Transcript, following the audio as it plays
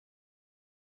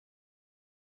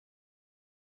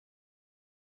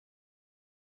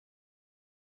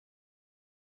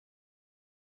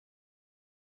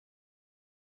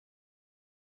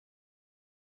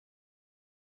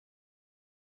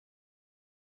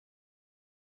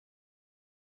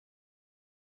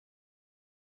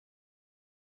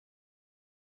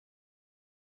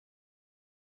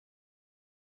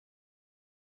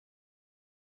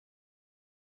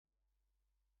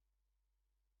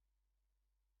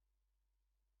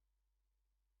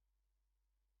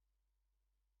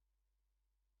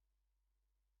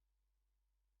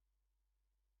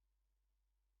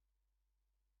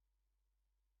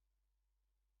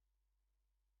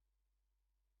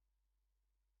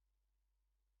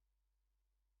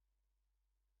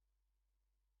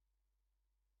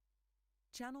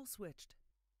Channel switched.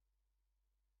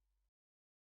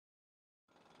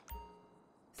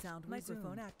 Sound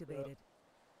microphone activated.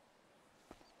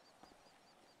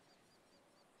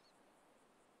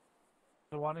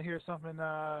 I want to hear something,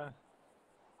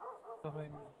 something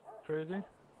crazy.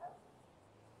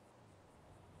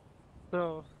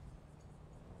 So,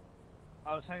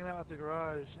 I was hanging out at the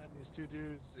garage, and these two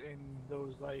dudes in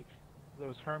those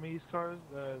Hermes cars,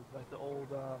 like the old,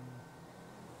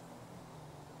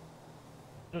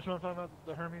 just what I'm talking about,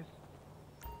 the Hermes.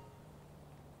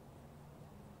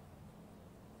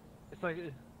 It's like,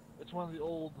 it's one of the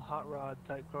old hot rod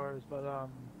type cars, but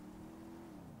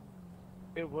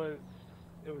it was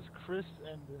Chris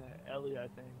and Ellie, I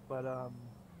think, but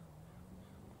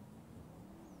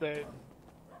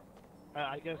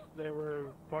I guess they were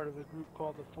part of a group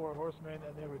called the Four Horsemen,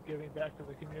 and they were giving back to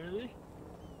the community,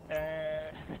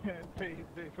 and they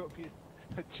wrote me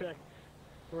a check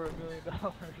for $1 million.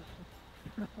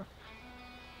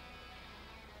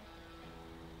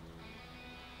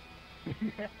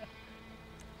 Yeah.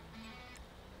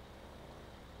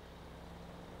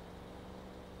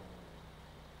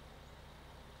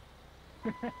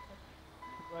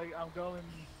 Like, I'm going.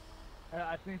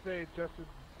 I think they adjusted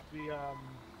the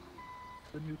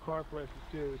new car prices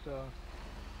too, so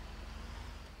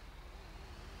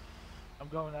I'm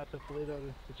going out to Toledo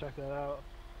to check that out.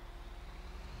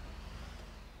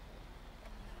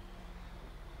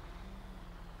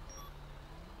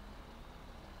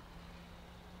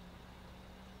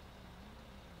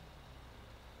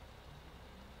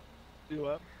 Do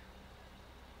what?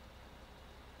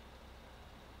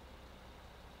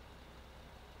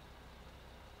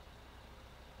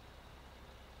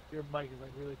 Your mic is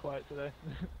like really quiet today.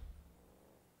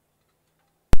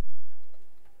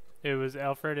 It was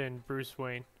Alfred and Bruce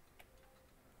Wayne.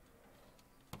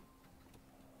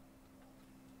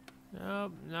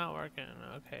 Nope, not working.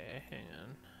 Okay, hang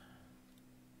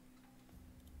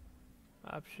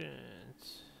on.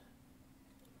 Options.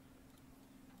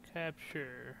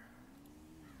 Capture.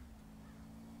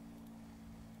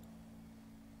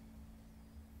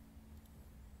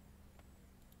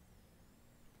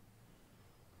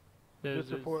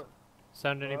 Does it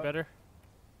sound any better?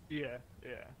 Yeah,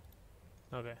 yeah.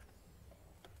 Okay.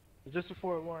 Just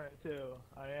before warning too,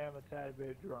 I am a tad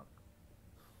bit drunk.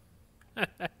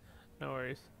 No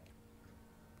worries.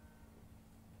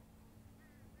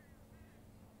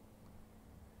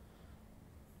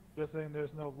 Good thing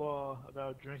there's no law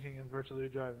about drinking and virtually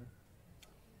driving.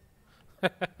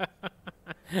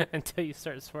 Until you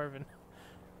start swerving.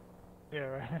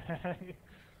 Yeah, right.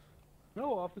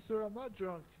 No, officer, I'm not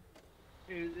drunk.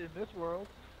 In this world.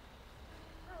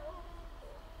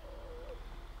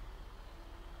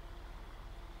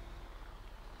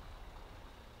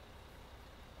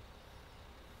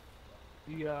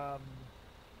 The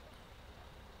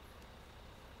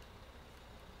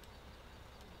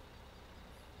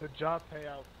job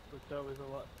payout for tow is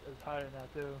higher now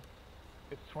too.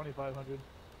 It's $2,500.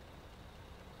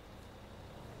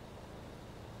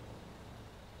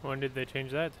 When did they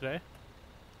change that? Today?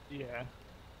 Yeah.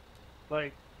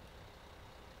 Like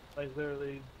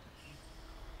literally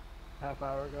half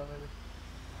hour ago maybe.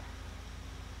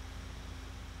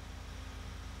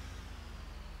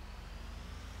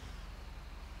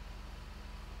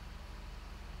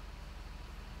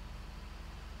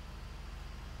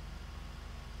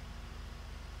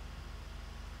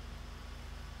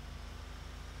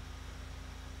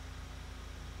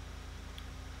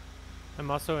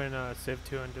 I'm also in Civ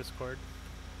 2 on Discord.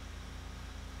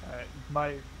 Alright,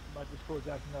 my Discord's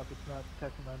acting up, it's not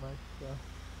detecting my mic, so.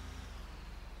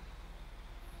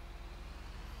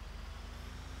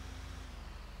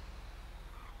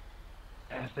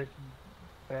 Yeah,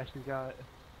 they actually got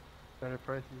better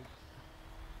prices.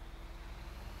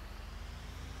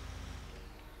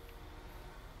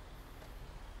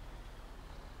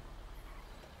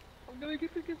 I'm gonna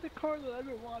get the car that I've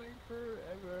been wanting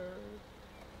forever.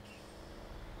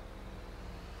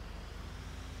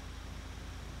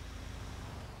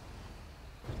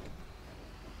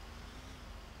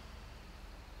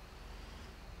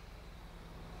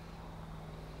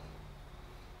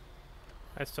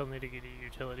 I still need to get a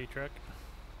utility truck.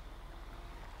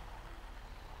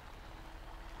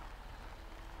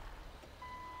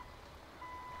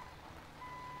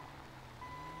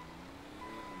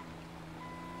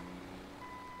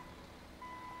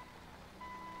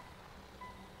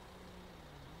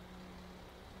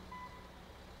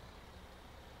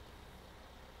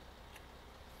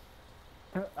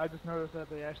 I just noticed that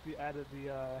they actually added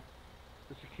the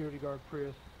security guard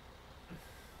Prius.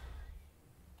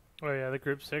 Oh yeah, the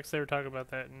group 6, they were talking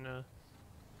about that in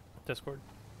Discord.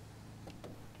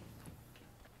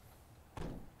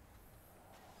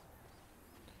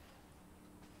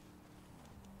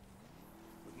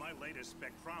 this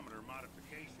spectrometer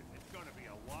modification, it's gonna be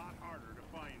a lot harder to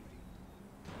find me.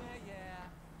 Yeah.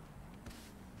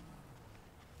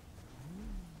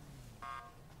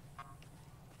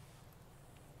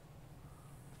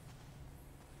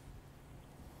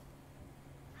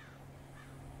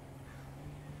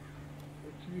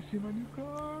 Do you see my new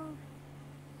car?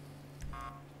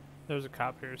 There's a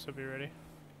cop here, so be ready.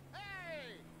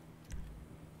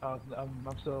 I'm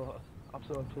still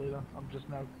in Toledo. I'm just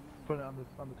now putting it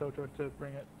on the tow truck to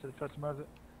bring it to customize it.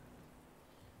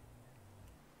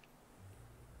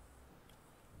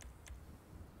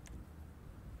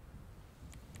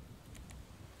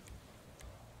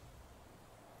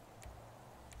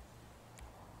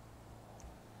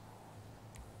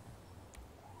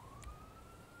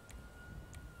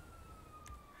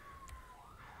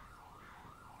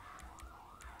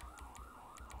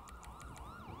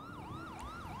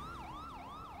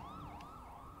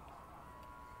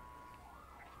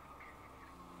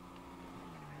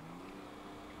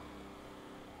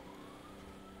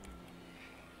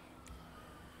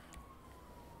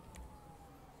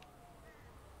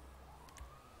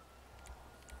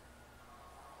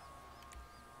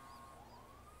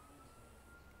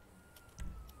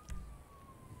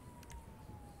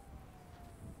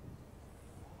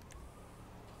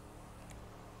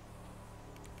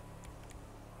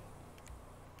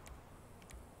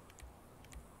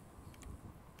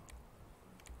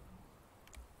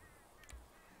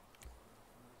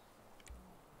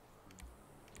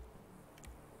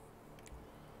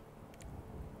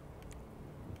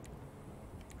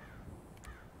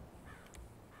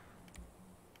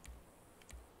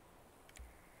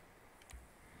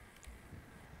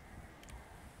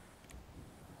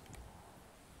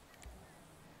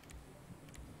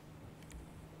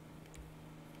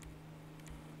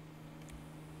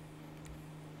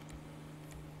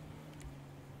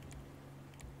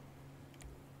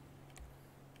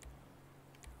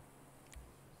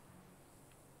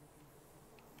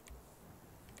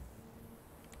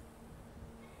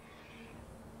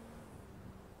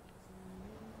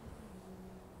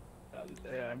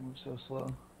 Yeah, I move so slow.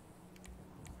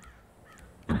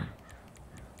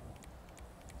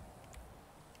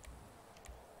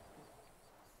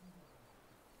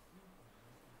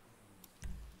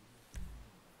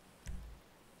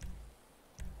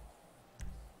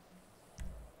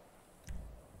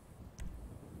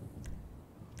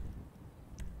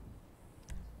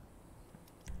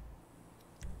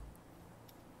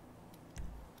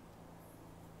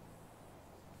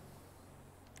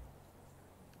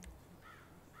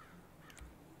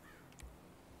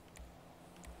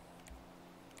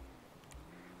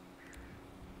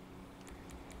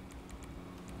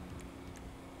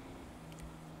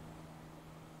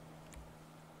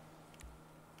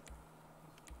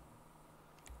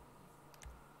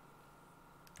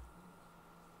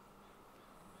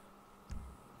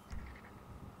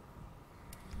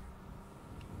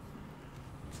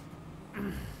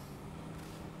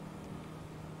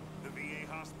 The VA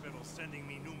hospital's sending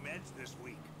me new meds this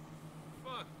week.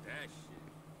 Fuck that shit.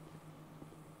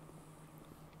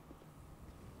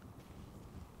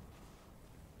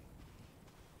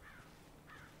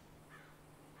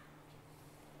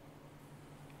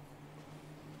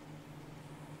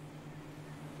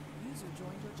 User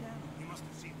joined your channel. You must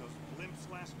have seen those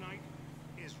blimps last night.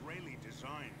 Israeli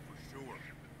design for sure.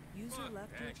 User Fuck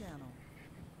left your that shit. channel.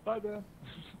 Bye, Ben.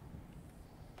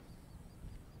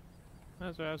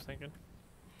 That's what I was thinking.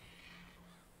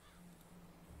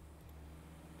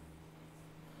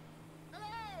 Hello!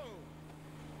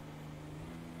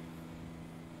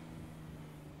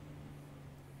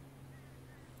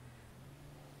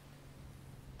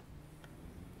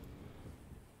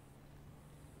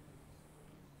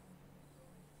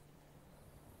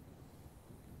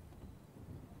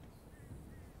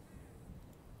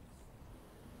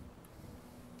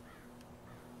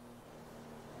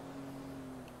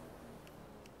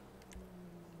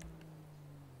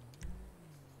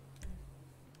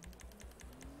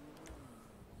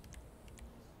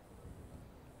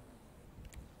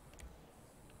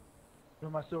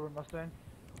 Remember my silver Mustang?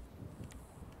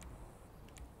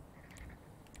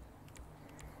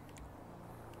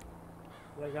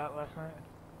 That I got last night?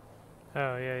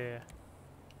 Oh, yeah.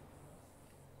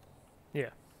 Yeah.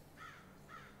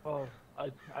 Well,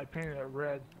 I painted it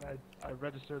red. I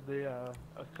registered the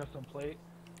a custom plate.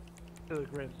 It's the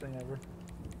greatest thing ever.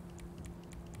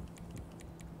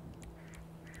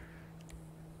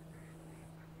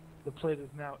 The plate is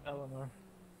now Eleanor.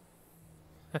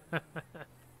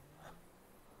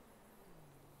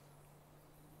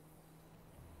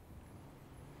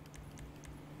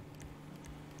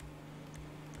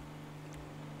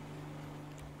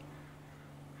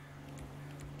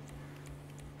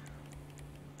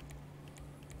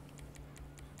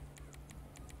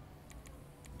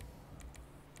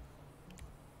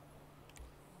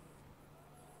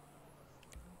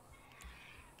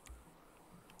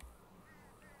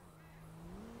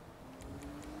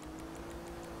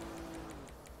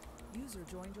 User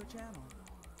joined your channel.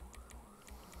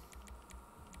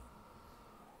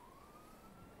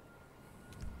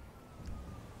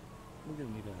 We're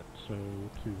gonna need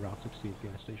to Route 68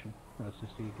 gas station. Route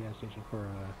 68 gas station for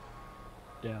a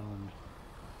downed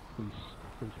police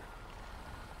cruiser.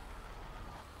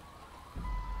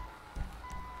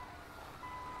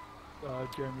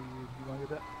 Jeremy, you want to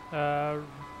get that?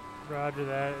 Roger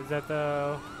that. Is that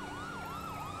the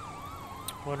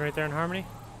one right there in Harmony?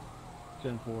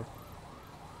 10-4.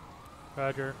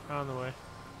 Roger, on the way.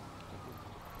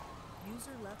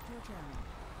 User left your channel.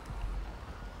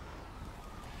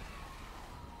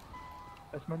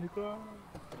 That's my new car.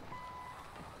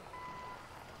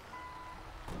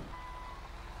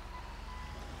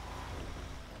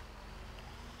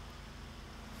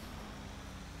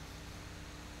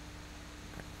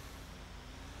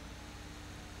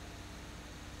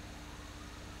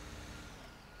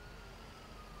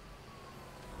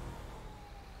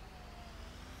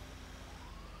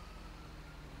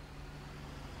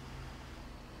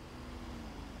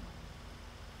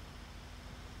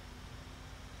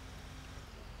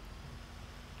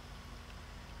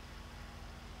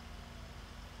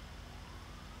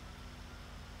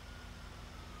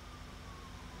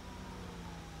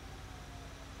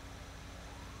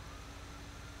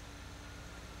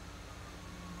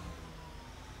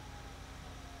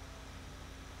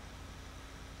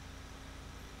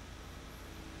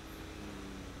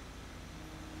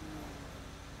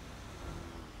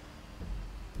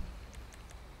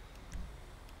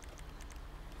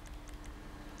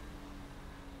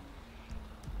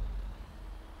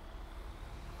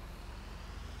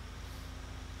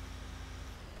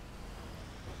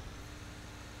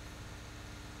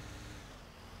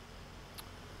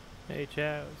 Hey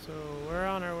chat, so we're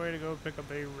on our way to go pick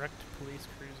up a wrecked police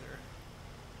cruiser.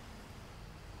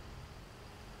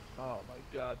 Oh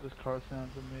my god, this car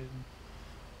sounds amazing.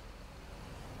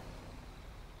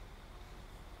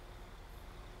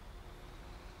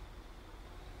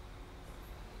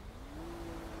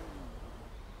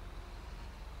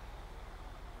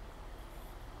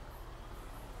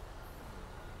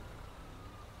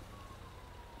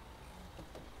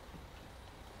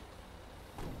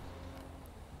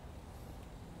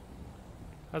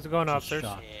 How's it going, Just officers?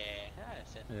 shot.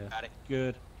 Yeah. Got it.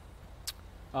 Good.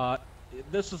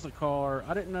 This is the car.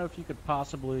 I didn't know if you could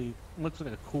possibly, looks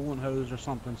like a coolant hose or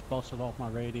something's busted off my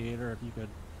radiator. If you could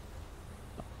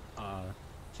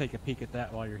take a peek at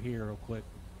that while you're here real quick.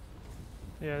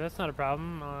 Yeah, that's not a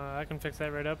problem. I can fix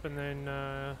that right up, and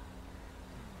then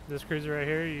this cruiser right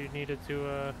here, you need it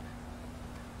to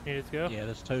go? Yeah,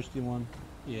 this toasty one.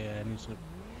 Yeah, it needs to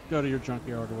go to your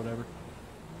junkyard or whatever.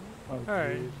 Oh,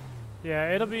 Alright. geez.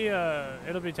 Yeah, it'll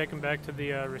be taken back to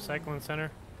the recycling center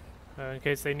in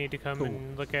case they need to come Cool.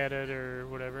 and look at it or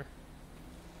whatever.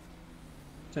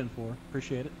 10-4.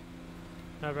 Appreciate it.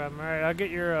 No problem. All right, I'll get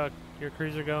your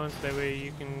cruiser going so that way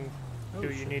you can do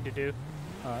what you sure. need to do.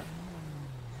 All right.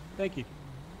 Thank you.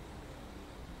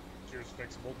 Is yours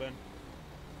fixable, Ben?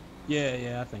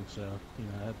 Yeah, I think so. You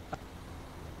know,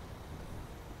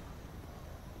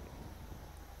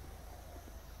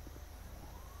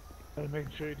 And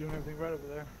making sure you're doing everything right over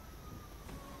there.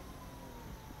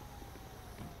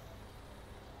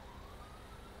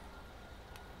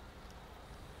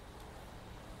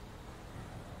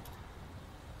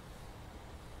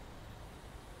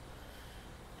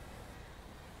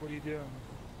 What are you doing?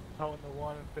 Towing the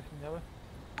one and fixing the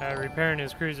other? Repairing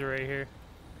his cruiser right here.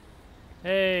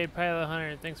 Hey, Pilot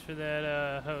Hunter, thanks for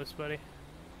that host, buddy.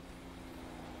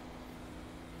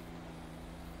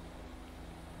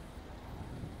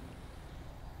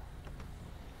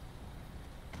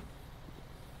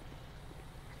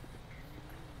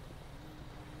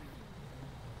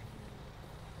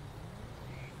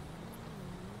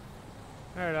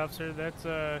 Alright, officer, that's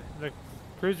the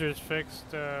cruiser's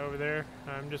fixed over there.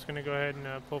 I'm just gonna go ahead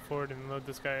and pull forward and load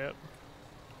this guy up.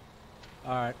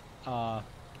 all right.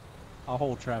 I'll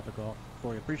hold traffic off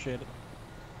for you. Appreciate it.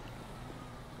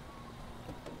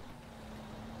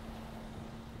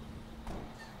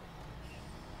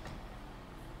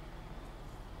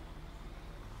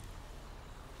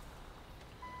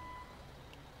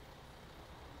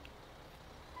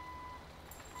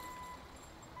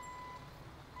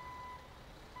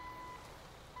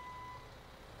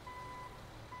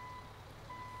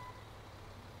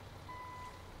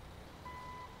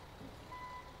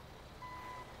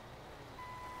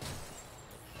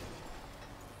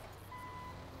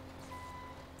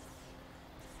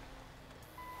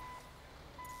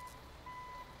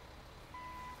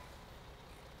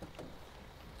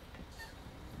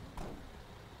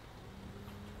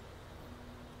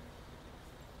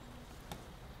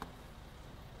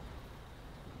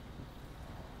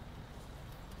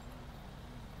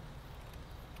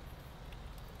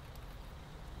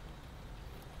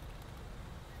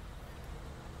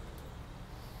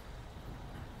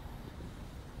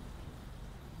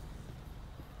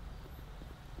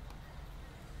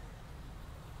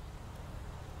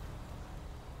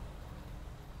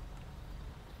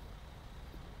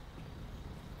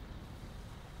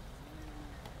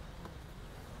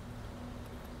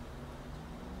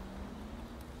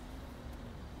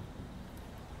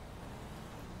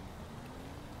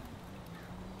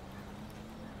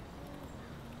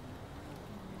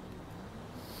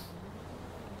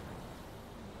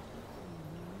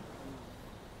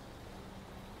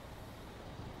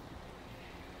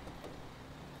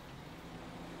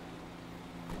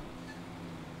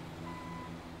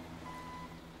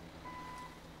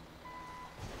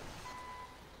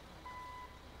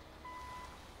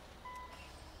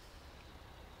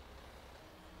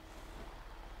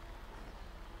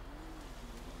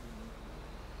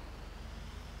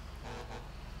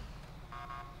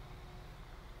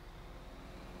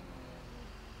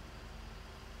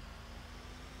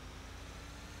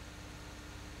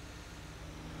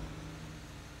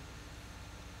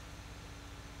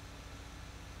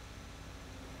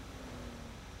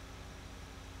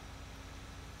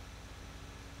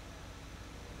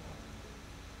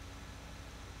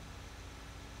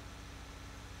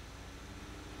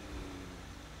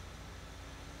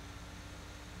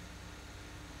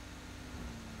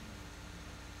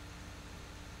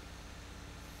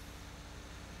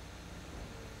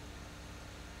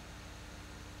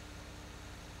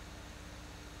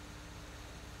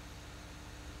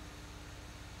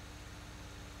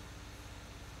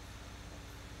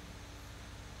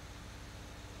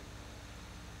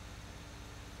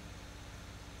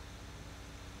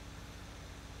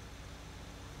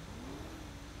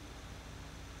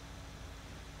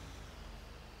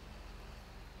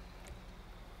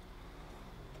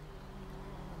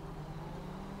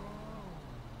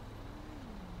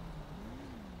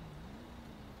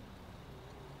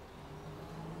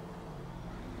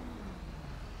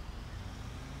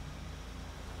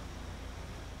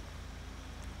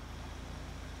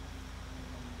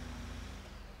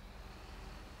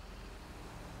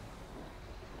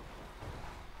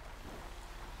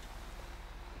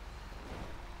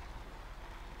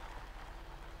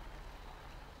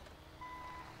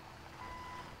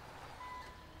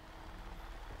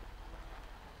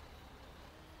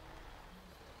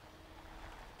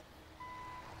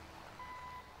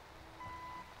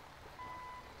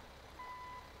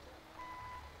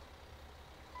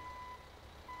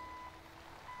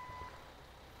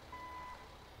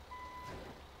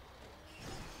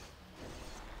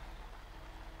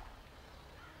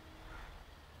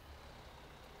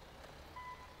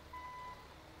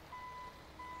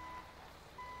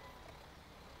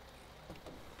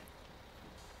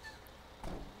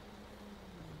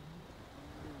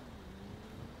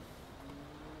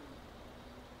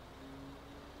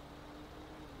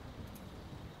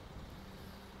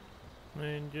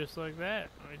 And just like that,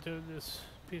 I took this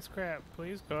piece of crap.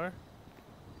 Please, car.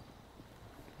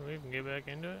 We can get back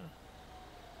into it.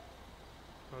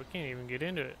 Well, we can't even get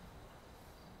into it.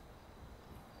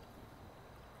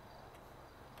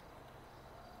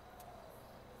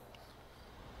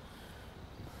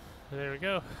 There we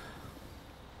go.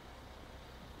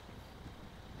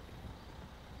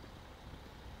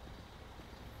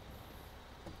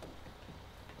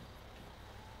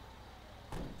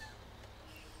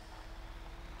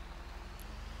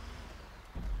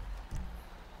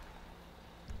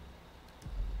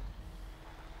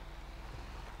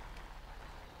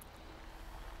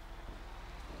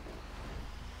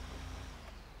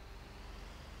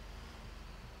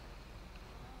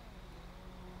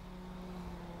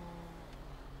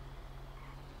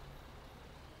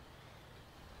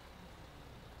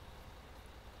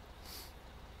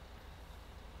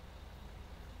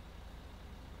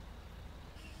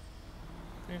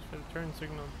 Thanks for the turn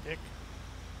signal, dick.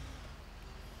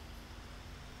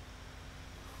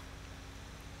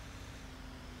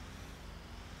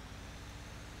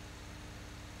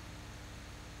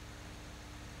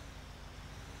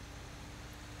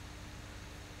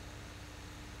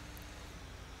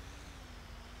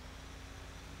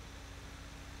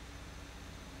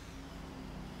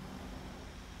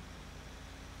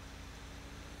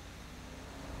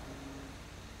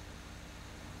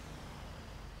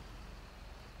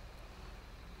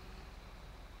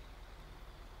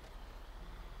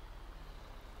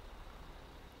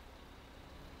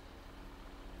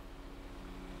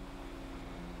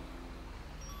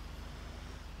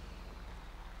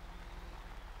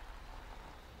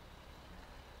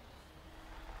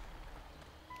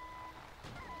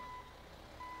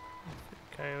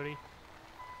 Coyote.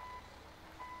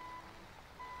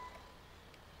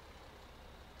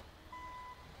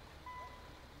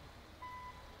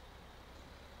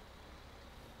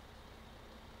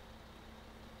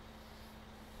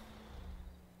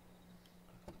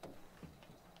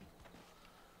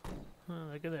 Oh,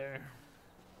 look at there.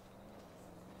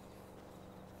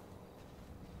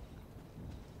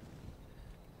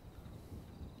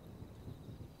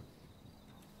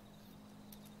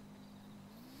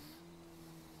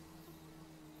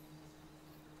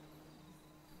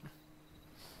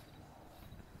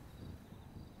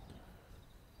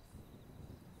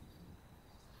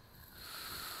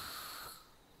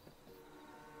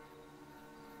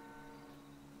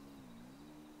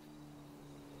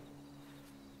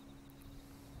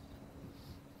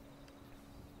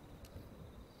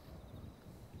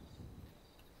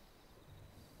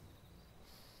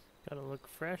 Gotta look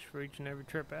fresh for each and every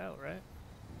trip out, right?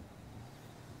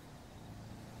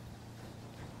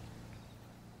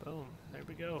 Boom, there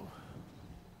we go.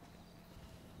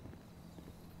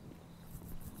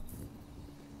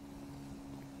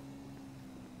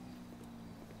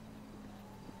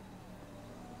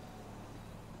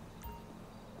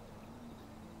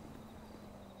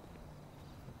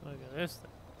 Look at this thing.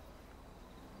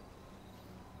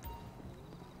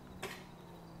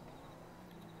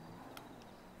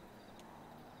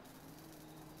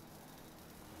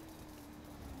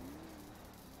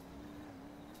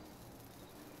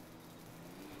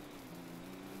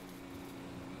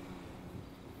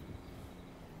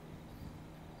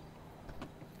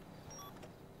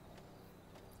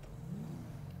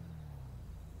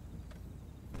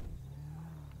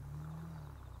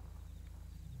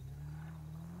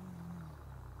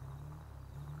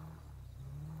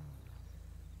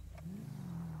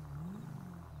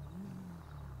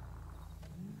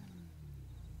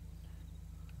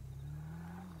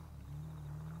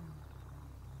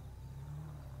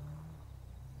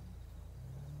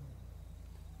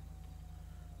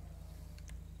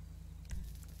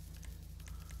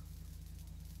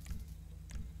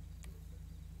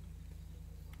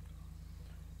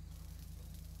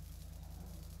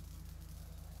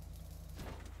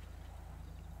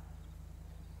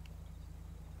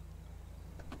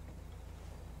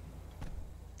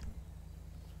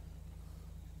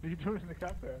 What are you doing in the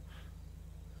cop there?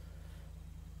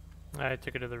 I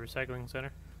took it to the recycling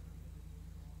center.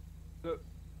 There's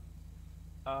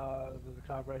a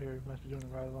cop right here. He must be doing it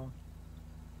right along.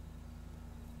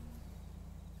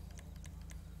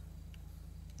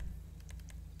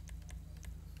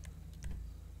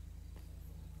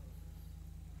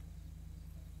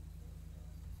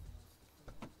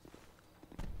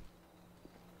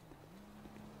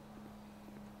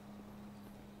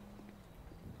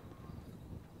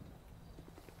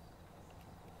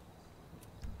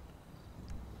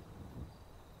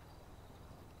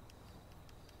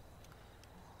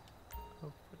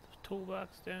 Put the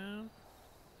toolbox down.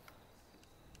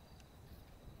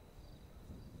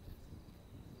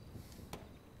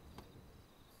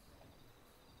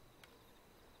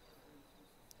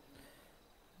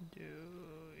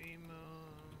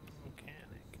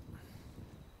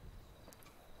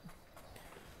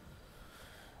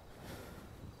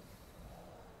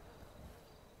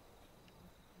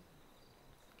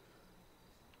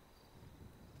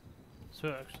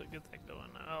 to actually get that going.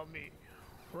 I'll be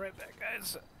right back,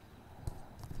 guys.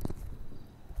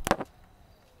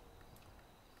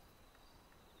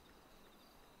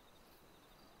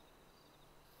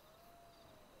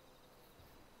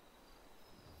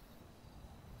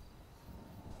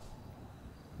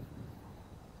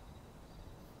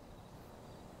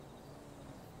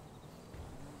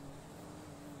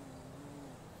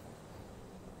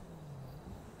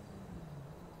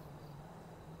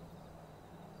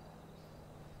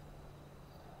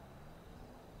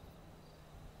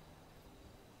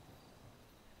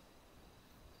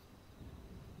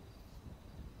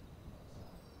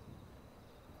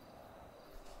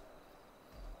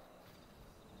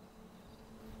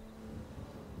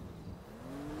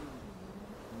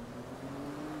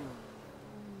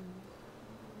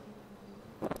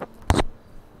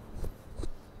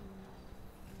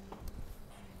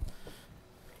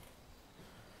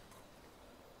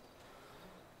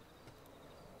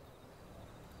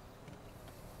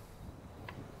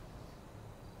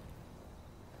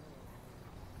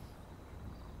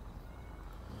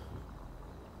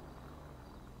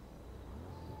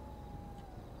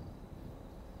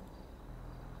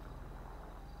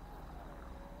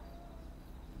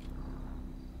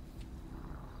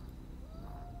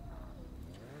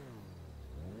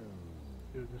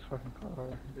 Dude, this fucking car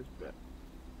is bad.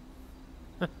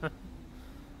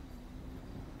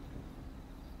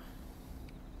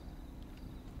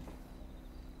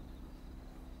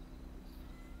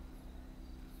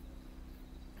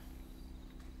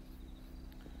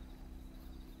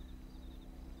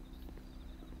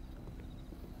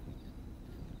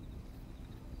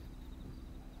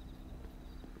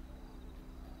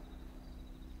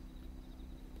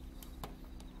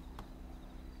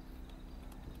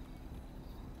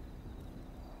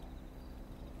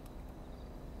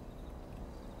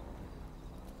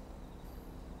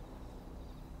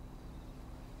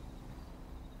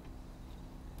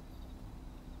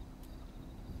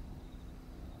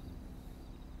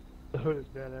 The hood is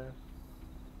badass.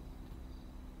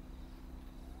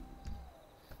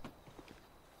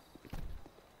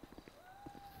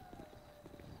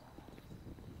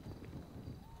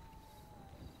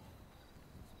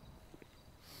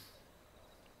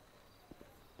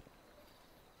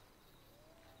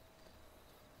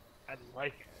 I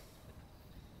like it.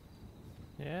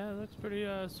 Yeah, it looks pretty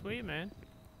sweet, man.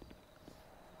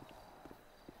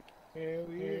 Hell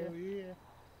yeah. Hell yeah.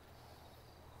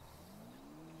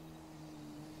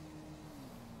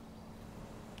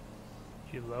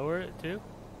 Did you lower it too?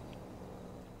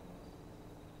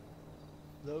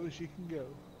 Low as you can go.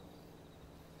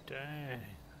 Dang,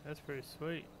 that's pretty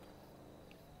sweet.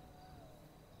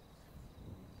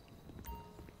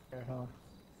 Yeah, huh?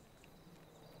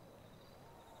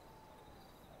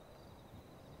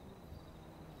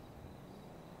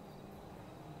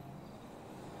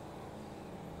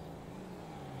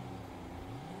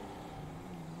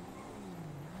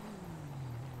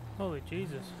 Holy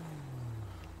Jesus.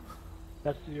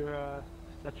 That's your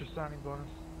signing bonus.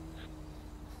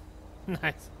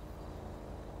 Nice.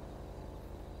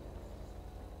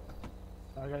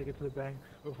 I gotta get to the bank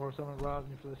before someone robs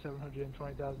me for the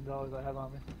 $720,000 I have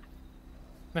on me.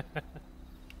 Then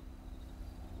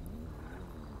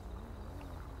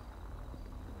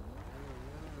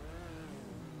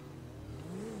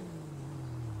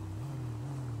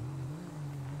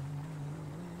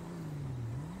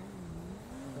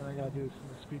I gotta do some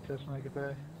speed test when I get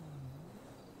back.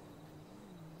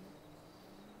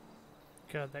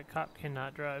 God, that cop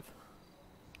cannot drive.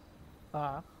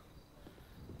 Ah.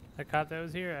 That cop that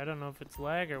was here, I don't know if it's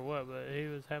lag or what, but he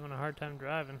was having a hard time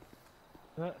driving.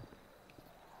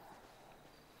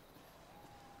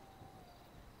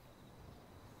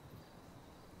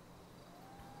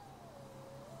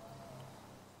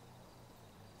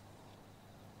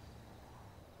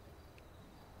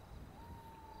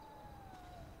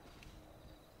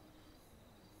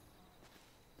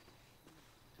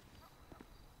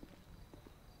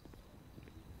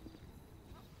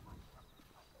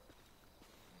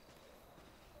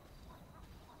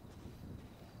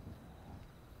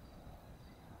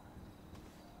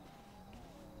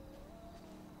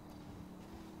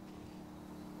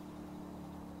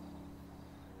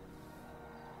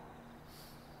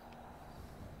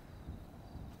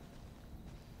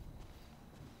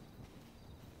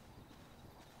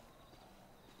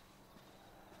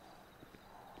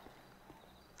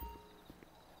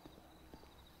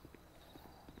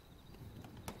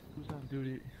 Who's on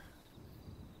duty?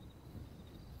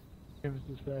 Campus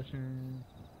dispatching.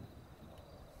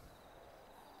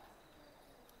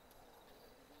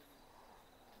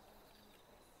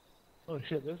 Oh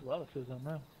shit, there's a lot of fizz on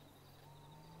now.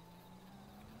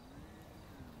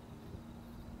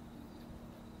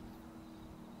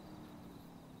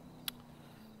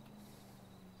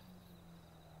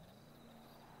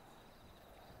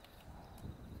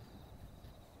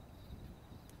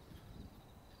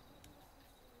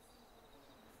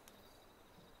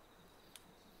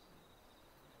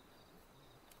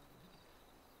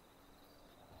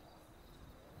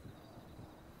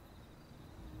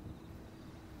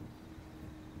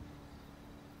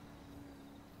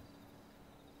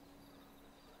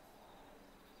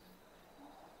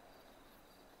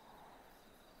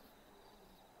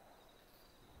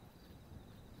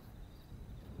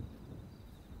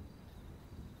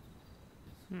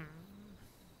 Hmm.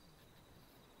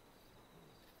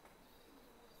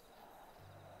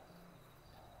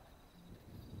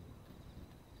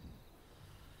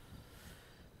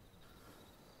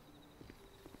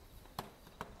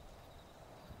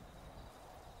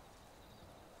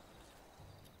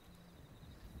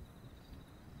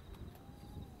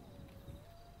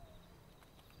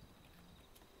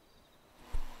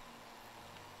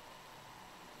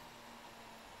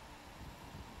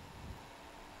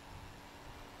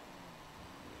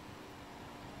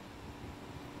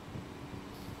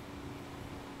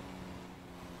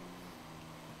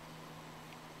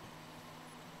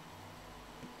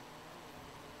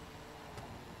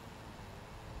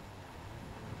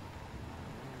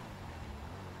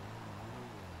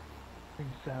 I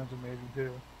think it sounds amazing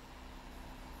too.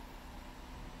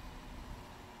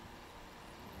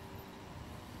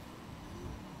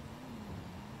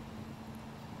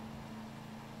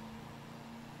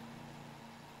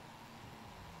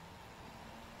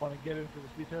 Want to get in for the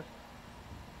speed test?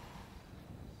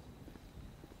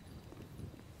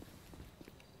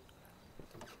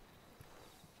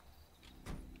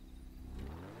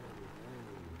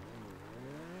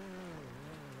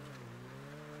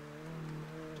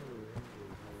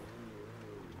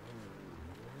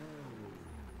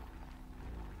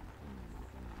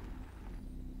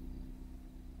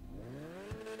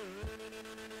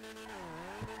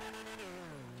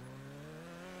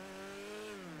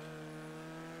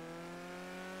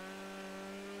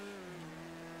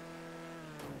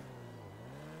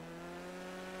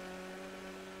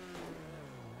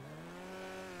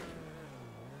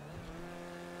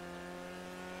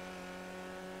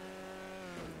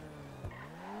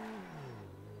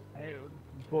 Hey,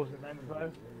 what was it,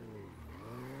 95?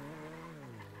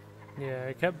 Yeah,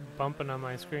 it kept bumping on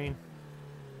my screen.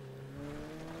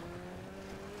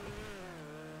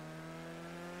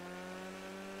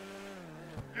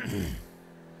 And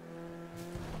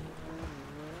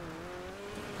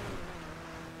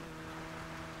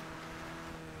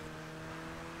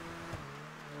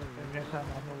next time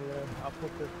I'm over there, I'll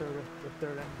put the third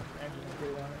engine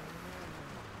upgrade on it.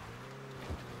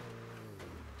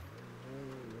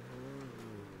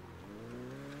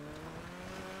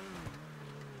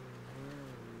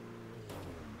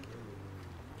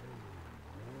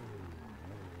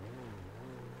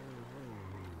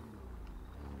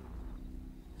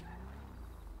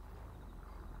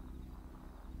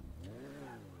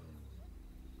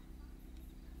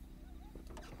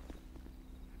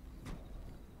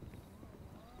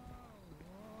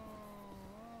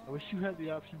 I wish you had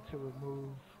the option to remove,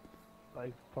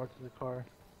 like, parts of the car.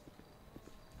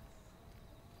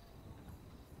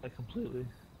 Like, completely.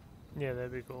 Yeah,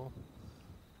 that'd be cool.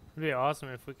 It'd be awesome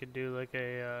if we could do like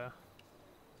a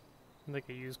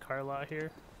used car lot here.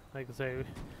 Like say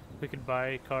we could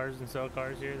buy cars and sell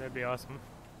cars here. That'd be awesome.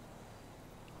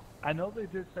 I know they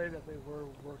did say that they were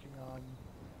working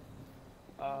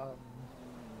on,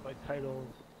 like,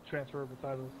 titles, transferable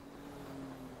titles.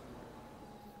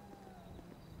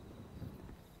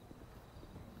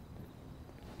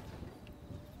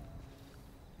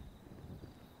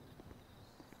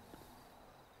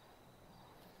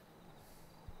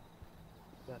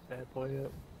 That bad boy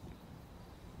up.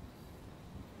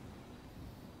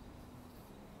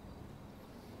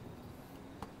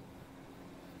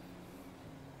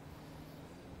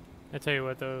 I tell you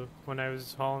what though, when I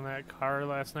was hauling that car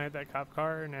last night, that cop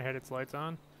car, and it had its lights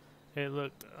on, it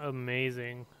looked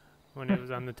amazing when it was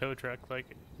on the tow truck.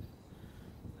 Like,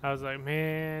 I was like,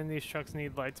 man, these trucks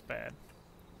need lights bad.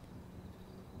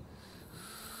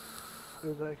 It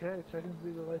was like, hey, check and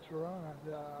see the lights were on.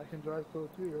 I can drive code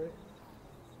 3, right?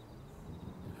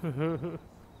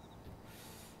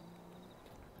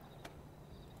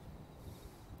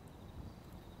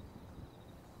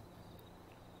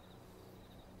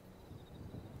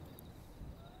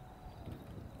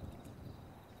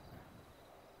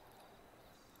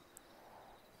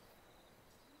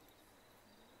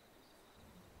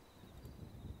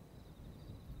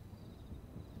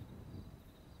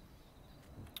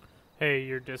 Hey,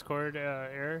 your Discord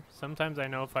error. Sometimes I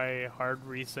know if I hard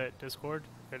reset Discord,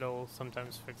 it'll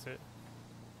sometimes fix it.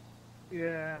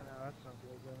 Yeah, no, that's not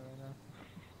good then right now.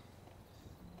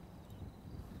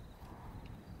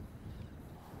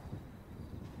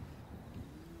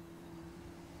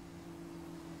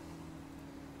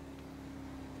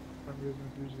 For some reason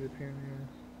it's usually a pain in the ass.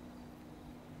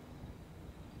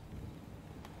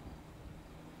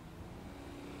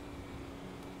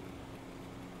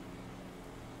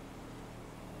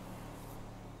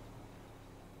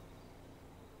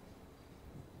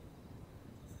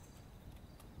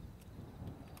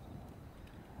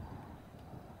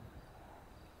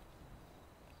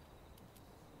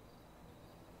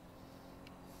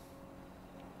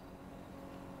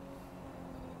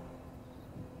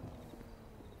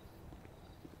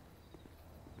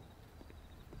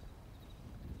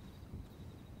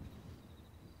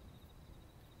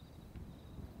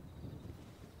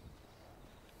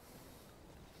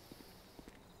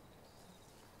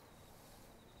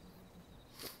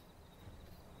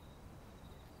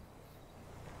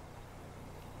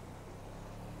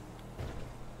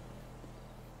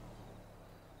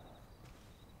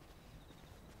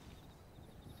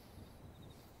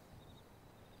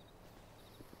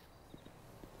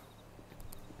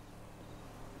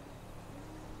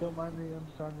 Don't mind me, I'm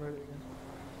just on Reddit again.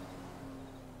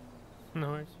 No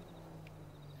worries.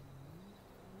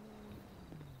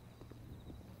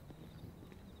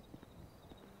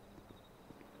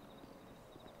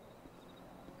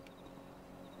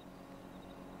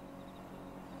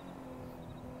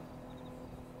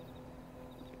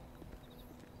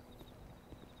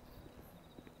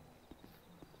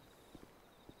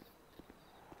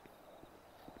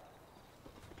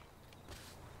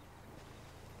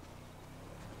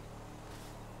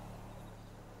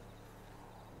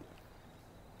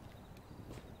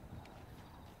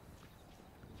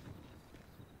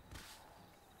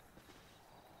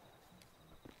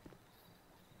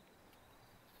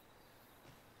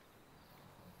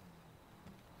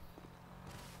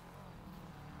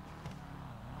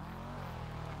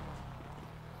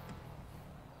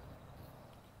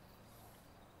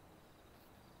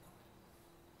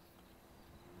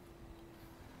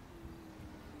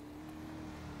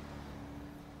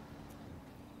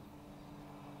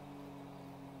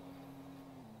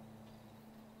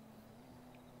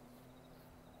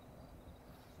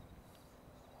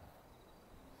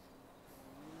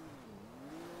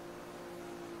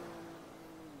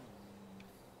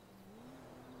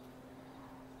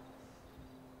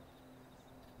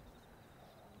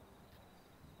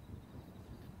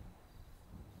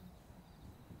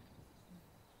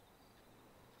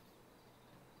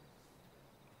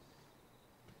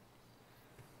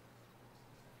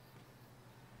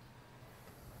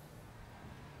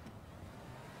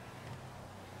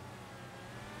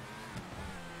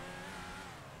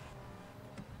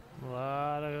 A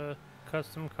lot of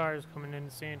custom cars coming into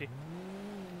Sandy.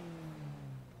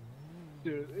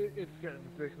 Dude, it's getting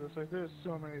ridiculous. Like, there's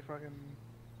so many fucking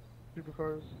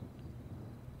supercars.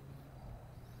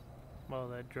 Well,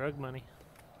 that drug money.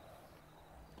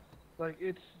 Like,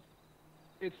 it's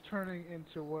turning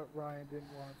into what Ryan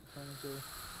didn't want to turn into.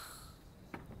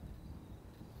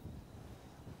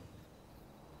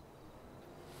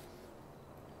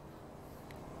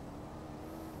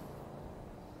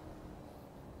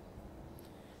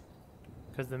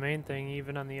 Because the main thing,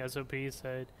 even on the SOP,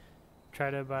 said try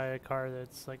to buy a car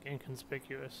that's like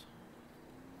inconspicuous.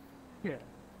 Yeah.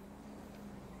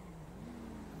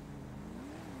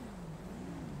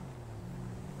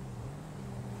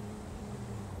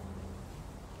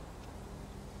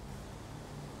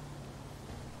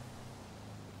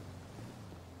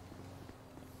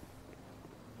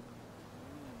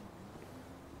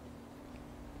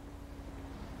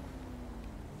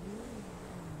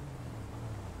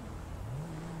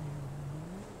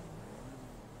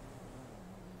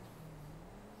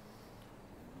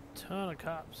 Ton of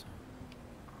cops.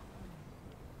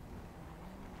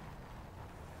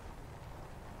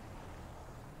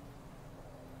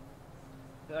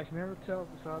 I can never tell if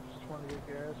the cops just want to get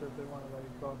gas or if they want to,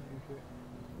 like, talk and shit.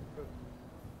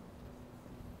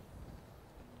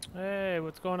 Hey,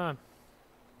 what's going on?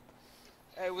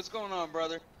 Hey, what's going on,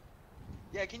 brother?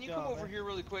 Yeah, can you Yo, come over man. here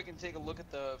really quick and take a look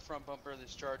at the front bumper of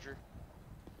this Charger?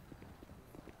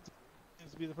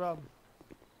 Seems to be the problem.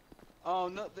 Oh,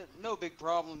 no, no big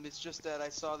problem. It's just that I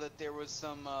saw that there was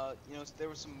some, there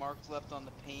was some marks left on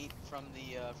the paint from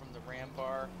the ram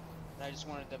bar, and I just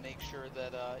wanted to make sure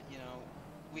that,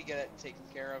 we get it taken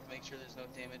care of, make sure there's no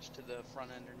damage to the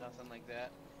front end or nothing like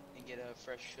that, and get a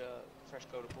fresh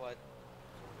coat applied.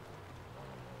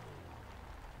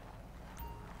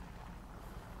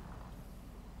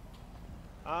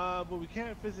 Well, we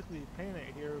can't physically paint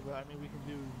it here, but I mean, we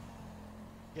can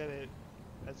get it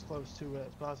as close to it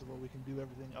as possible. We can do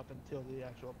everything up until the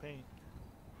actual paint.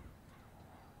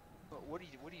 But what are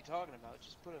you talking about?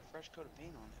 Just put a fresh coat of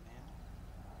paint on it, man.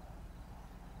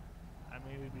 I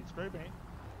mean, it'd be spray paint.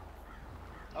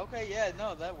 Okay, yeah,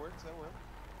 no, that works.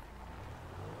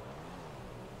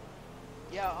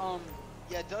 Yeah,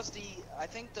 yeah, Dusty, I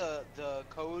think the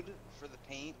code for the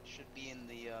paint should be in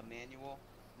the manual,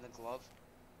 in the glove.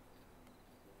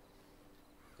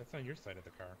 That's on your side of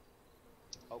the car.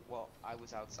 Oh, well, I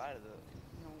was outside of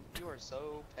the... you are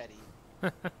so petty.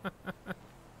 Yeah,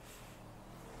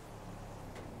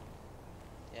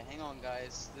 hang on,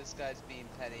 guys. This guy's being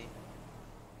petty.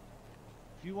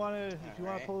 If you wanna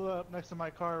Alright. pull up next to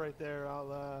my car right there,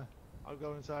 I'll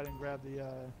go inside and grab the.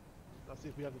 I'll see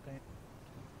if we have the paint.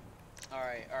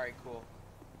 Alright, cool.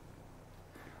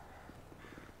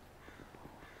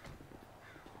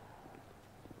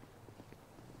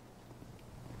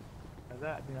 By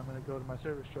that, I mean, I'm gonna go to my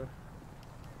service truck.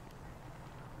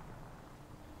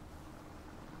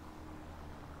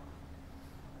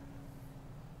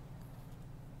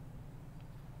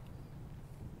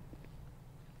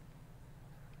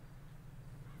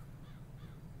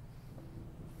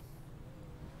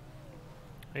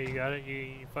 Oh, you got it?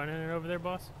 You finding it over there,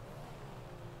 boss?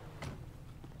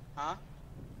 Huh?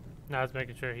 No, I was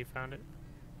making sure he found it.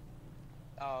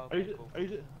 Oh, Are okay, you cool. are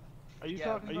you Yeah,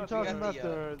 talking we about got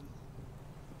the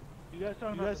you guys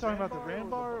talking about the ram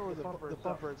bar or the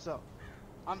bumper itself?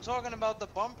 I'm talking about the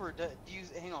bumper. Do you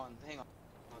hang on?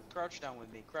 Crouch down with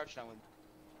me.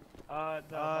 No,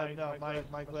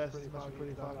 my glasses must be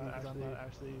pretty foggy because I'm not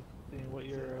actually seeing what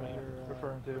you're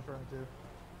referring to.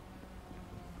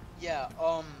 Yeah.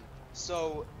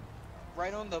 So,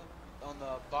 right on the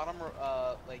bottom,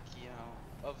 like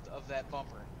of that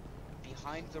bumper,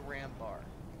 behind the ram bar,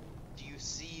 do you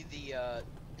see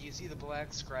the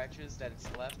black scratches that it's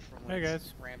left from when Hey, it's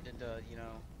guys. rammed into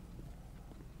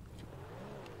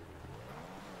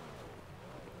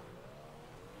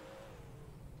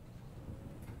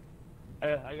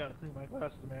I gotta clean my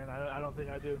glasses, man. I don't think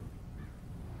I do.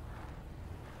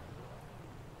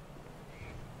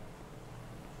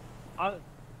 I'll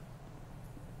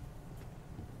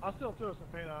still throw some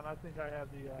paint on. I think I have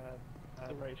the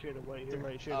right shade of white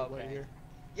here.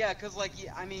 Yeah, cause like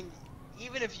I mean,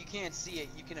 even if you can't see it,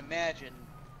 you can imagine,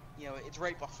 it's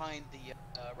right behind the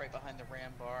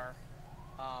ram bar,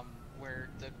 where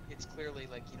it's clearly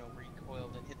like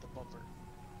recoiled and hit the bumper.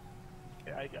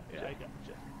 Yeah, I got you.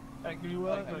 Thank you. Cool.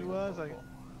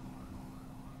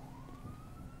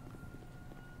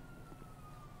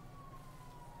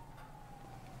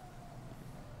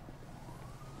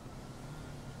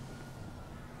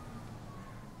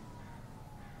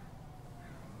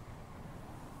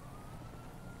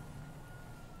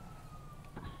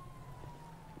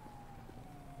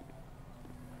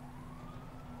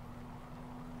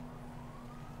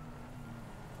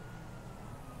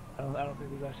 I don't think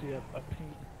there's actually a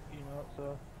paint,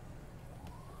 so.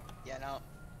 Yeah, no.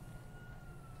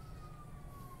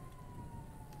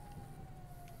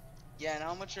 Yeah, and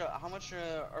how much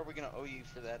are we gonna owe you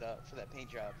for that paint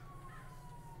job?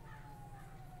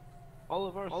 All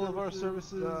of our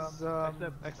services,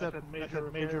 except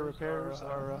major repairs,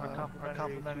 are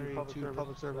complimentary to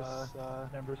public service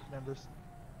members.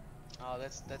 Oh,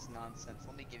 that's nonsense.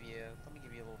 Let me give you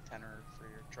a little tenner for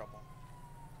your trouble.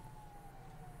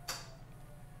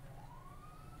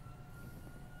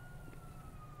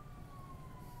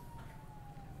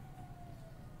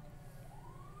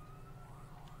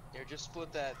 Here, just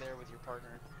split that there with your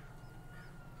partner.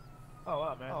 Oh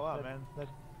wow, man.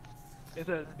 It's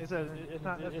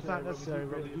not necessary,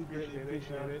 but we do greatly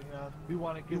appreciate it. We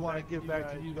want to give back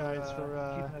to you guys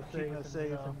for keeping us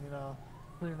safe and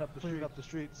cleaning up the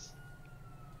streets.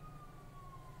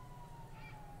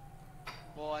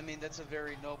 Well, I mean, that's a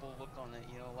very noble look on it.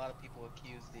 A lot of people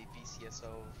accuse the VCSO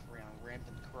of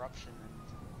rampant corruption and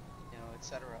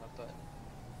etc. But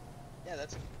yeah,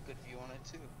 that's a good view on it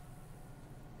too.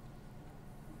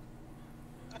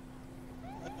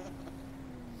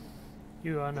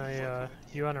 You on a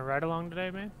ride along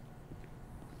today, man?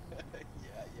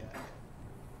 yeah.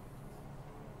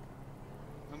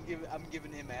 I'm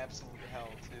giving him absolute hell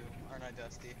too, aren't I,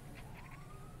 Dusty?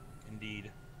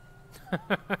 Indeed.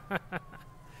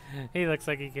 He looks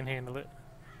like he can handle it.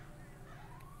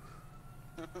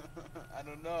 I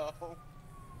don't know.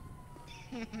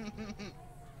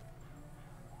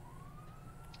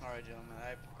 Alright, gentlemen,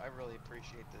 I really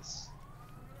appreciate this.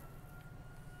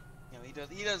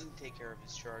 He doesn't take care of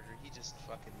his charger. He just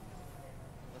fucking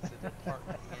lets the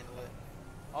department handle it.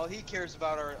 All he cares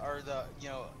about are the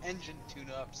engine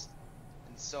tune-ups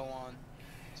and so on,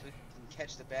 so he can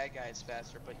catch the bad guys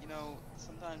faster. But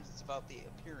sometimes it's about the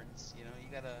appearance. You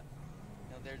gotta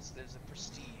there's a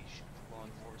prestige to law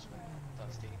enforcement,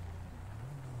 Dusty.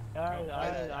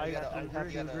 I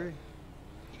agree.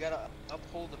 You gotta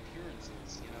uphold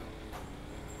appearances.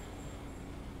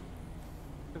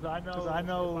 Because I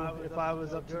know if I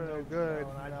was up to no good,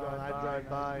 I'd drive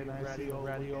by and I see a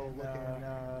ratty old looking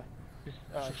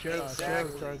sheriff's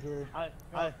charger.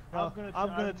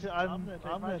 I'm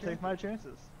gonna take my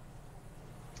chances.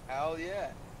 Hell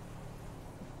yeah.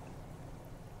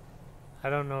 I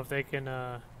don't know if they can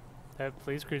that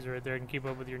police cruiser right there can keep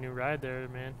up with your new ride there,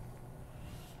 man.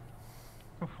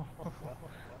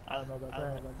 I don't know about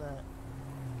that.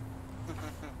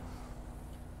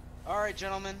 All right,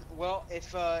 gentlemen. Well,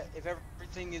 if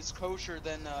everything is kosher,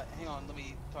 then hang on. Let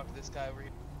me talk to this guy over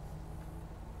here.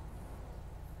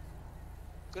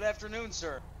 Good afternoon,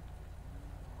 sir.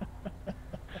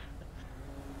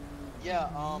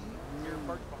 Yeah, you're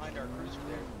parked behind our cruiser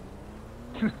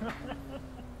there.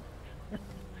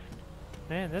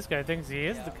 Man, this guy thinks he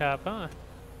is the cop, huh?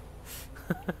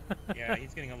 Yeah,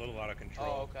 he's getting a little out of control.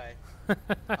 Oh, okay.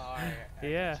 Alright.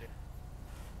 Yeah.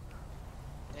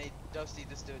 Hey, Dusty,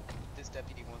 this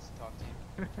deputy wants to talk to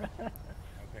you.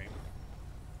 Okay.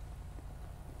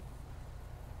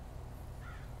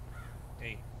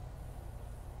 Hey.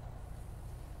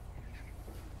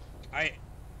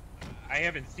 I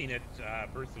haven't seen it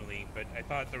personally, but I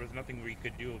thought there was nothing we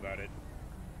could do about it.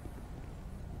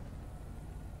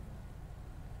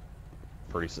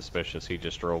 Pretty suspicious. He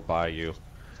just drove by you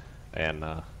and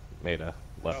made a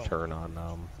left Oh. turn on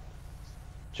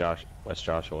West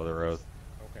Joshua the road,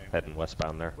 Okay. heading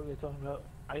westbound there. What are they talking about?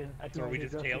 I So are we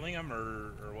just tailing him,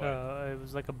 or what? It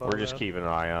was like a We're just keeping an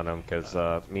eye on him because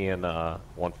me and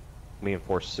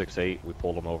 468 we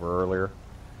pulled him over earlier,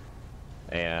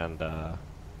 and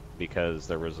because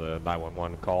there was a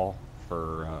 911 call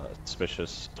for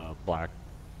suspicious black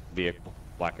vehicle,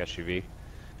 black SUV,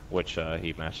 which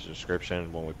he matched the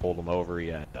description. When we pulled him over, he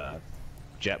had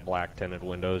jet black tinted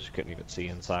windows. You couldn't even see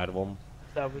inside of them.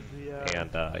 That was the.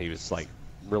 And he was like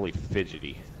really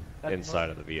fidgety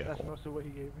inside of the vehicle. That's most of what he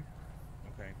gave me.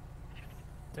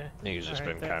 Okay. He's just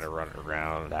been kind of running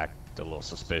around and acted a little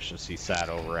suspicious. He sat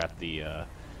over at the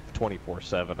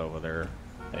 24/7 over there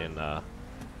in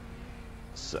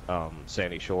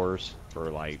Sandy Shores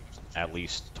for like at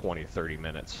least 20 or 30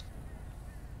 minutes.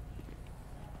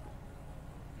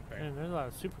 Okay. Man, there's a lot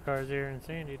of supercars here in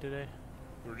Sandy today.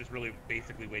 We're just really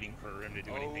basically waiting for him to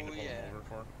do anything to pull him over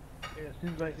for. Yeah, it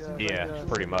seems like. Yeah,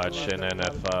 pretty much. And then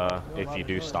if you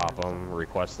do stop him,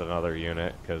 request another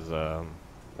unit because,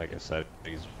 like I said,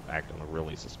 he's acting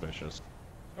really suspicious.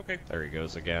 Okay. There he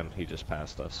goes again. He just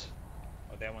passed us.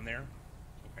 Oh, that one there?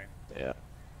 Okay. Yeah.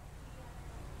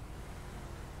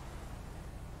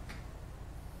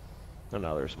 Oh,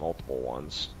 no, there's multiple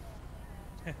ones.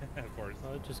 Of course.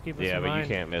 Well, just keep us Yeah, in but mind.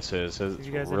 you can't miss his. His If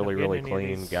you guys end really, up really getting any of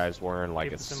clean. these, Guy's wearing like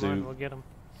keep a us in mind, suit. we'll get them.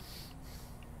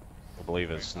 I believe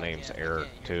his name's Eric, I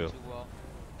can't hear you too. too well.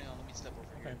 Hang on, let me step over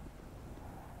here.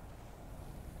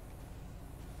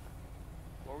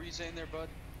 What were you saying there, bud?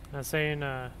 I was saying,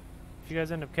 if you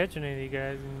guys end up catching any of you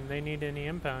guys and they need any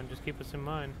impound, just keep us in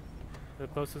mind. The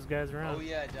closest guys around. Oh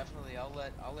yeah, definitely. I'll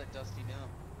let Dusty know.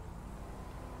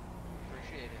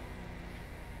 Appreciate it.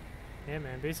 Yeah,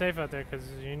 man, be safe out there, cause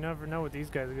you never know what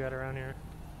these guys got around here.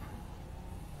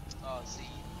 See,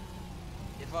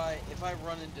 if I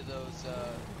run into those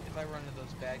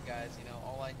bad guys, you know,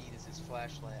 all I need is his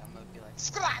flashlight. I'm gonna be like,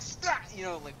 skra, skra, you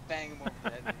know, like bang him over the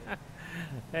head with it.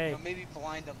 Hey, You know, maybe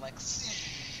blind him like,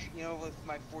 you know, with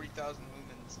my 40,000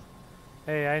 lumens.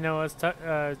 hey, I know us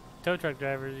tow truck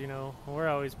drivers, you know, we're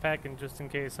always packing just in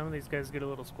case some of these guys get a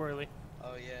little squirrely.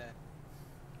 Oh yeah.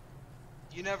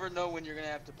 You never know when you're gonna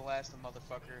have to blast a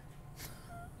motherfucker.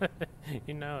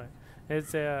 You know it.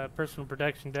 It's personal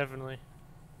protection, definitely.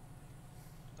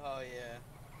 Oh yeah.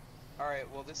 All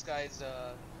right. Well, this guy's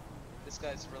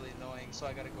really annoying, so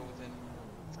I gotta go with him.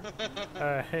 All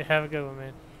right, have a good one,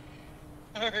 man.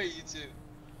 All right, you too.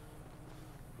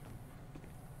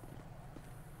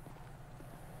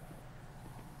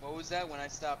 What was that? When I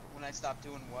stopped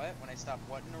doing what? When I stopped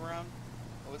whatting around?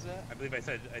 What was that? I believe I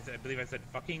said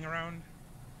fucking around.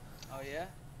 Oh yeah.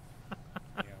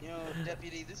 Yeah. You know,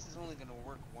 deputy, this is only gonna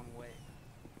work one way.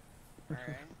 All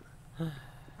right.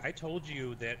 I told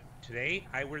you that today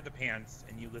I wear the pants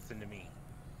and you listen to me,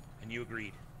 and you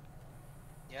agreed.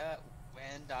 Yeah,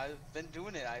 and I've been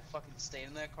doing it. I fucking stayed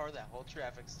in that car that whole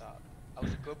traffic stop. I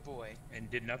was a good boy. And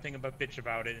did nothing but bitch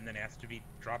about it, and then asked to be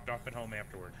dropped off at home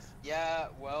afterwards. Yeah,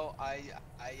 well, I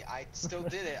still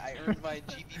did it. I earned my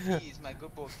GBPs, my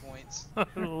good boy points. Oh,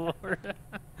 Lord.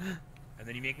 And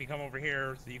then you make me come over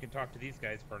here so you can talk to these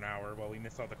guys for an hour while we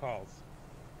miss all the calls.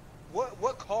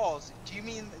 What calls? Do you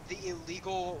mean the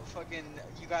illegal fucking?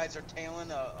 You guys are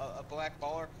tailing a black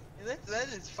baller? That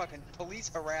is fucking police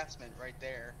harassment right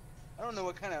there. I don't know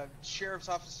what kind of sheriff's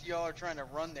office y'all are trying to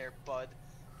run there, bud.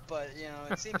 But you know,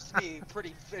 it seems to me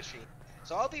pretty fishy.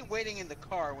 So I'll be waiting in the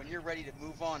car when you're ready to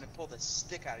move on and pull the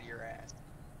stick out of your ass.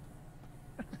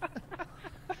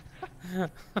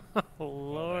 Oh,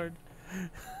 Lord.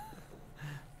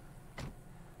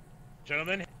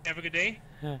 Gentlemen, have a good day.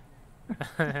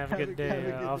 Have a good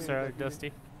day, Officer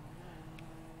Dusty.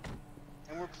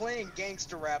 And we're playing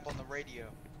gangster rap on the radio.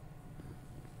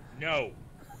 No.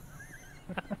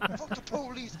 Fuck the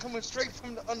police coming straight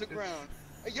from the underground.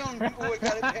 A young boy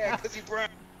got it bad because he brown.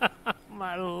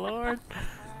 My Lord.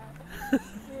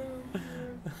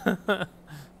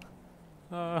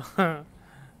 Oh,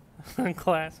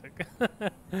 classic.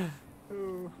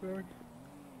 Oh, fuck.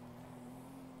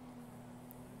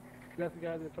 That's the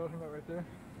guy they're talking about right there?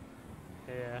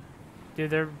 Yeah. Dude,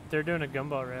 they're doing a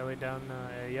gumball rally down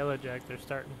Yellow Jack. They're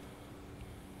starting.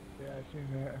 Yeah, I've seen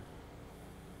that.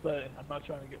 But I'm not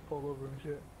trying to get pulled over and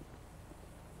shit.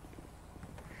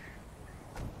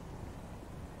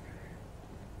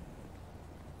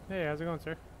 Hey, how's it going,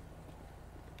 sir?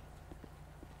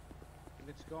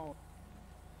 It's going.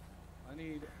 I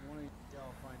need one of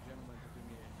y'all fine gentlemen to do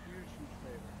me a huge, huge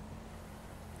favor.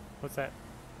 What's that?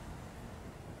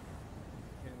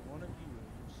 Can one of you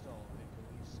install a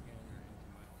police scanner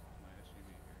into my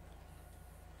SUV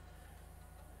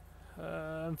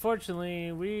here?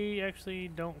 Unfortunately, we actually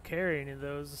don't carry any of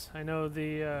those. I know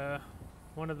the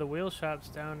one of the wheel shops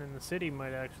down in the city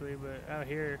might actually, but out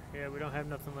here, yeah, we don't have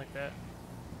nothing like that.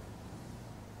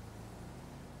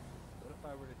 What if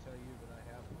I were to tell you that I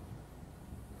have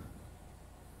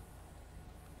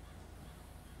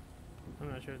one? I'm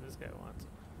not sure what this guy wants.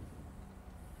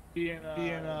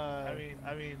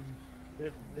 I mean,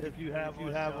 if you have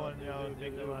one, you know, it would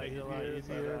make it a lot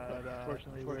easier. But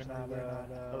unfortunately, we're not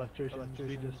electricians.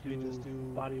 We just do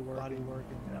body work and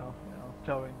you know,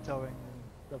 towing and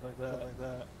stuff like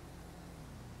that.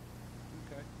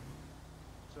 Okay.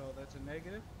 So that's a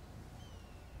negative?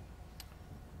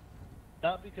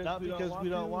 Not because we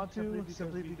don't want to,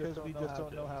 simply because we just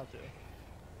don't know how to.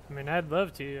 I mean, I'd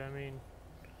love to. I mean,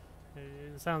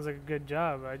 it sounds like a good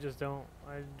job. I just don't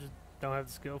have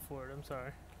the skill for it. I'm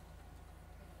sorry.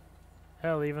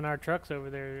 Hell, even our trucks over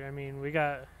there. I mean, we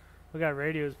got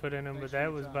radios put in them, Thanks but for that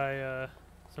your was time. by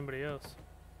somebody else.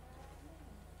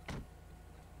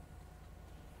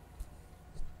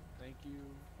 Thank you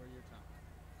for your time.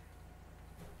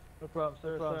 No problem,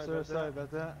 sir. Sorry about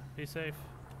that. Be safe.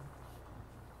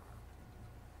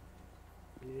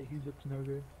 Yeah, he's up to no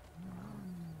good.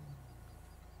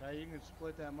 Now you can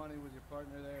split that money with your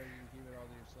partner there, or you can keep it all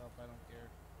to yourself. I don't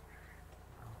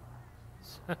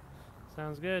care.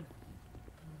 Sounds good.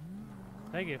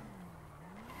 Thank you.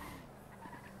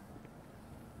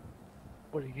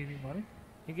 What, he gave you money?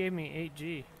 He gave me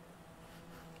 8G.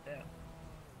 Yeah.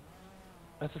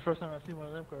 That's the first time I've seen one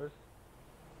of them cars.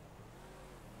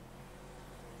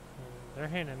 They're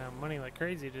handing out money like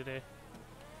crazy today.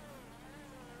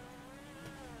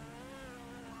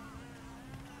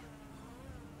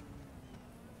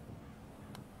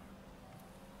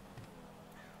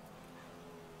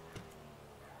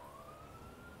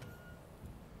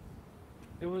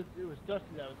 It was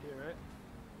Dusty that was here, right?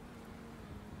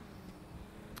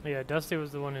 Yeah, Dusty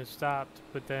was the one who stopped,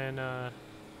 but then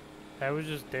that was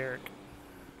just Derek.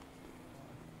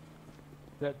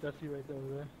 That Dusty right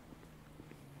over there.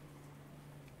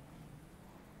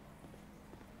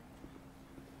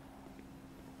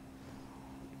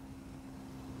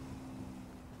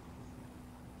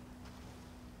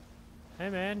 Hey,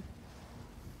 man.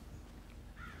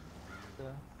 Yeah.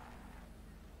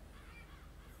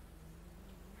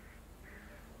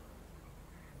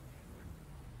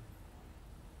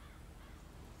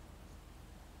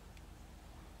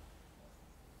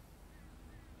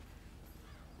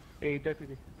 Hey,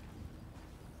 deputy.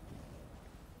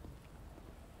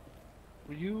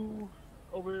 Were you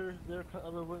over there a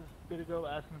little bit ago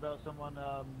asking about someone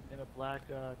in a black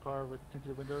car with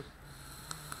tinted windows?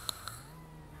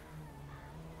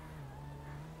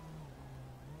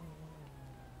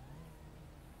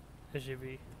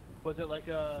 SUV. Was it like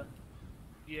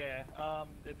yeah,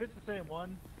 if it's the same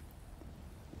one,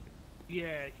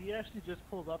 yeah, he actually just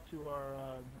pulled up to our,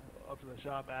 up to the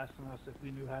shop asking us if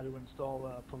we knew how to install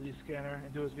a police scanner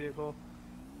into his vehicle.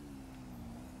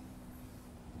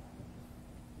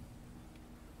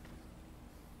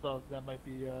 So that might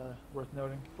be, worth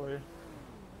noting for you.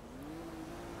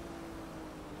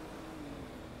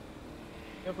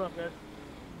 No problem, guys.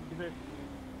 Be safe.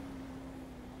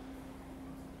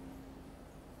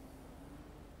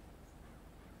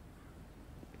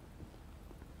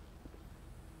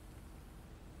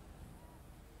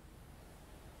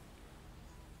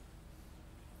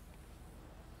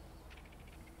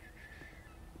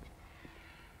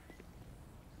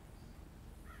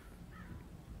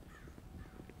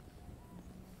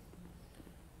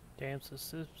 Damn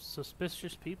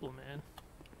suspicious people, man.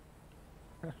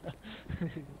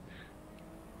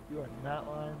 You are not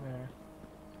lying there.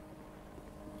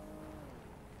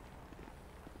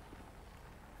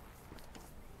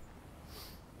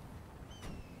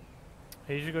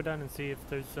 Hey, you should go down and see if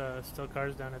there's still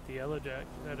cars down at the Yellow Jack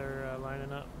that are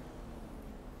lining up.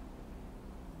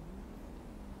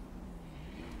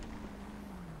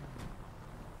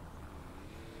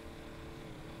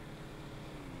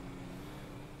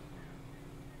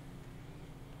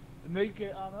 Make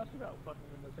it on us about fucking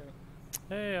in the thing.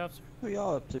 Hey, officer. Who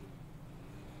y'all up to?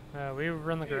 We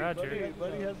run the garage buddy, here.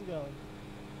 Buddy, how's it going?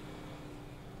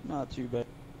 Not too bad.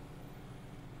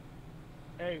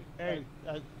 Hey,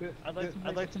 I'd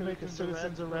like to make a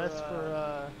citizen's arrest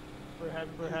for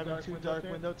having two dark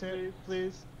window tints,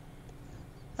 please.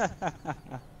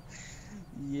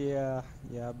 Yeah,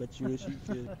 I bet you wish you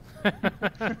could.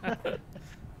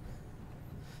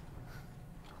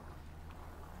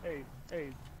 Hey,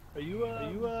 are you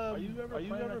ever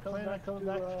planning on coming back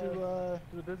to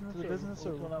the business,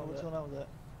 or what's going on with that?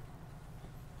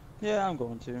 Yeah, I'm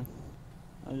going to.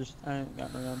 I ain't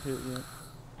gotten around to it yet.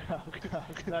 I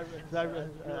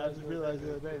just realized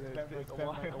the other day that it's been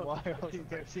like a while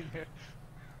since I've seen you.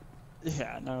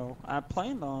 Yeah, no, I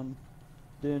planned on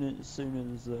doing it as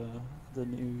soon as the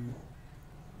new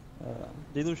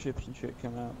dealerships and shit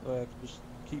come out. I could just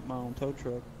keep my own tow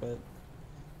truck, but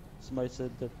somebody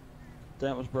said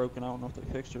that was broken. I don't know if they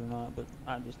fixed it or not, but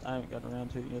I haven't gotten around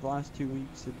to it yet. The last 2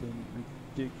 weeks have been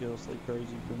ridiculously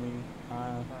crazy for me.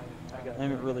 I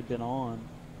haven't really been on.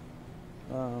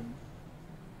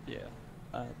 Yeah,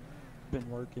 I've been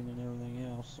working and everything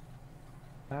else.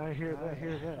 I hear that.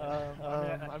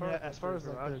 I mean, as far as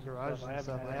like the garage and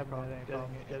stuff, I haven't had any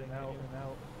problem getting in and out.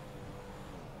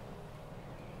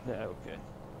 Yeah, okay.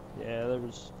 Yeah, there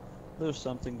was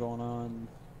something going on.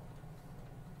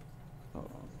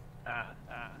 Hold on.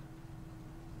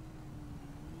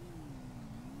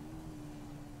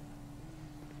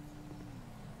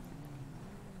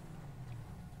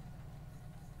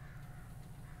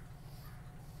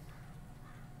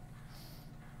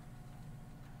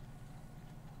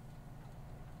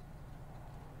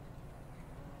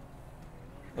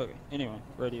 Okay, anyway,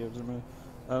 radios removed.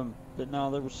 But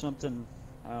no, there was something,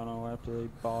 I don't know, after they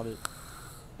bought it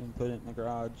and put it in the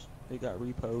garage, it got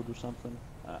repoed or something.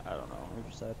 I don't know, it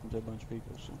just happened to a bunch of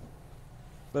people, so.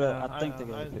 But I think they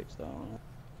got it fixed, I don't know.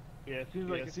 Yeah, it seems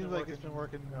like it's been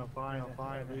working fine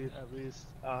at least.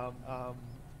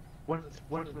 Once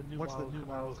the new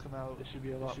models come out, it should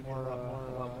be a lot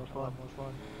more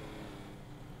fun.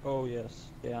 Oh, yes.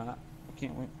 Yeah, I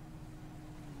can't wait.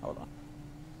 Hold on.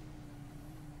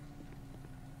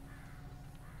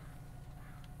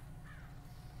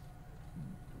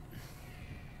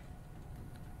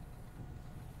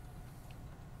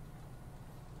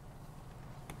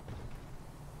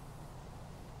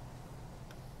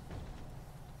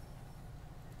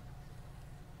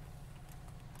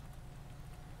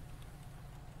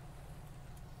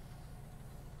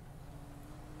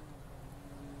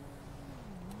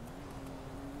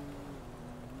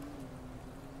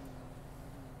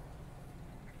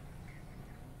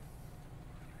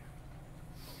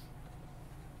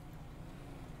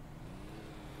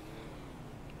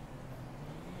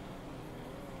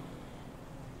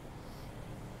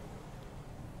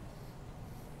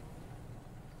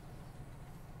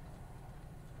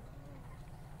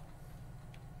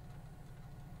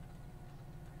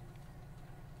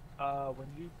 When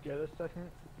you get a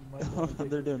second, you might want to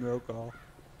They're doing roll call.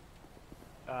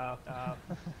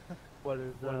 what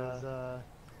is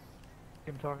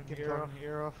him talking your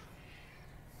ear off?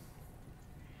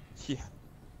 Yeah,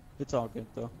 it's all good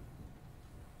though.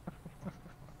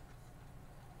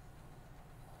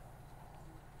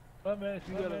 Well, man, if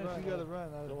you gotta run,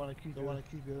 I don't want to keep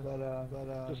you.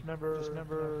 But just remember,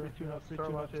 free tune up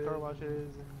car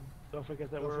washes, and don't forget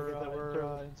that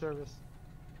we're in service.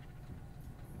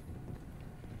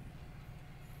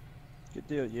 Good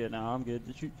deal. Yeah, no, I'm good.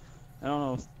 I don't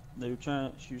know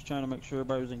if she was trying to make sure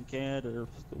everybody was in CAD or if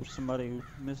there was somebody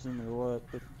missing or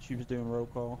what, but she was doing roll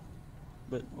call.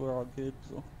 But we're all good,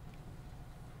 so.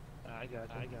 I got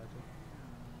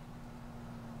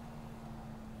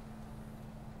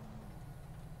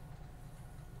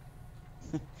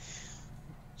you.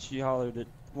 She hollered at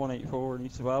 184 and he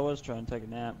said, well, I was trying to take a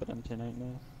nap, but I'm 10-8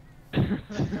 now.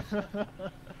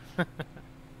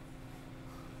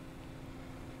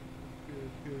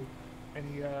 Good.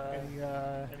 Any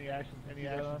action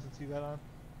since you got on?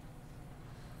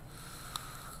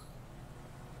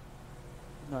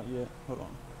 Not yet. Hold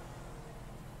on.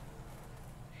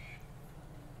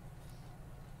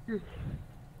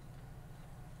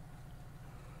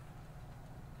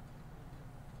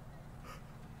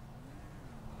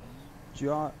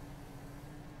 Jot.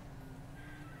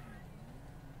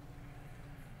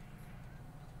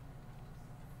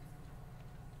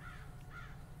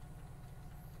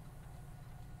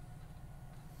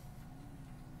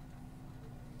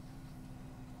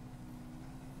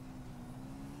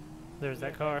 There's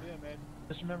that car. Yeah, man.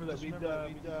 Just remember that we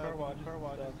car watch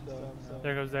and stuff.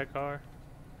 There goes that car.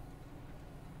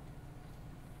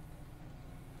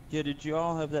 Yeah, did you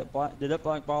all have that did that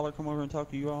black baller come over and talk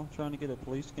to you all, trying to get a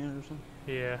police scanner or something?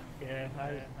 Yeah. Yeah,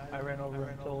 I ran over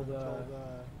and told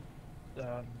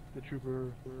the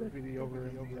trooper deputy over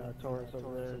in the Taurus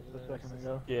over there a second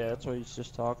ago. Yeah, that's what he's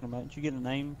just talking about. Did you get a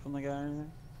name from the guy or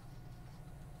anything?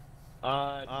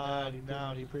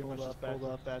 No, he pretty much just pulled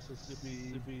up, asked us if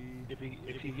he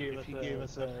gave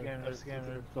us a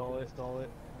scanner to install it.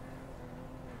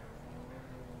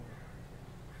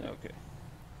 Okay.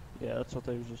 Yeah, that's what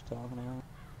they was just talking about.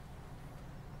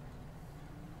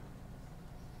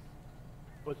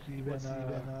 What's he been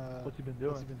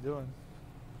doing?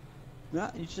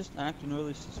 Nah, he's just acting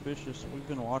really suspicious. We've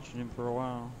been watching him for a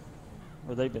while.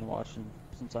 Or they've been watching him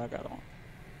since I got on.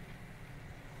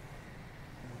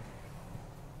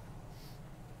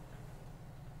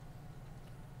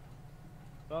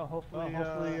 Well, hopefully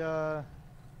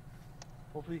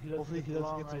he doesn't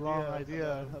get the wrong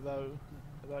idea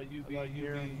about you being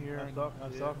here and us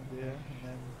talking to you, and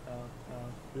then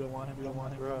we don't want him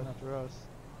after us.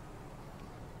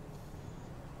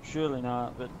 Surely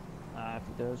not, but if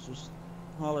he does, just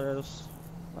holler at us.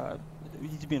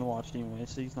 He's being watched anyway,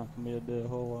 so he's not committed to a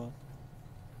whole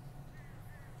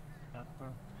lot.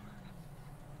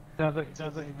 Sounds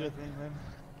like a good thing, man.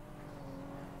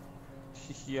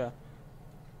 Yeah.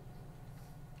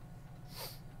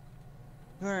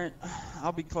 Alright,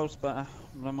 I'll be close by,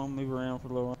 but I'm gonna move around for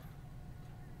a little while.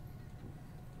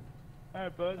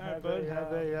 Alright, bud. Have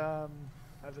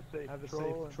a safe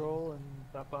patrol and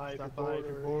stop by if you're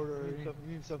bored or you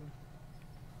need something.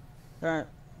 Alright,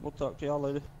 we'll talk to y'all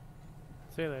later.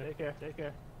 See you later. Take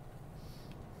care.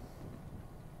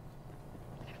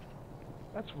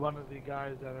 That's one of the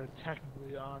guys that are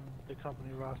technically on the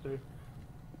company roster.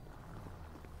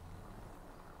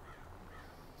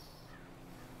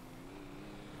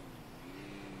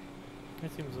 He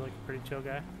seems like a pretty chill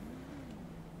guy.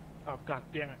 Oh, god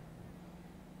damn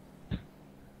it.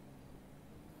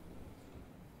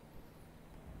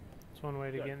 It's one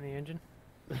way to get in the engine.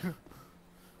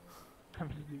 I'm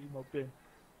just using my bin.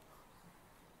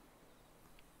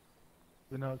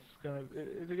 You know, it's gonna.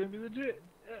 Is it gonna be legit?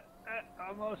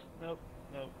 Almost. Nope.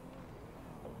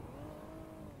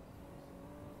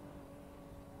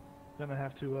 Gonna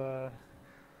have to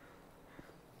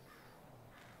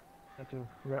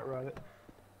rat rod it.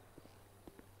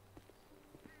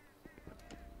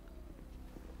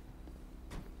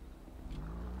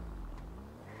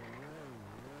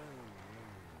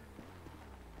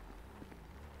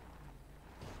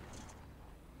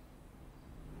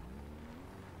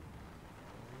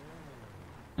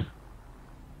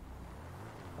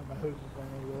 My hose is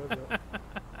going over there, but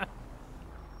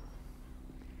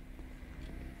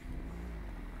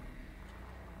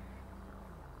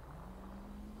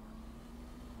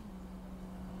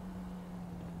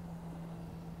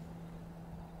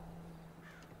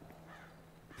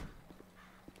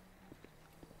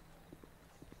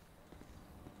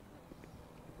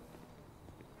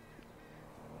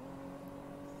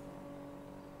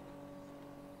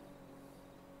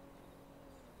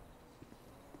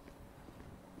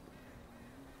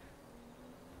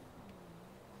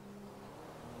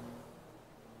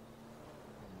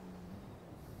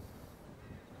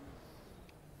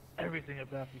everything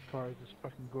about these cars is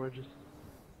fucking gorgeous.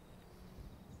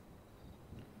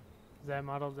 Is that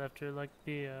modeled after like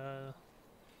the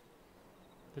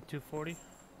 240?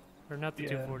 Or not the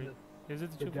 240? Is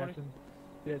it the 240?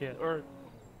 Yeah, or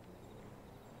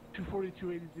 240,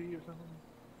 280Z or something.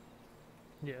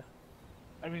 Yeah.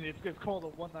 I mean, it's called a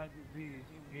 190Z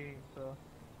game, so.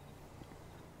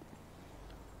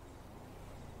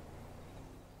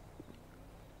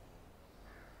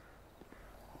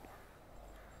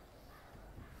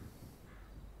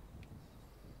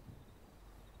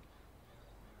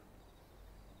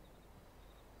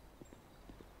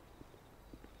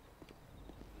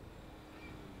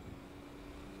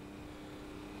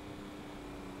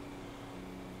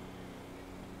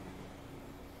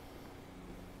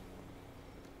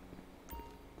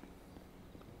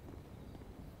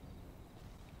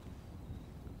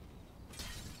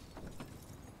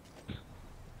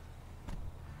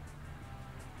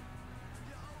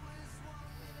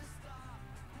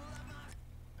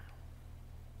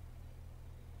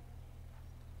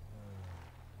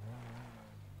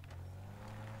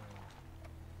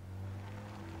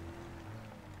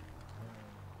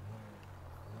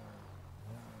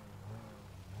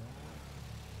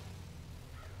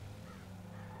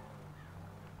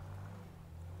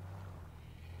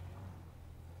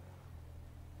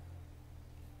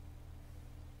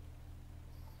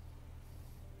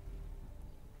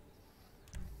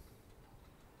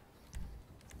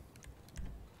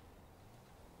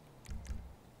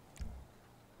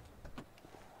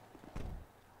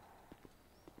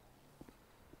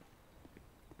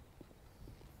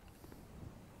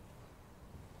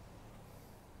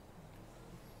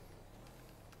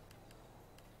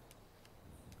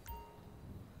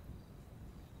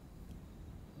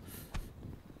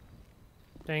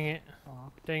 Dang it.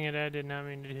 Dang it, I did not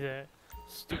mean to do that.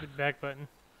 Stupid back button.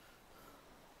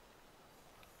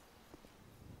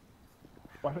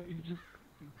 Why don't you just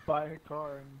buy a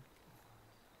car and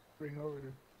bring over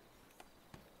here?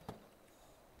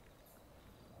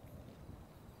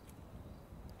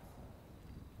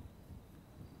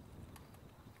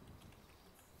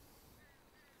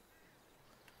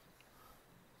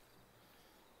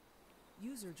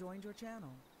 User joined your channel.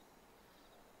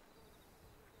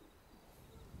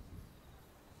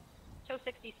 Tow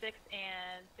 66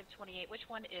 and Civ 28, which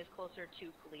one is closer to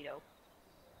Polito?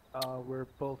 We're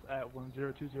both at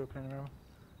 1020 Panorama.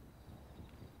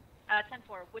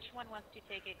 10-4, which one wants to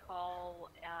take a call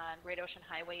on Great Ocean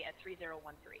Highway at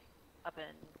 3013 up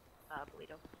in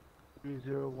Polito?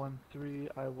 3013,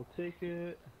 I will take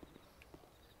it.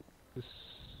 This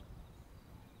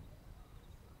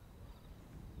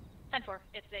 10-4,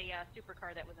 it's a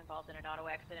supercar that was involved in an auto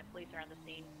accident. Police are on the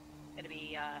scene. Going to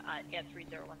be at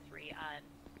 3013 on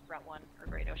Route 1 or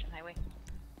Great Ocean Highway.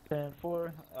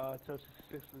 10-4, Tow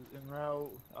 66 is en route,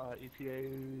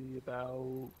 ETA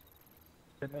about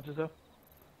 10 minutes or so.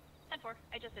 10-4,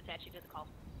 I just attached you to the call.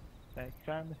 Thank you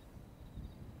kindly.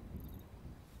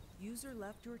 User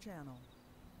left your channel.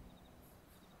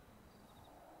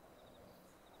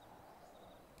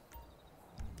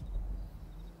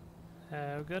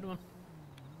 Have a good one.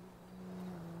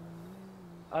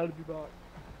 I'll be back.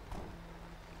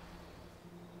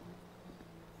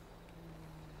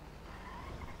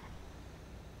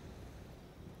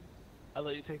 I'll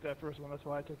let you take that first one, that's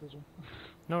why I took this one.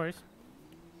 No worries.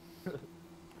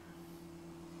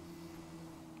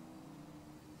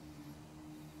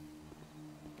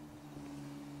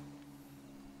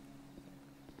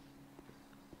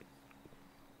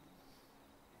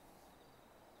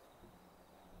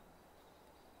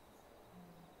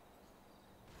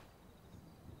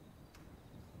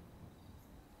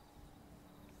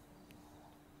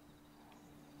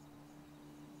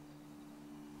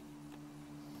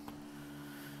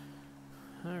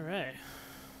 All right.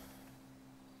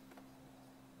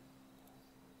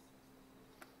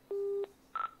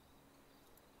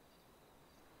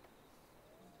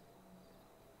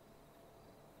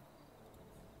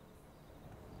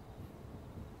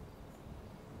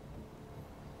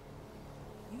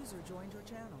 User joined your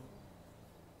channel.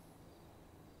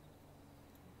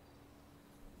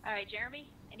 Alright, Jeremy,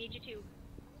 I need you to.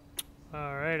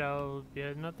 Alright, I'll be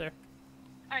heading up there.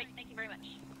 Alright, thank you very much.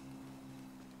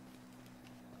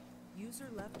 User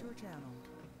left your channel.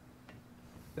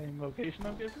 Same location,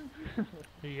 I'm guessing?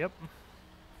 Yep.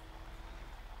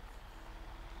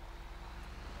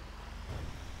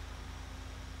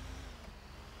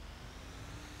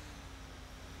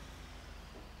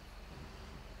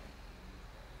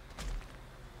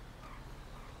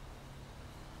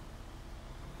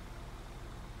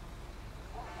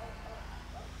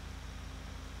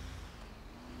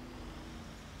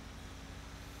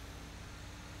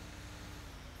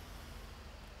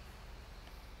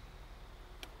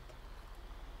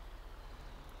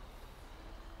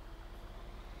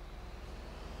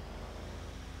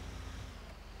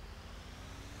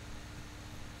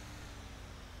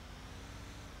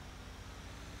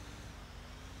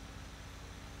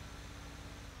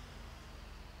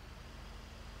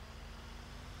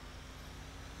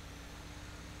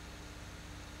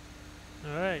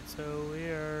 Alright, so we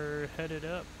are headed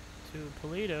up to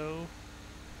Polito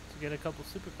to get a couple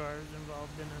supercars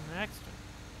involved in an accident.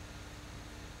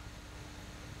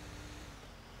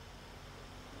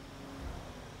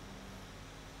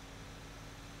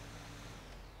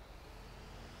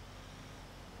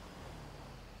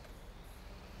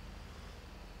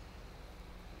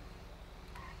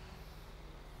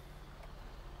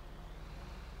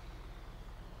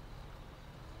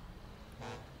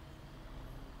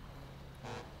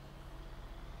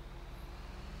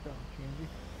 Candy.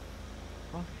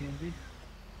 Oh, Candy.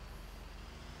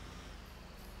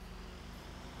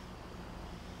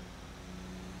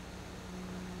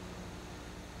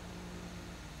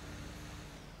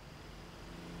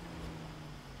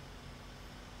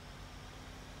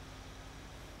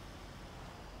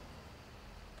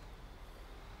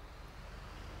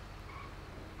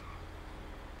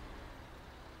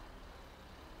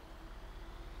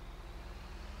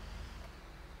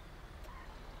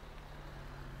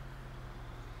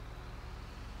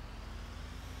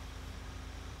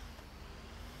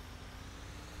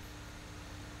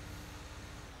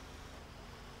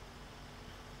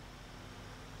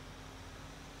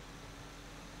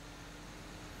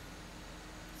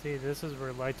 See, this is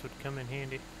where lights would come in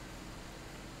handy.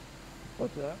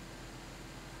 What's that?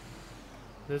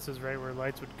 This is right where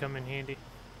lights would come in handy.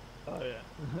 Oh, yeah.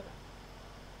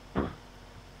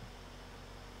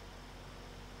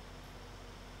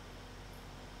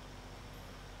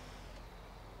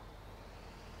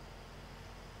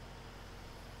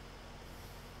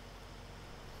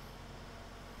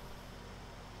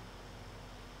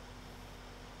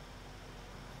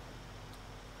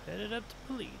 headed up to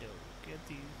Toledo. Get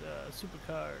these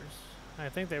supercars. I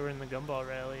think they were in the Gumball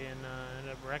Rally and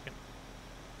ended up wrecking.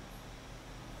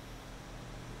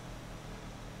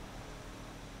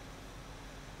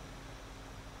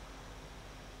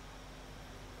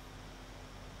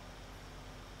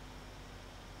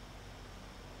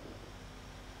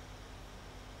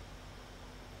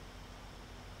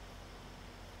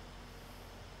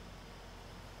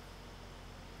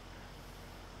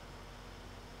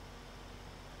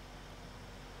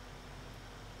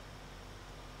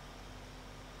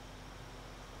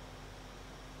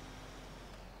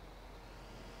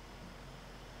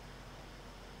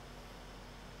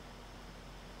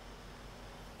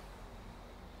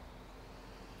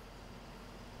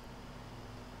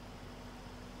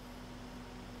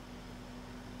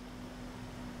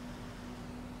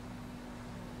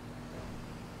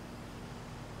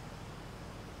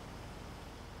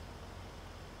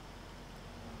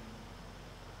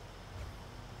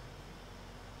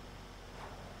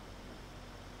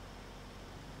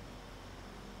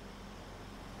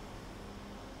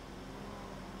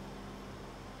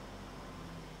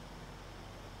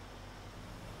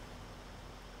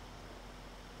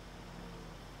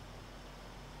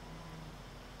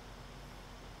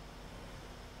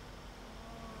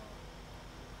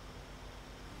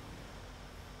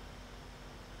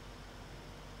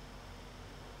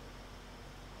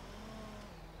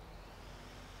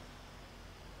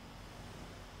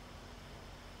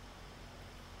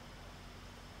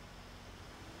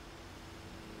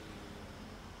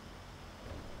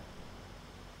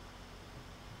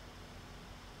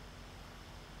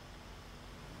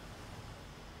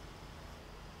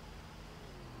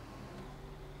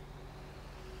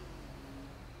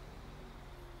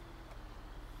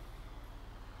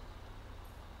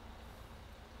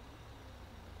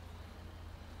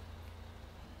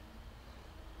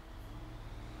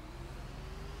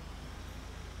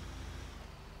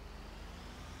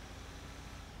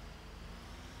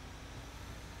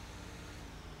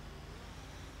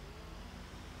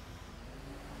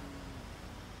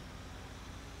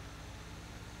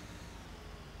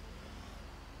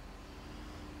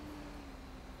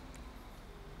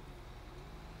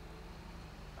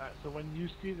 Alright, so when you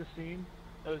see the scene,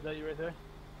 oh, is that you right there?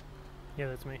 Yeah,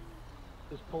 that's me.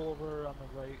 Just pull over on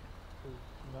the right, because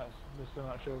I'm still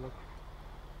not sure what's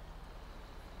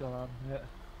going on yet.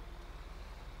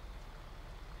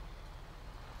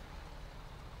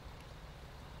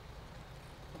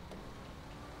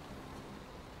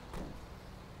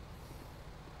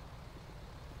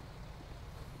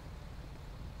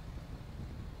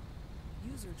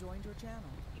 User joined your channel.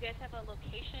 You guys have a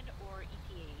location or ETA?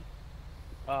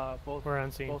 Both. We're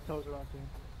on scene. Both tows are on scene.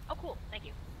 Oh, cool. Thank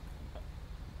you.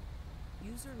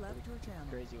 User left your channel.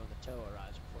 Crazy when the tow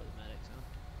arrives before the medics,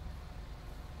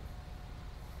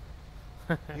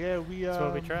 huh? Yeah, we. That's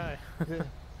what we try.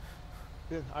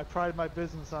 yeah, I pride my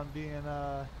business on being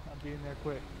there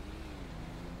quick.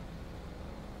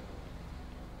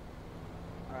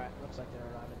 All right, looks like they're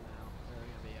arriving now. They're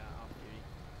gonna be off duty.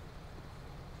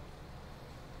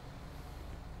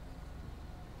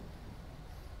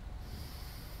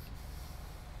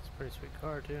 It's a pretty sweet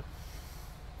car too.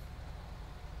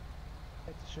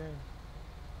 It's a shame.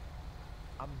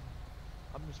 I'm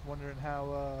just wondering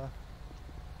how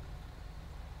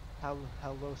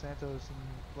Los Santos and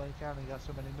Blaine County got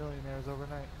so many millionaires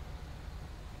overnight.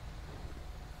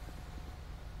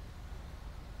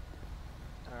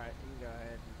 All right, you can go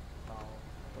ahead and follow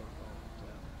protocol.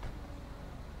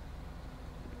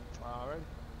 Alright.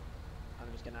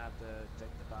 I'm just gonna have to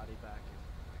take the body back in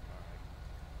the car.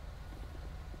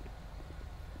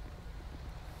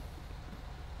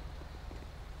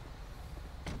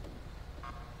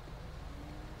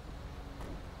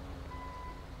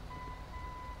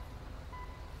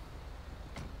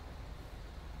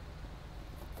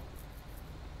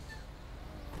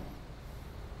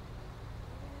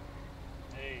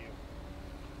 Hey,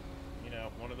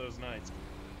 one of those nights.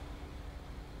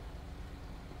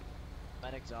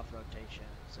 Medic's off rotation,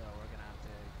 so we're gonna have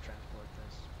to transport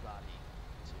this body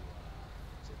to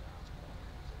the hospital,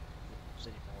 to the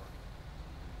city morgue.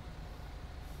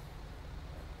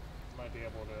 Might be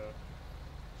able to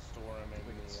store him in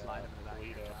We can the slide him in the back of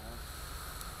your Toledo. Tahoe.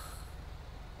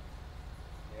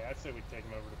 Yeah, I'd say we take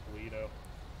him over to Toledo.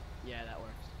 Yeah, that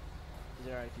works. Is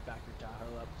it alright if you back your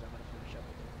Tahoe up? Because I'm gonna finish up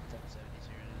with the 1070s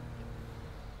here and get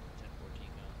the 1014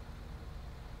 going.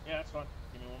 Yeah, that's fine.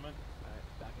 Give me 1 minute. Alright,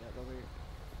 back it up over here.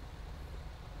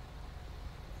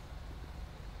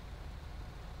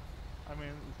 I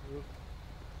mean,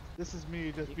 this is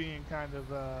me just being kind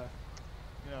of,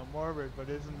 morbid, but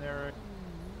isn't there,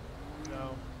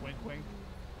 wink wink,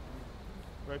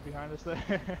 right behind us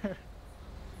there.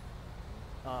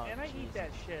 Oh, And I eat Jesus. that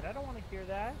shit. I don't want to hear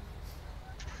that.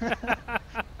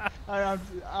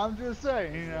 I'm just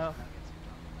saying, you know.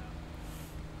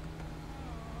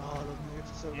 Oh, those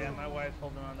nuggets are so good. Yeah, my wife's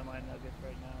holding on to my nuggets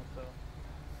right now, so.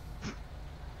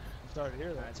 I'm sorry to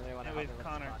hear that. Alright, so we want to Anyways, help lift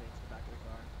Connor. this body into the back of the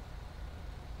car.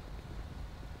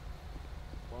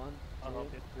 One, I'll help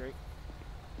two, you. three.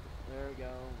 There we go.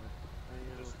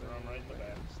 Just throw 'em right in the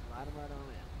back. Slide them right on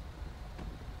in.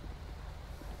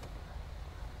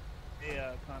 Hey,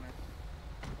 Connor.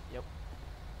 Yep.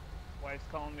 Wife's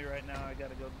calling me right now. I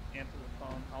gotta go answer the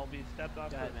phone. I'll be stepped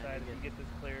off to Go ahead, the man, side. If you're you get this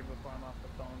cleared before I'm off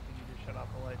the phone, can you just shut off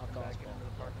the lights I'll and call back us into both.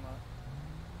 the parking lot?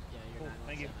 Yeah, you're Cool, 917.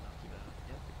 thank you. I'll keep it up.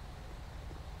 Yep.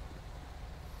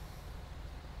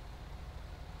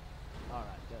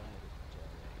 Alright, go ahead.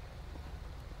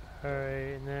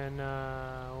 Alright, and then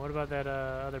what about that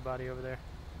other body over there?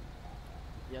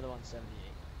 The other one's 78.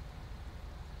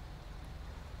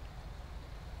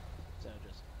 So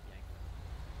just yank them.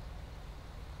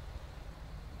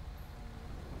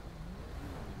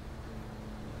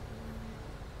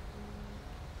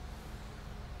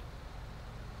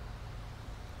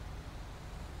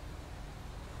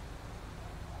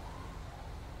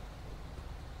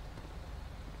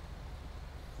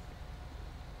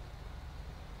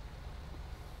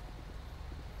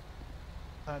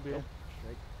 Time being. Nope.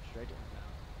 Straight to inbound.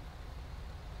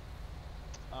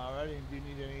 Alrighty, do you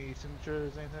need any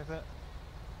signatures, anything like that?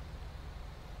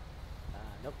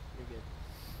 Nope, you're good.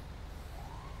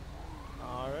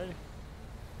 Alrighty.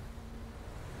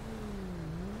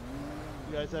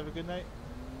 You guys have a good night.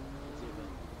 You too, man.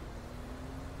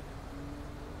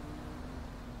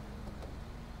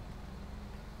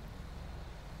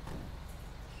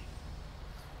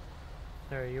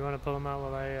 Alright, you want to pull them out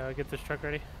while I get this truck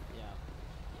ready? Yeah.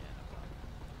 Yeah, no problem.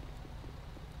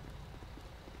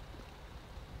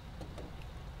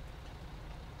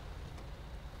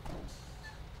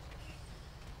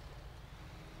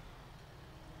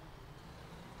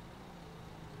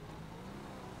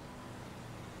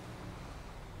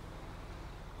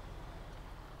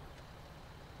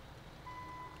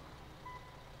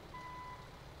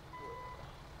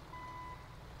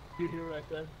 You hear what I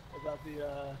said about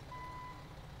the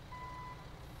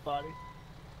body?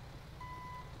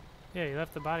 Yeah, you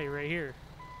left the body right here.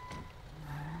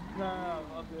 No,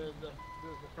 of the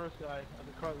first guy of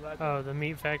the car that I Oh, the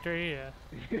meat factory? Yeah.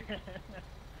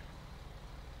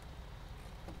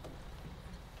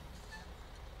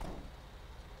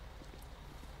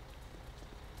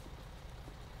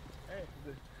 Hey,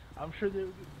 I'm sure they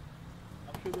would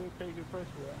pay a good price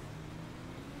for that.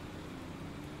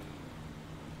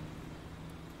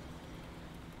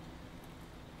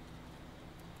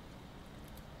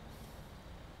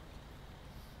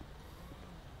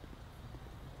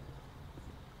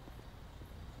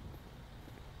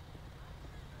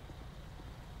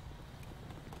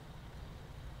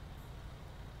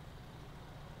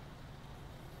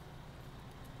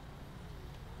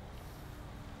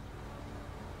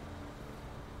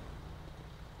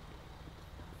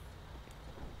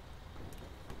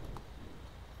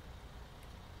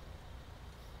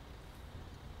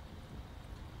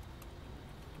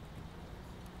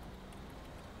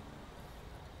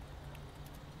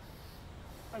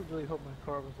 I really hope my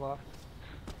car was locked.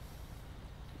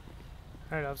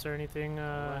 Alright, officer, anything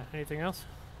anything else?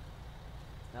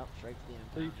 Nope, straight to the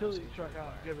impound. The utility truck, I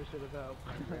don't give a shit about.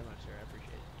 Thank you very much, sir. I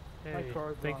appreciate it. Hey, My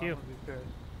car's thank gone, you. I'm gonna be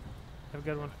pissed. Have a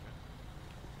good one.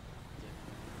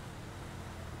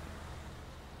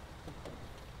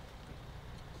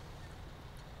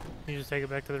 You just take it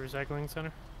back to the recycling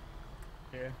center?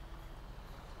 Yeah.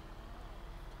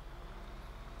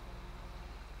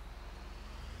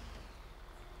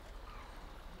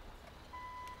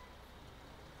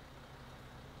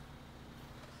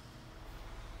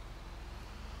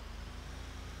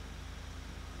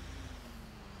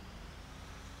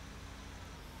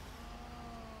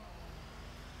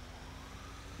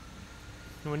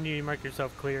 When do you mark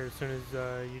yourself clear? As soon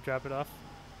as you drop it off?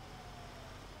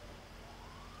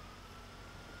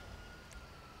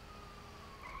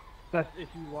 That's if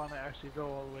you want to actually go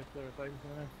all the way to the recycling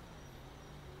center.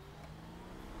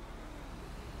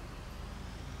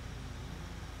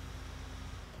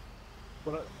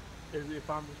 But if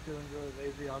I'm just feeling really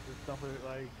lazy, I'll just dump it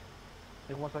like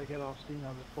once I get off steam,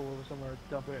 I'll just pull over somewhere,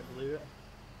 dump it, and leave it.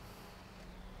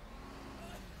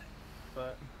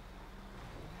 But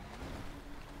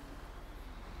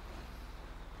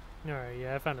Alright,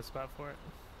 yeah, I found a spot for it.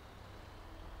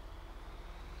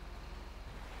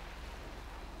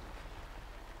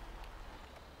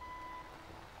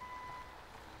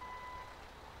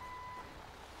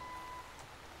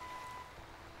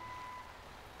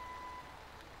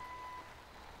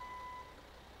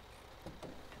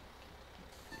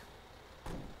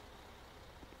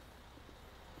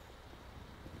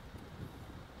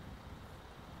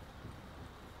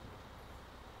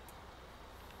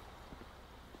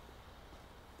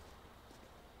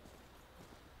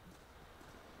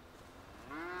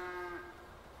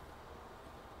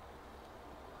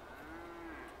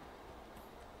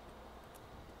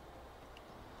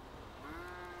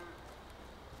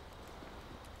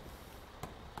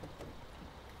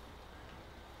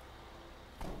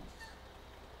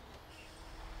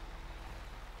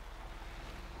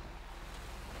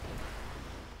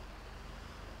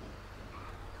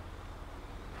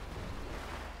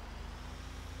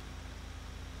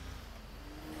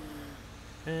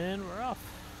 And we're off.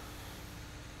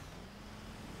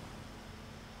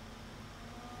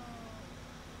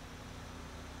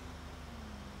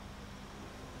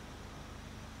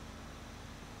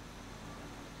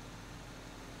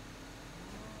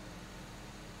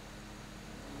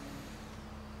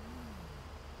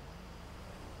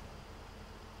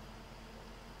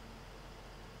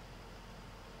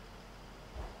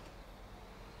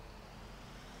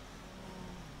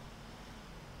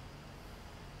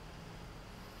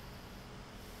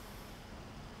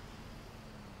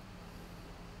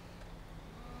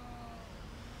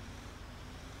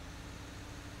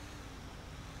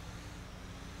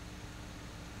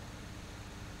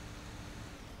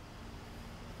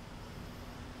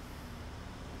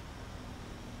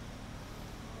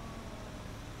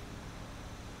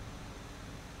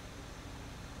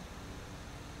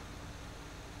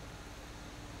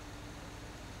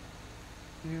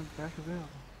 Yeah, back available.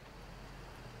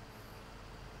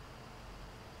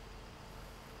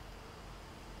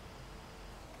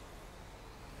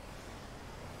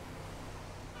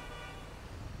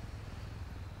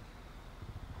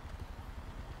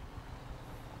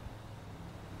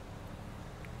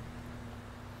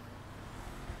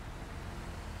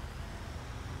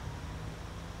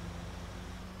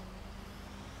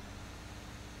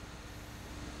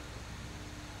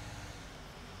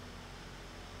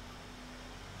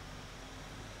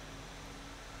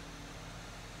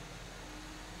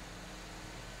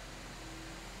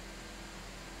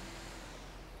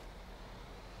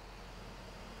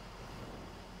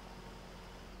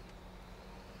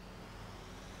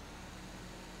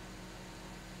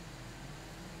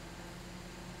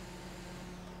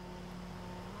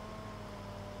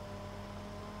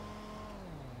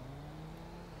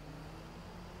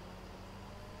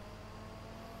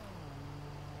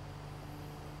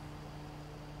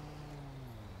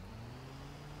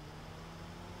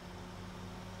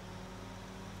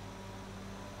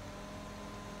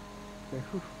 Okay,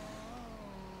 whew.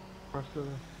 We're still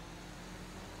there.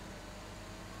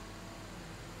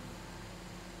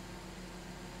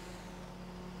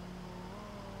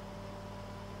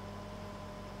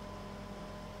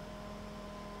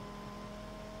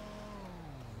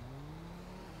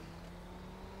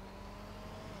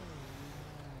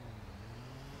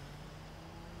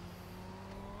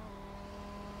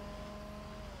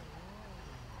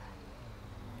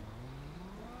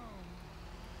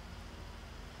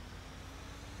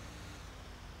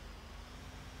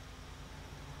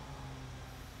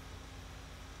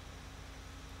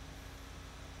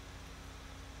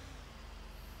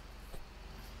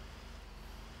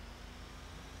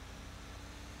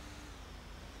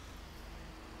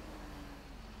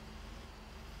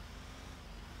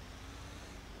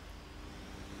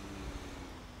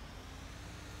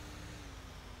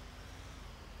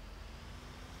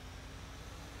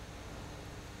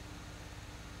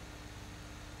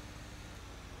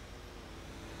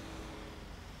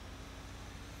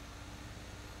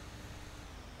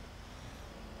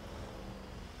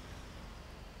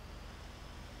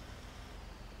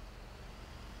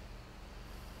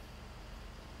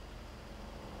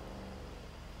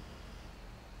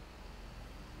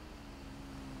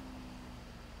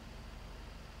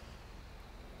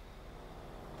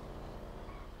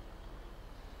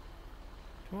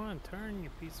 Come on, turn, you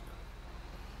piece of...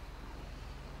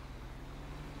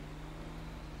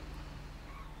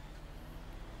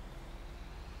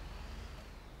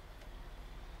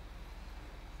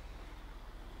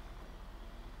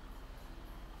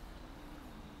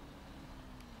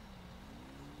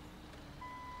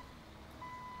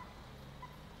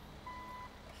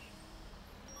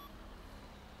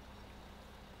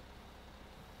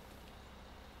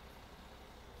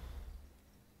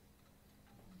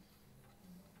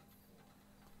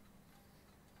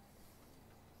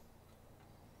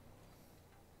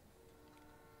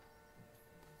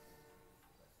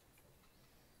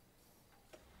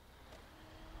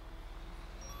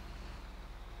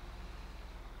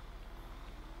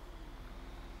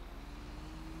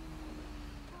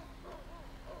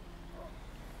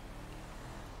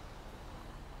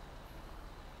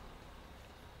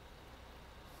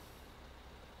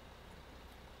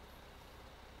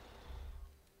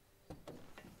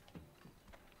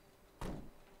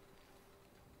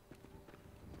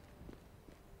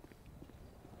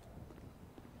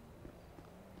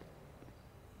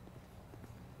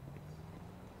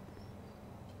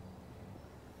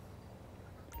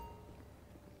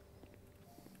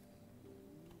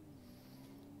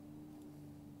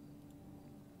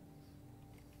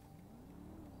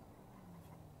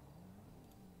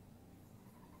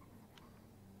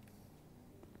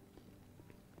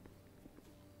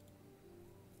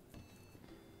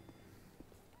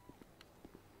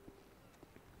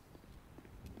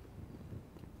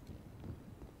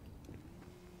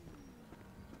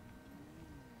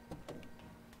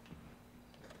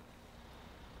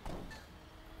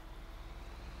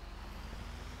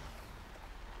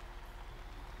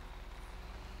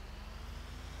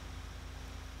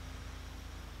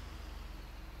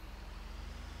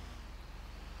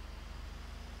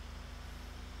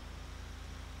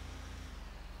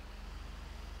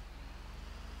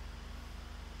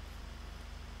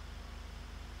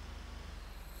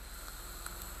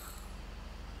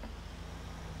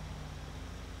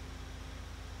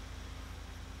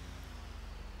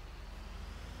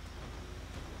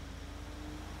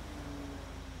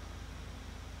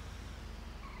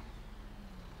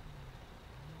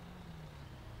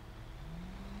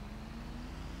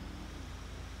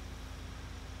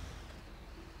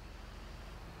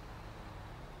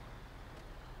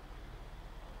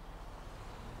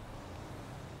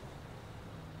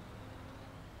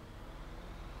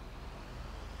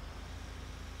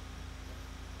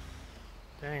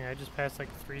 Dang, I just passed like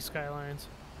 3 skylines.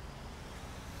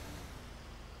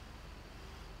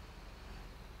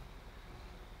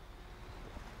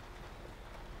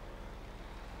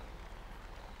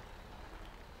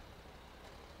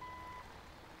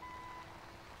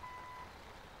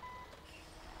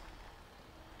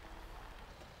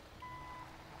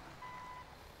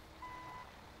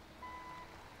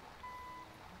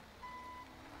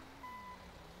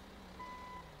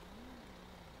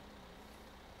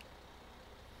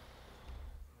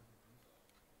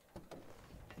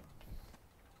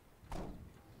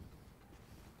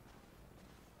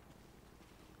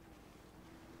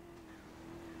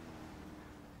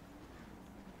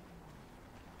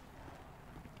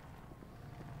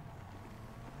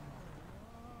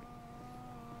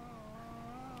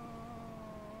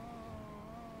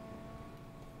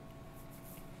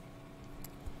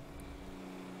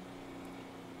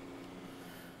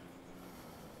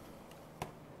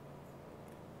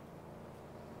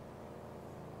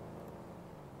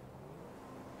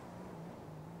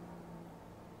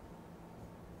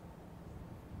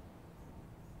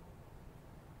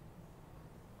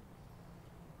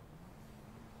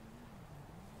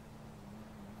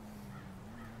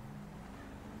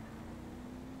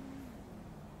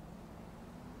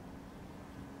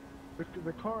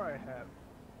 The car I have,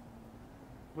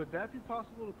 would that be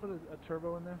possible to put a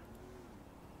turbo in there?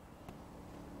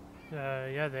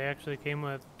 Yeah, they actually came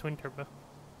with twin turbo.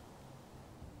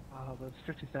 Oh, but it's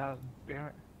 50,000. Damn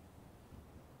it.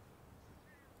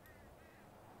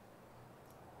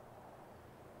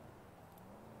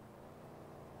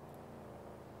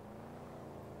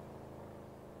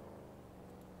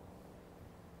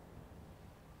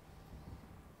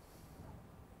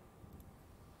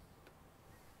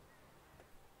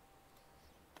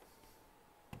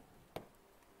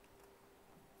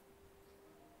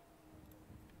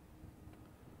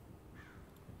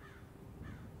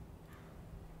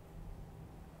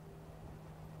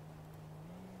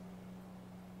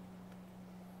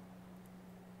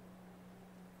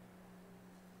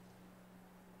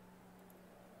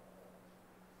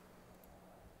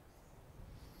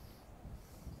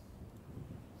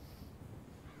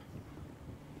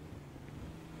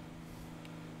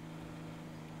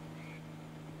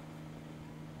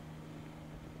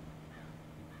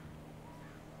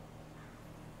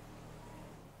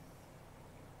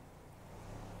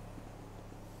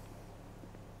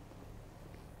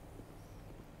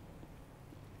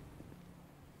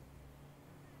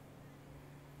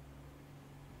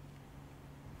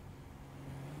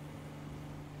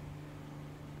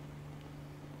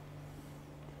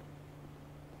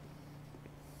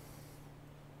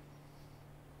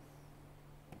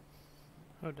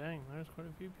 Oh dang, there's quite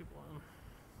a few people on.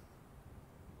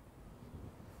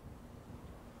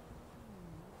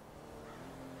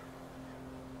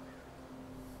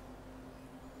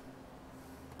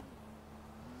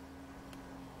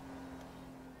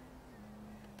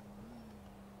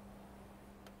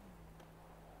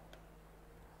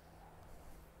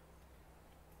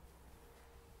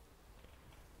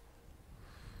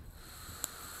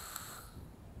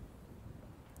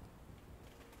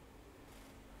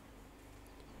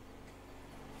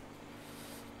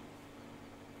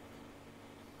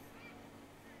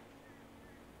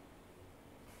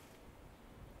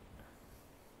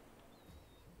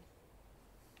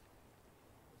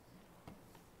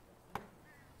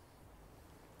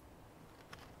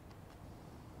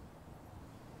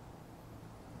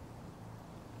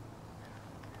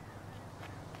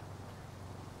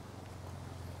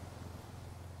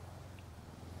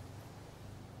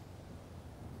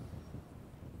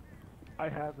 I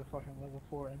have the fucking level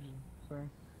 4 engine thing.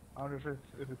 I wonder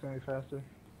if it's any faster.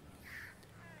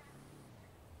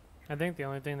 I think the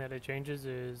only thing that it changes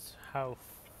is how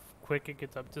quick it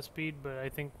gets up to speed, but I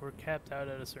think we're capped out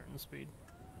at a certain speed.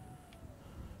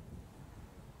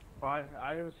 Well,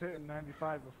 I was hitting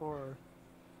 95 before,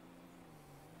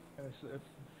 and it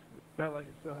felt like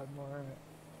it still had more in it.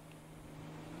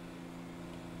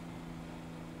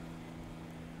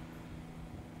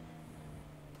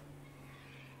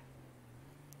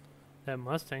 That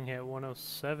Mustang hit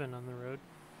 107 on the road.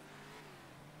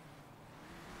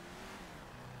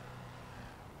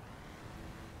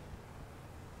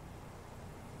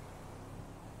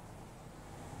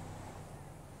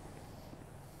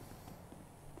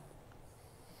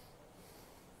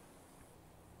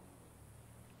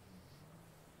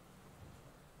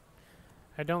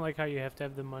 I don't like how you have to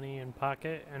have the money in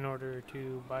pocket in order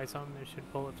to buy something. They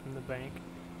should pull it from the bank.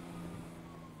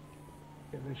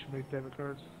 Yeah, they should make debit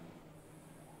cards.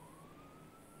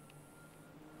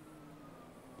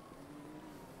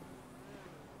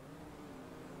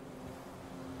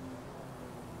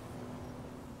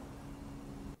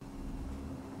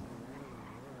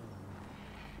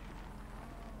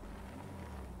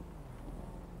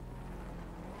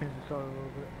 Change the color a little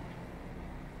bit.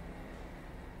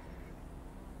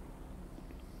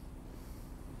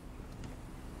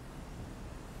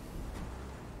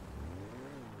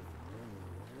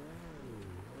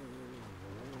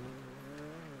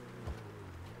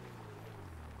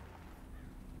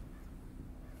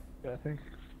 Yeah, I think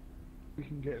we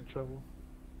can get in trouble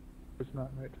if it's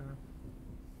not nighttime.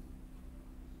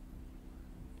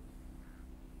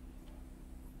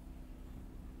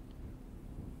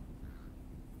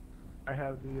 I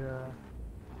have the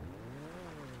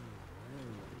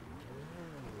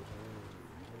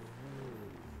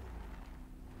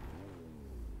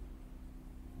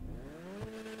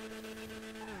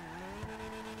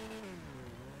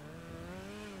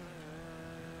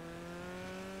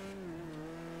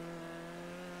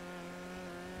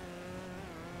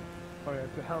oh yeah,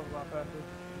 it's a hell of a lot faster.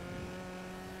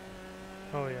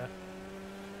 Oh yeah.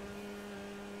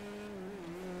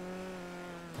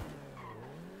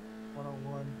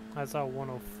 I saw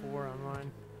 104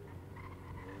 online.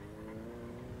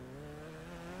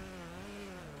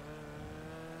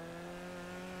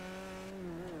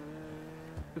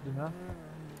 Good enough.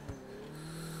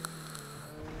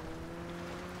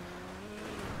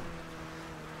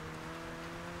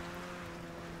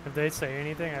 If they say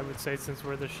anything, I would say since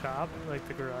we're the shop, like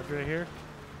the garage right here,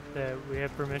 that we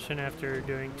have permission after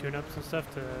doing tune-ups and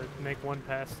stuff to make one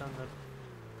pass on the...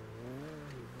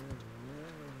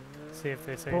 See if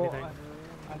they say anything.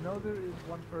 I know there is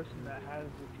one person that has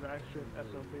the drag strip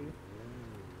SOP,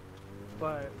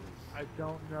 but I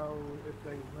don't know if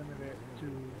they limit it to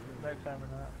nighttime or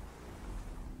not.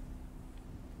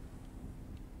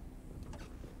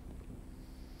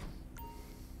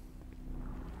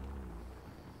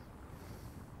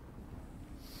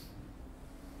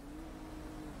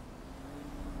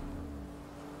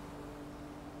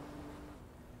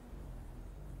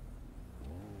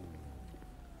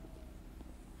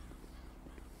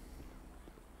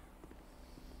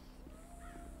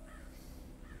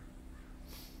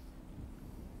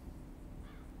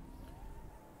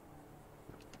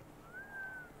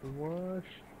 Wash.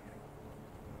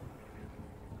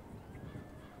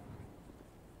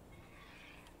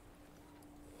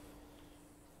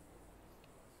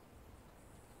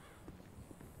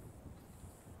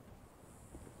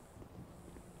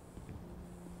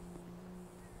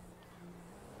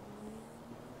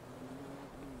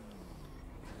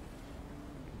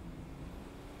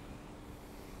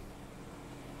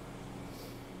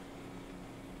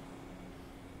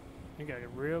 It got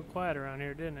real quiet around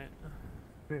here, didn't it?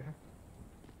 Yeah.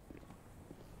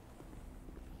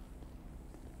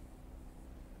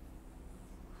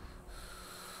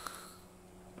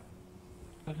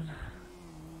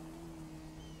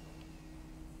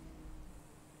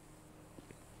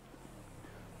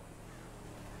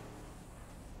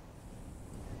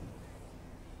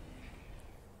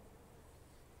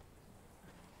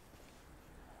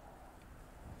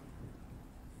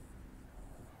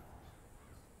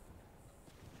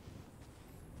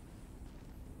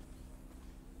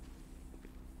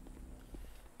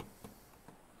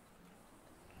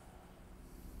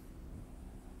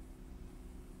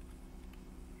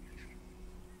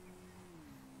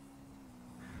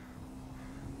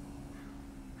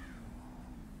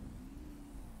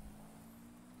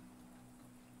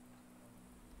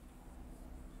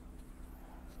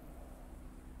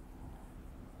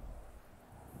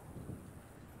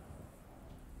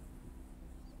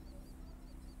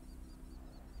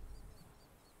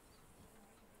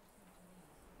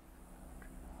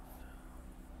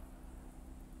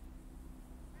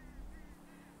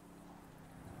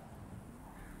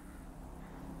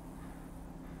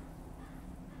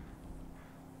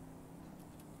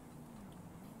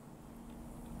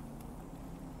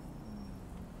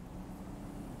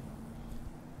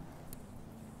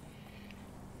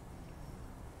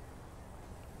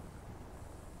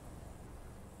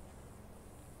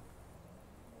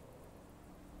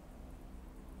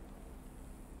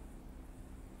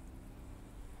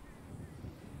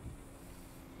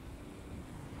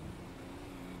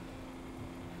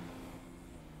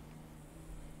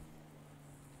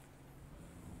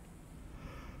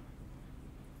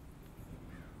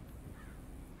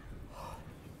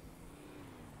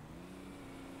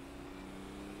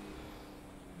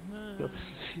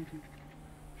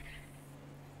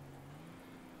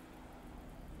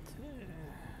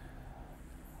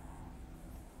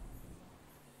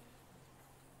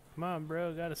 Come on,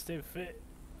 bro, gotta stay fit.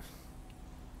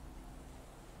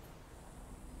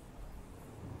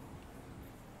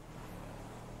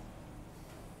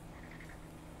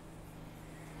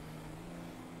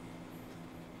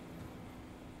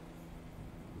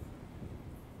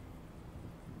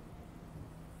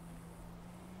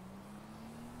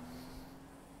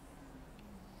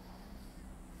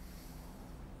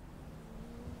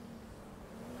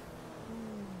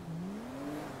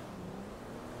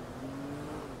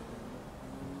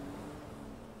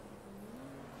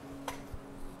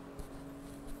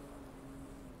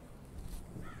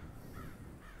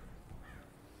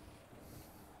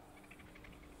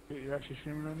 You're actually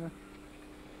streaming right now?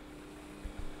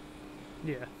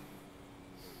 Yeah.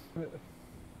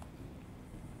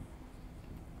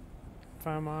 If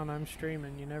I'm on, I'm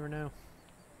streaming. You never know.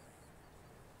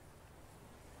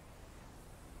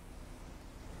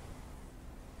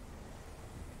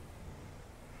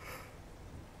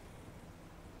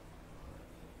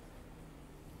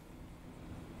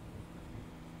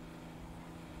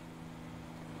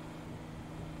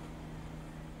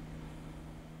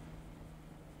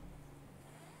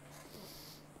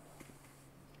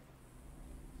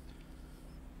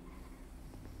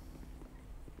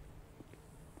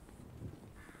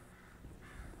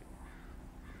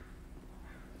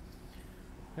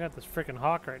 I got this freaking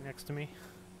hawk right next to me.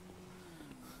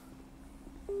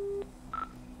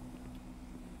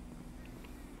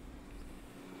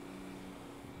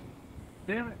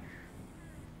 Damn it.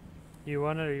 You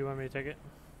want it or you want me to take it?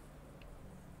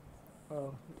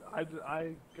 Oh, I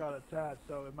got attacked,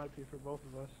 so it might be for both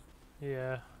of us.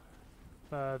 Yeah.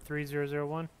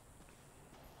 3001?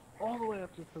 All the way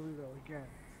up to Toledo again.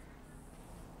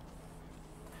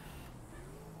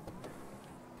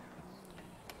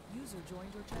 User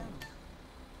joined your channel.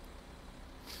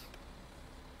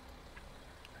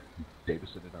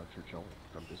 Davison and Archer Joel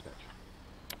from dispatch.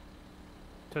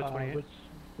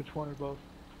 Which one or both?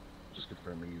 Just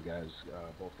confirming you guys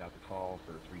both got the call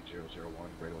for 3001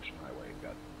 Great Ocean Highway.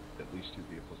 Got at least 2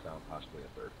 vehicles down, possibly a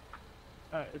third.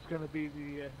 It's going to be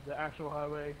the actual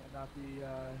highway and not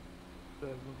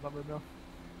the lumber mill.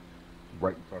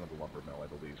 Right in front of the lumber mill, I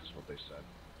believe, is what they said.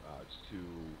 It's 2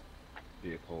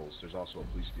 vehicles. There's also a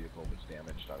police vehicle that's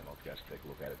damaged. I don't know if you guys can take a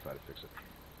look at it, try to fix it.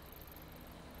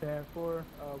 And 4,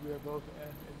 we are both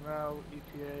en route,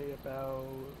 ETA about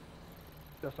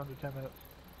just under 10 minutes.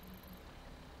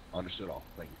 Understood all.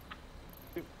 Thank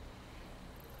you.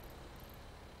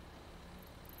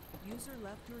 User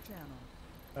left your channel.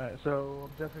 Alright, so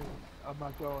I'm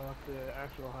not going up the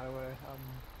actual highway.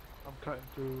 I'm cutting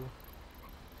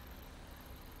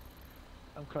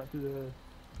through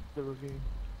the ravine.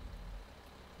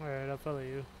 Alright, I'll follow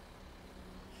you.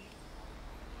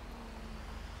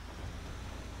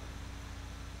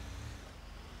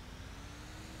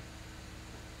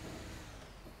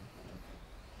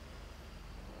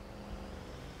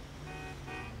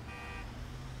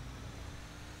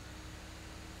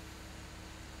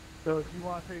 So if you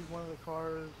want to take one of the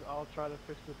cars, I'll try to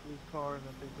fix the police car and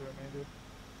then take the remainder.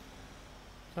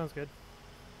 Sounds good.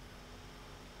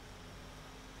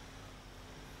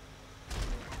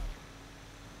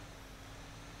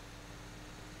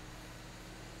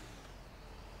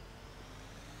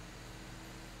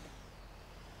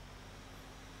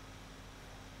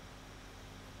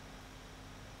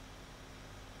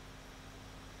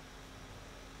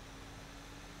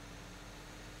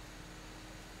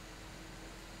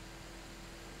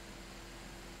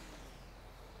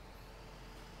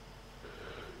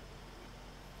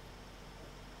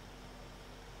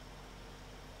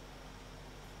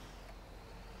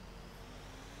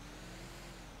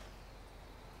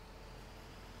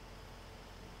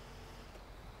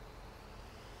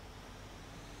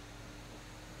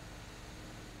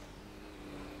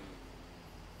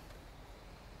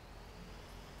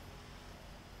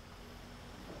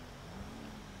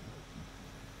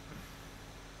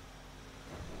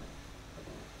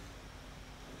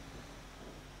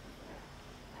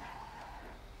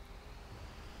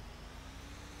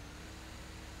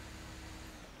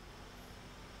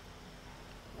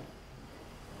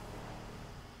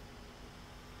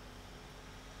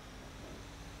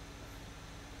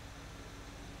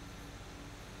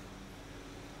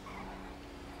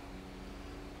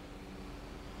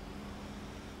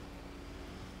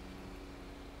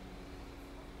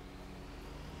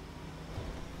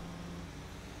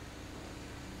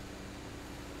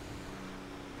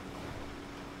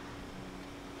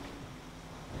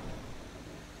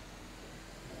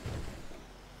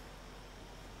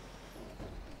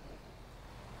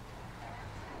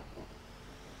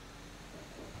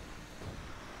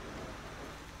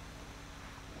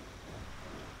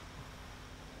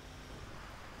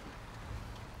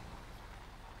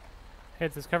 Hey,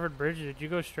 at this covered bridge, did you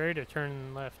go straight or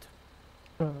turn left?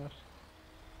 Turn left.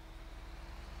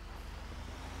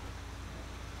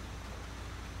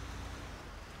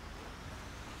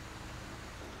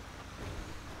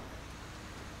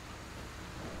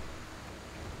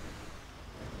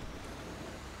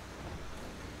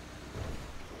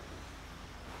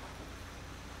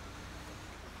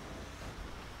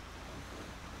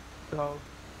 So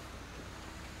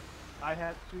I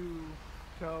had to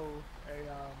tow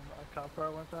a cop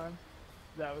car one time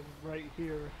that was right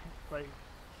here, like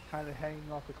kind of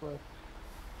hanging off the cliff.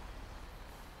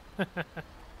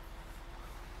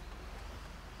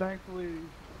 Thankfully,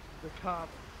 the cop,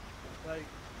 like,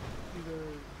 either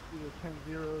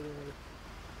 10-0 or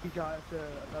he got into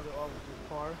another officer's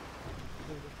car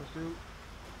in the pursuit.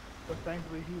 But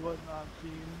thankfully, he wasn't on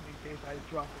scene in case I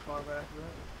dropped the car by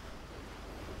accident.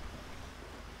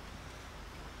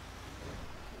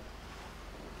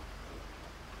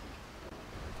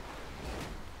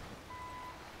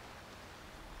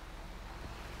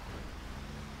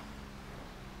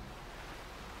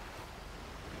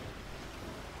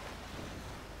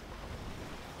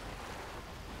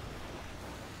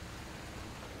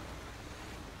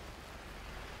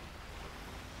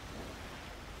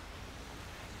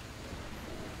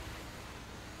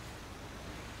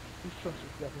 These trucks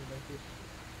will definitely make this.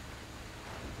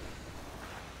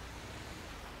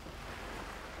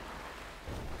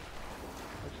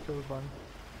 Let's kill the bunny.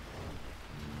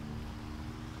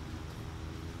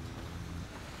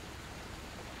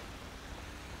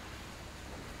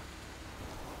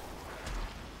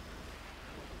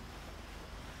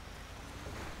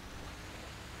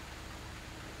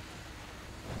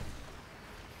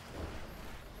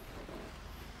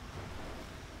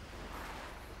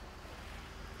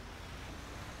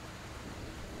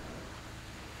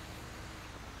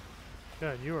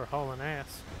 God, you were hauling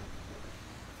ass.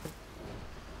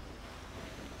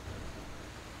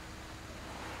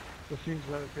 The scene's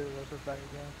better because that's us back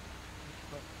again.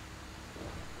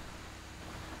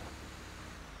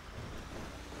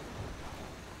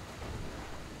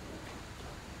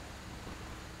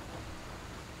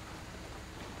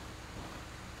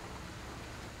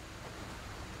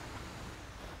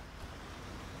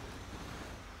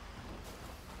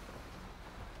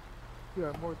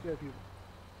 Yeah, more dead people.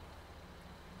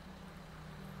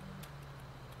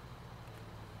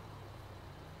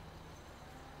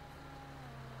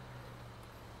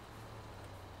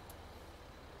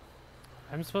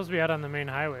 I'm supposed to be out on the main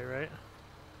highway, right?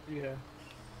 Yeah.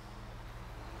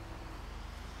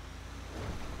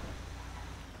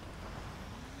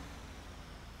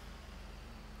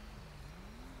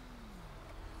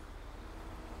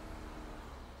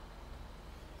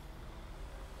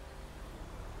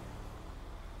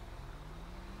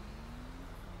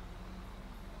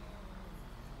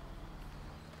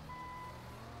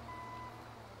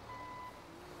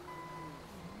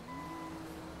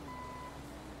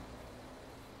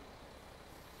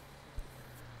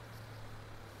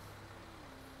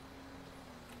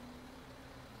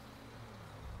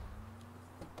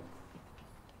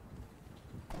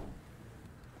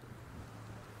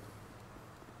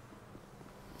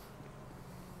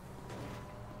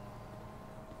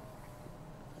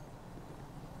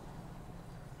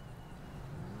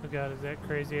 Oh god, is that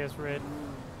crazy ass red?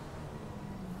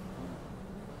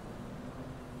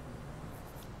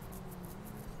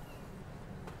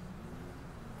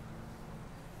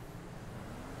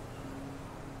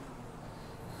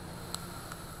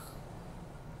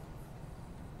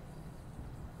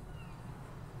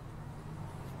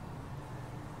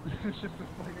 It's just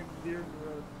a fucking deer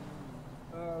road.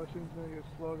 Oh, this thing's gonna get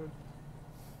slaughtered.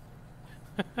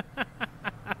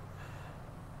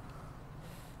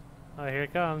 Oh, here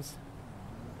it comes.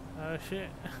 Oh shit.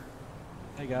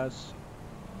 Hey guys,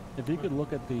 if you could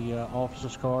look at the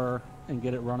officer's car and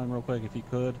get it running real quick if you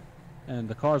could. And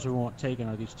the cars we want taken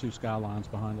are these two skylines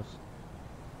behind us.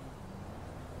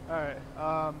 Alright,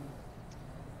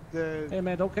 Hey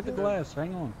man, don't hit the glass,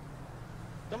 hang on.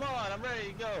 Come on, I'm ready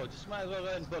to go. Just might as well go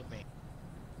ahead and book me.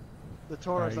 The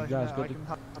Taurus, Alright, I can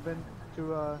hop in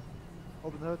to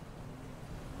open the hood.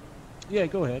 Yeah,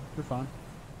 go ahead, you're fine.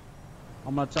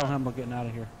 I'm gonna tell him we're getting out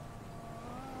of here.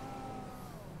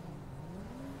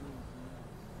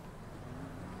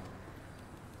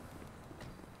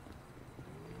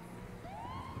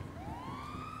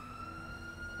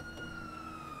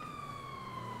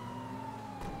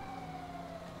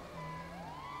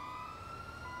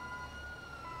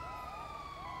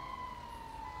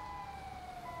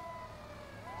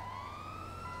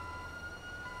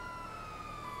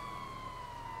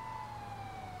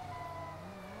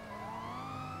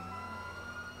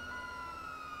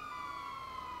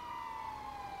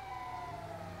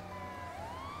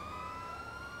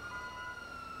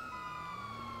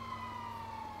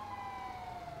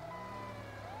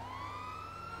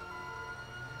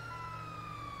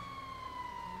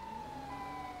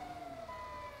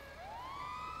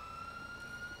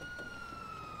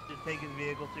 Just take his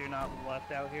vehicle so you're not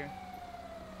left out here.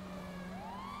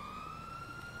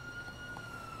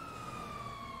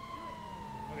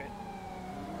 Okay.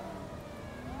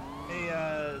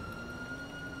 Hey,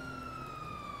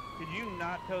 could you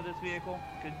not tow this vehicle?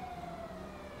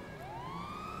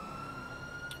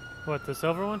 What, the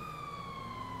silver one?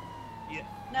 Yeah.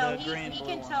 No, the he green blue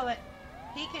can one. tow it.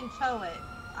 He can tow it.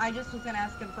 I just was gonna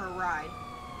ask him for a ride.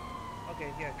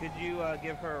 Okay, yeah. Could you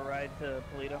give her a ride to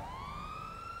Polito?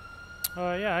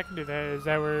 Yeah, I can do that. Is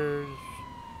that where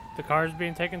the car's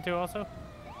being taken to also?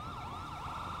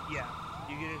 Yeah.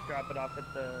 You can just drop it off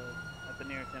at the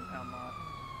nearest impound lot.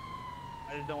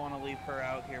 I just don't want to leave her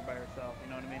out here by herself. You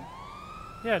know what I mean?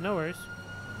 Yeah, no worries.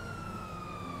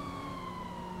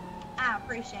 I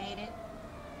appreciate it.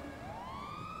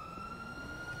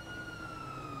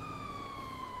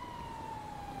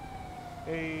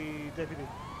 Hey, deputy.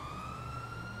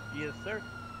 Yes, sir.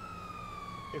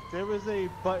 If there was a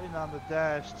button on the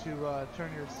dash to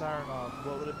turn your siren off,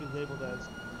 what would it be labeled as?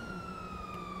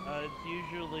 It's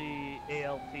usually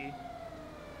ALT.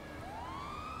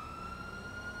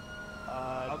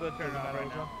 I'll go turn it on right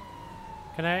now.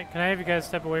 Can I have you guys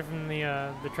step away from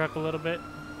the truck a little bit?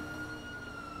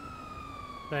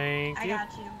 Thank you. I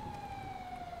got you.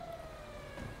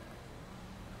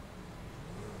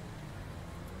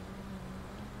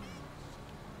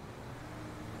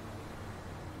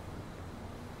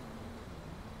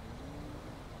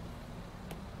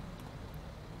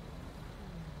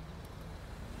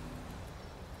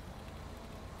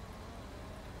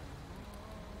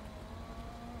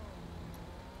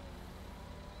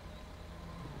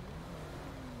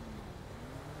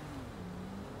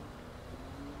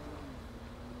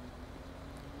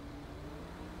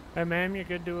 Hey, ma'am, you're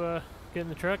good to get in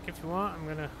the truck if you want. I'm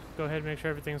gonna go ahead and make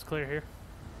sure everything's clear here.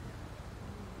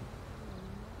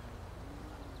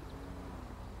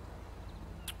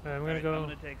 I'm gonna go. I'm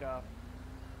gonna take off.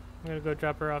 I'm gonna go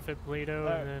drop her off at Polito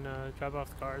Alright. and then drop off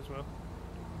the car as well.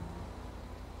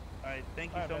 Alright,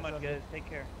 thank you Alright, so man, much, sounds guys. good. Take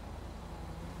care.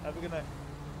 Have a good night.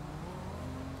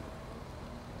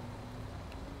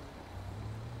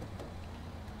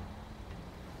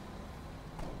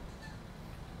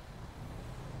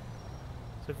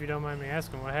 So if you don't mind me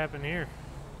asking, what happened here?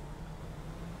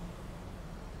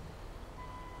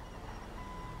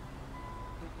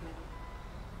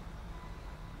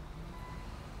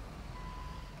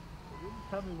 You didn't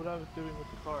tell me what I was doing with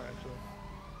the car, actually.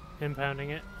 Impounding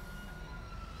it.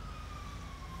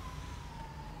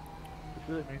 Which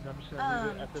really means I'm just gonna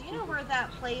leave it at the Do you know where that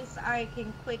place I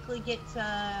can quickly get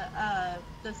to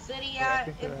the city at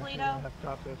in I Polito? have to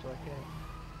talk there, so I can't.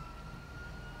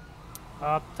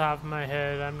 Off the top of my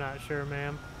head, I'm not sure,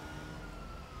 ma'am.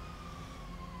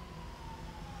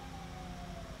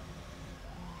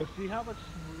 But see how much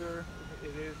smoother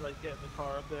it is, like getting the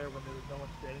car up there when there's no one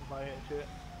standing by it and shit?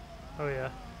 Oh yeah.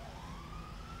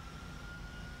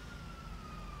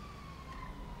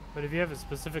 But if you have a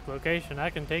specific location,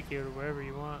 I can take you to wherever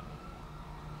you want.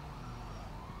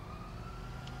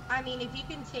 I mean, if you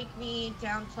can take me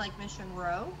down to like Mission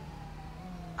Row,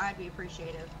 I'd be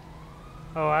appreciative.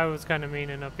 Oh, I was kind of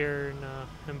meaning up here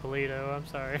in Polito. I'm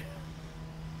sorry.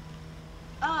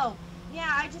 Oh, yeah,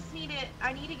 I just need it.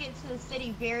 I need to get to the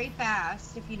city very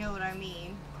fast, if you know what I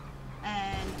mean.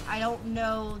 And I don't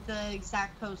know the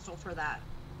exact postal for that.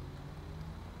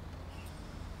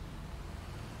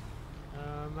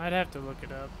 I'd have to look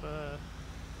it up.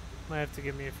 Might have to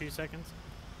give me a few seconds.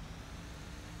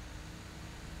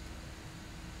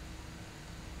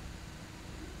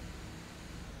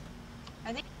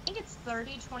 I think it's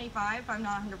 3025. I'm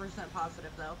not 100%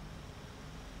 positive though.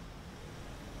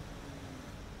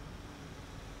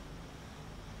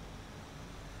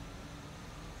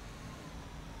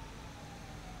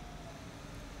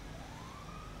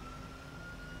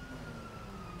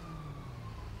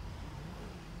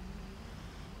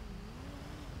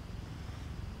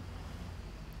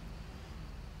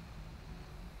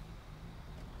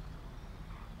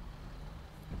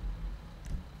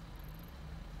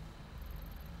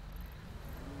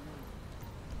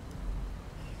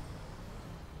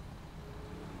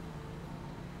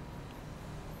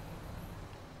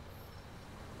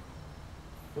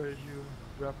 Where did you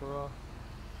drop her off?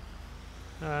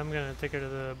 I'm gonna take her to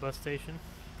the bus station.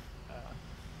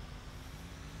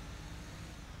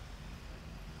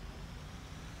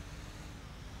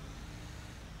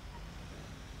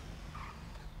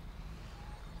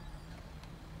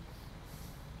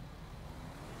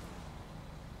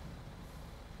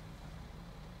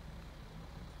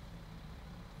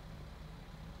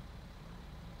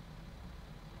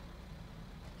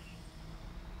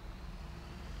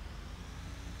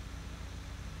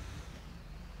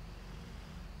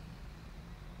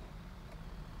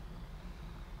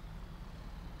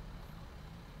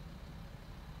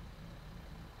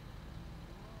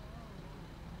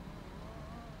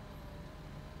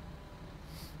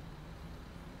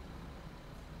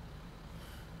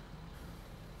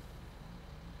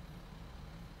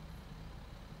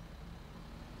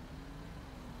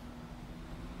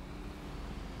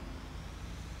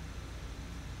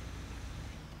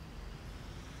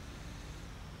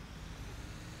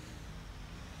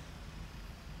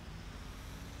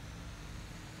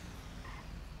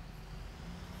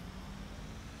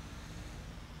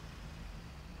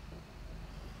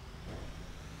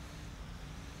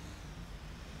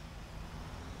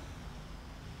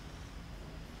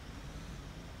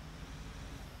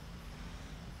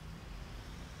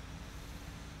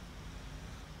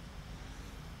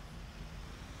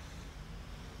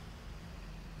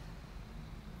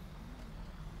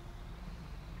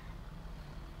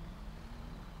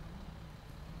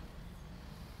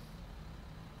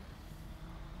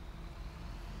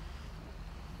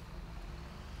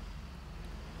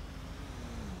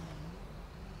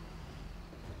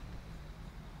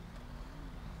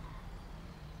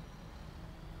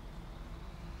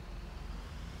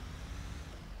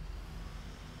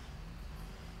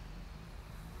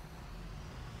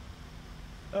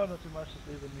 Oh, not too much. Just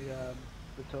leaving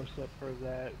the tow slip for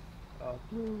that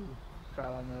blue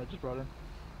skyline that I just brought in.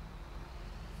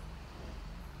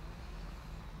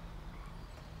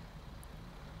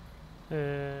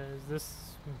 Is this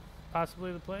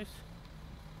possibly the place?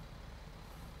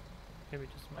 Maybe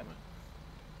just a moment.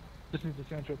 Just need the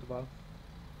signature at the bottom.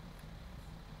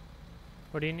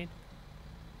 What do you need?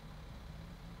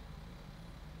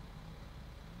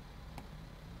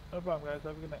 No problem, guys.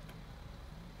 Have a good night.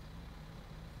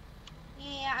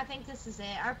 Yeah, I think this is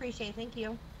it. I appreciate it. Thank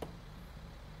you.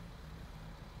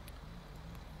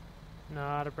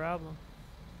 Not a problem.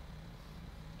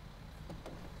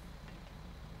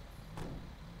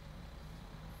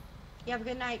 You have a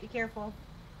good night. Be careful.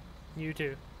 You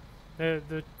too.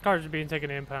 The cars are being taken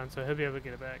to impound, so he'll be able to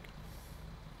get it back.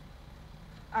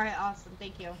 All right, awesome.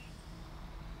 Thank you.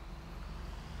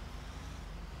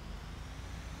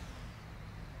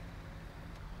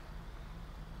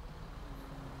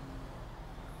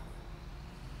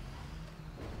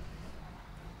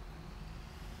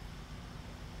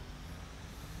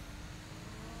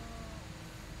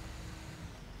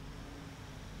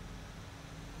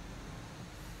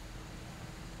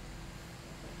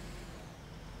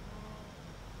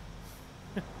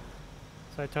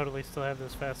 So I totally still have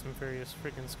this Fast and Furious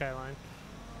freaking Skyline.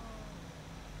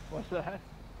 What's that?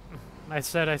 I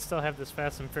said I still have this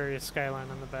Fast and Furious Skyline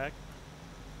on the back.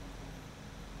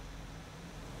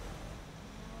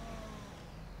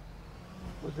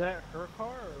 Was that her car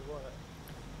or what?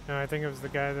 No, I think it was the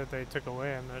guy that they took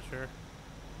away, I'm not sure.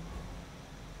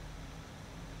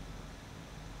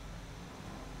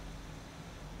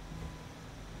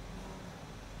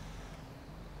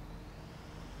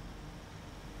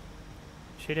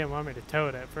 She didn't want me to tow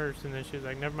it at first, and then she was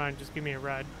like, never mind, just give me a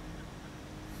ride.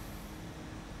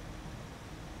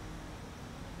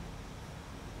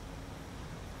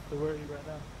 So where are you right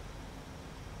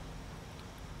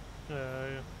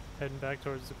now? Heading back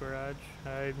towards the garage.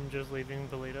 I'm just leaving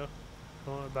Toledo.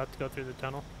 About to go through the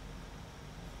tunnel.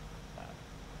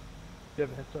 You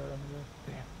have a head start on me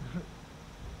there? Damn.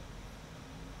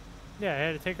 Yeah, I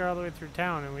had to take her all the way through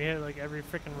town, and we hit like every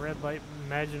freaking red light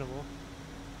imaginable.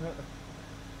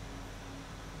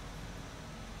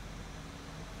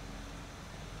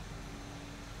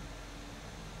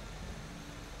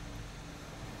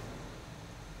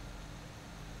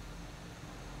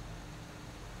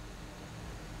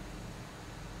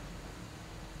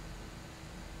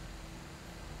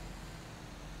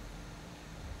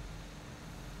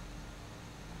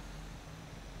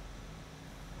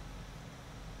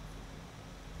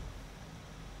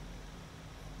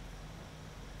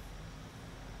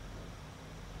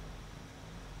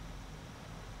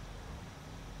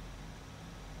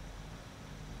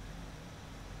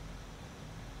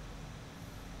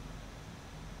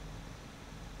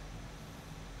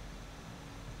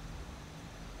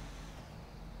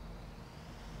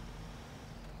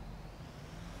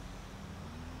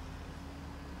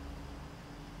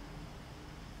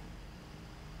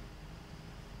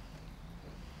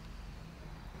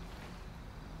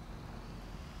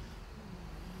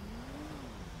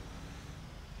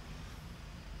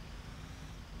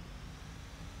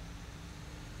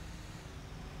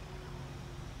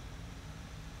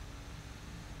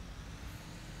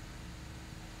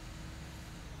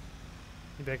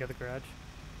 You back at the garage?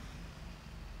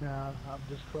 Nah, I'm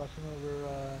just crossing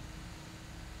over,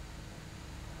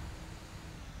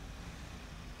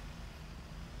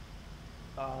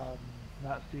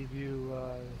 not Seaview,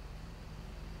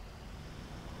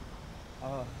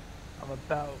 I'm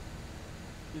about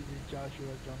to the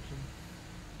Joshua Junction.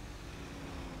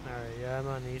 Alright, yeah, I'm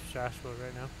on East Joshua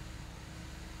right now.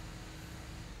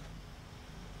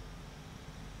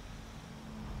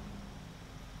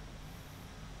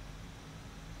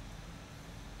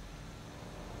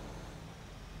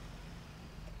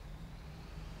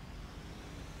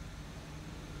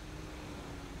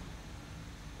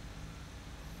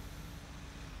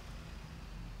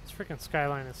 This freaking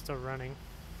Skyline is still running.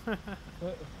 Run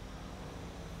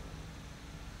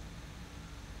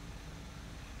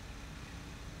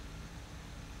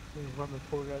the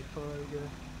poor guy's car, I guess.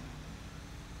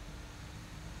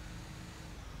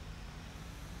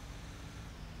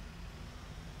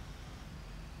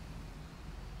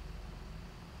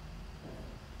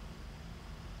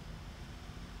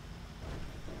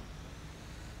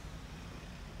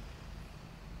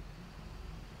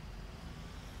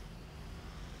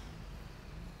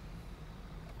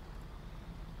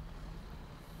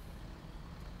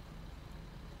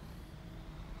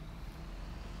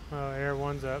 Oh, Air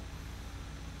 1's up.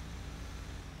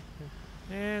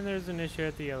 And there's an issue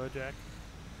at the Yellow Jack.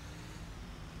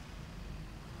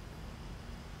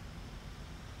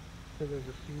 So there's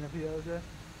a scene of the other day?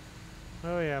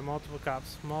 Oh yeah, multiple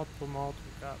cops. Multiple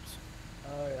cops.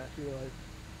 Oh yeah, I see the lights.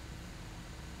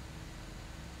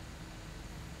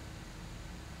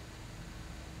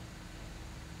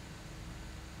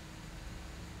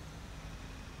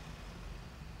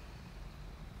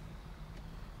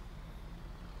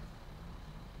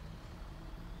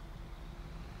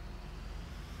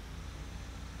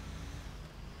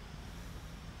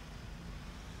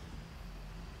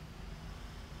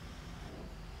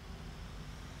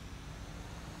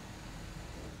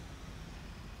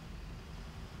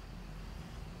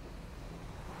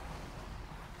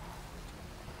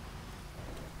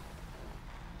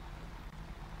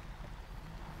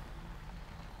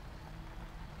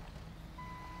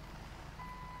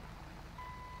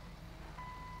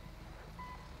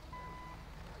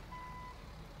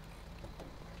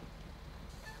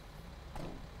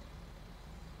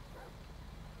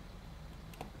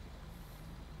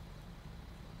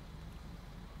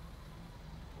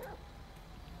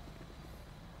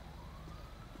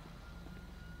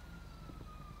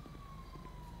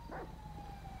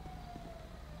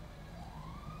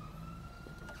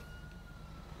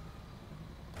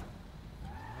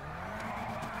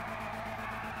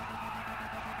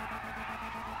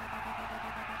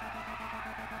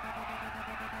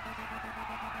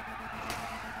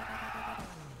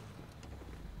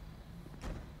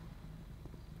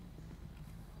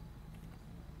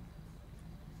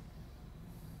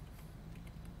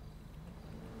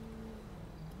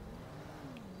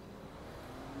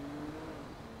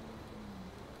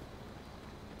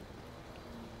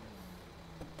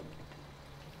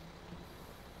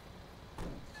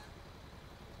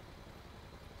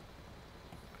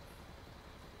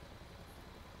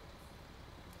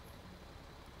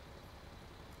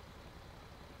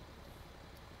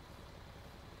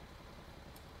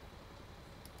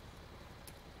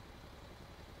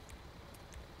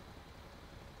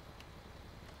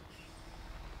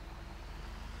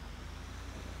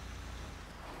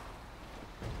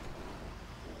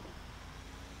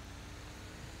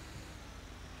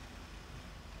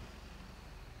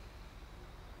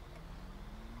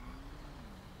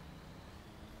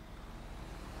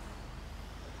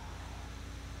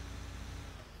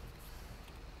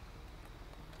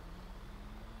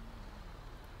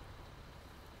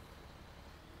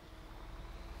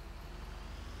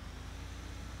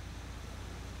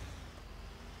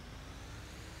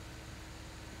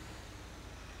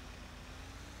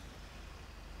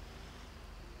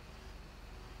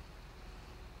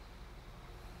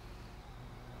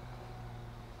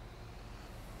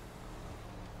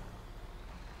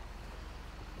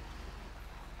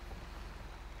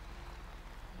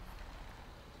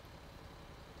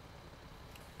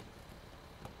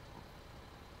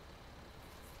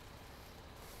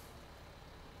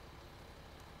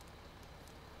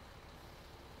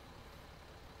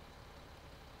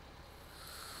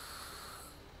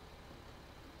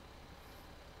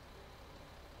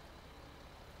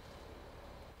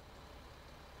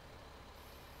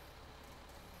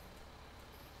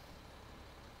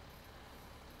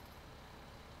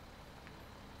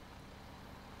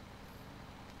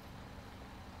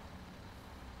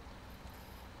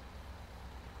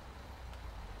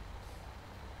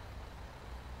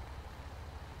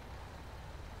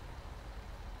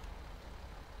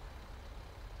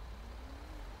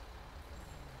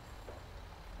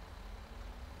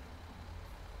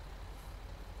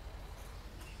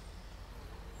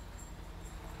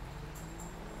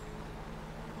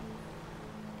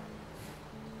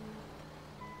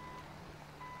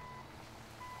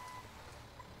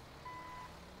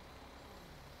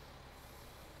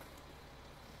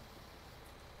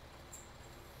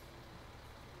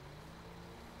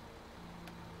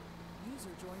 User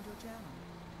joined your channel.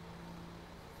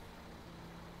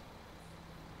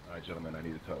 Alright, gentlemen, I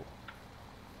need a tow.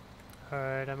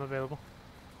 Alright, I'm available.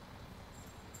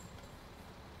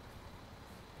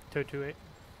 Tow 28.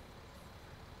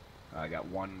 I got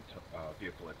one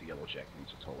vehicle at the Yellow Jack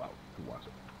needs a tow out. Who wants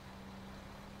it?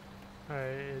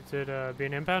 Alright, is it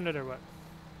being impounded or what?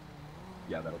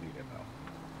 Yeah, that'll be an impound.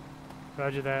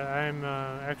 Roger that. I'm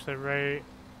actually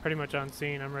pretty much on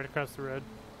scene. I'm right across the road.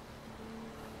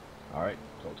 Alright,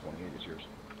 tow 28 is yours.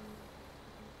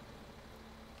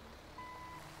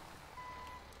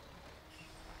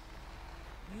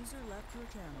 User left your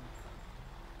channel.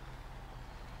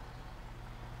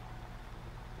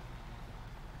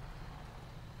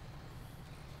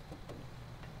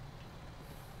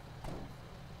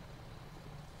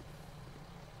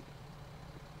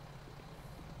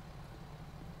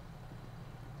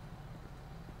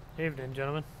 Evening,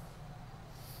 gentlemen.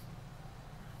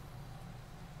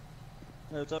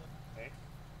 Hey, what's up? Hey.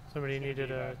 Somebody It's gonna needed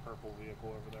be a. that purple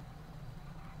vehicle over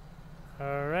there.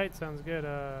 Alright, sounds good.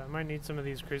 I might need some of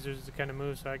these cruisers to kind of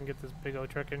move so I can get this big old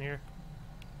truck in here.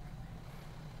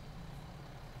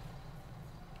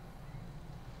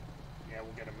 Yeah,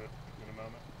 we'll get him in a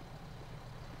moment.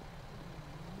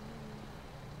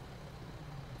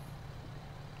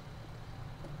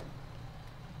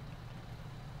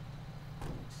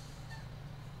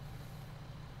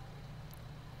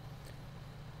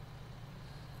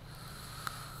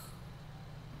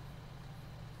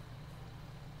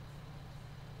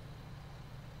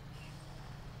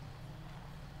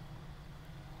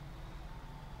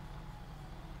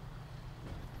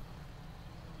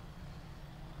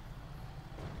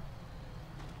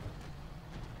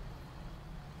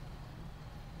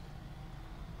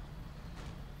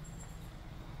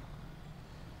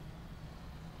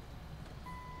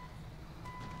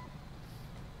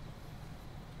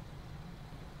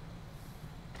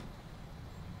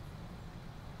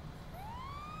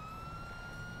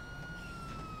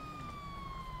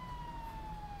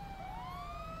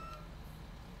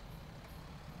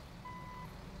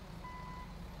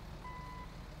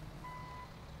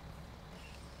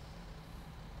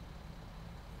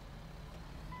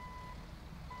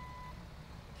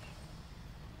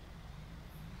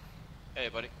 Hey,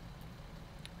 buddy.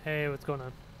 Hey, what's going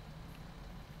on?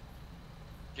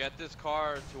 Get this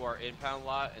car to our impound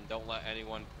lot and don't let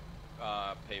anyone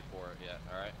pay for it yet,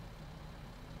 alright?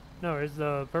 No, it's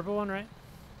the purple one, right?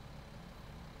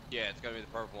 Yeah, it's gonna be the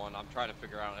purple one. I'm trying to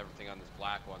figure out everything on this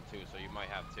black one too, so you might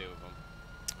have two of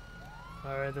them.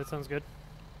 Alright, that sounds good.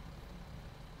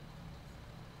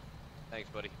 Thanks,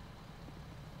 buddy.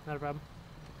 Not a problem.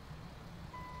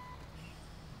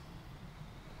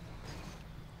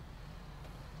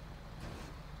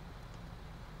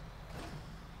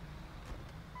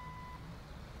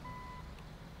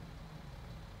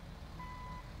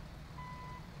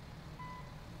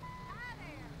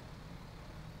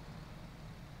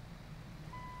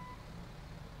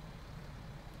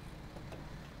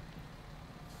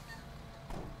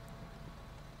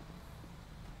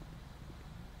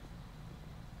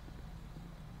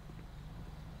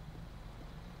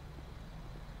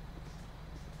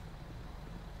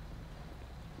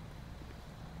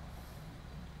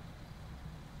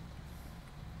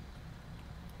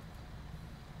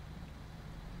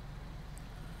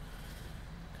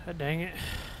 God dang it.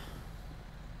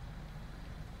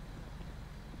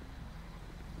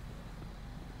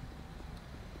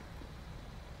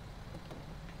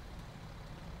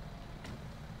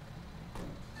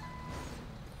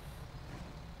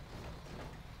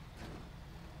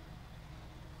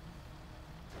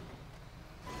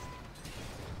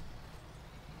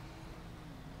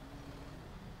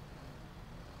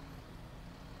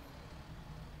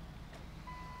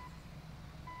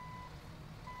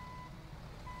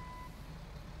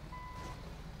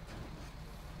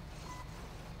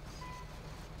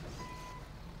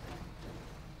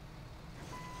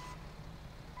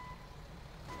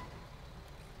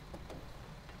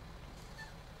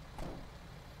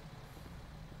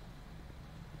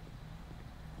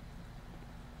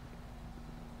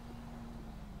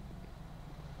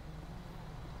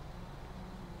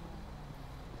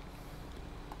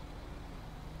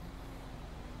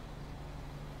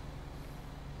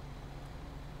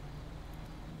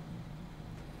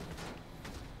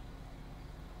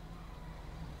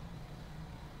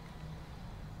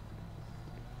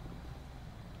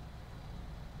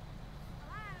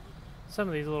 Some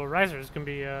of these little risers can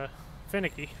be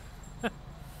finicky. Yeah,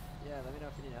 let me know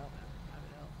if you need help, man. Happy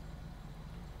to help.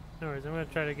 No worries, I'm gonna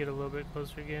try to get a little bit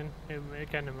closer again.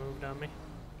 It kind of moved on me.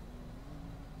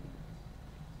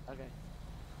 Okay.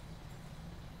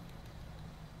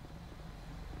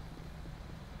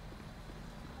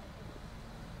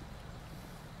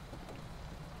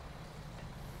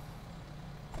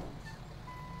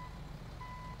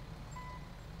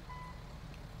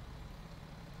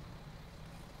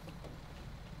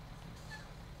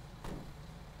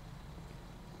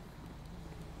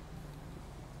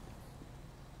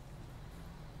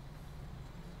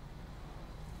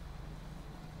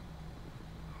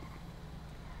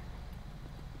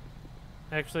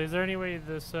 Actually, is there any way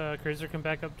this cruiser can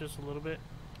back up just a little bit?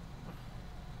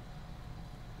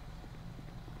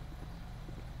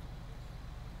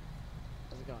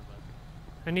 How's it going,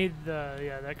 bud? I need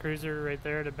that cruiser right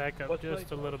there to back up What's just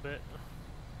like a little bit.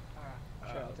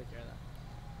 Alright, sure, I'll take care of that.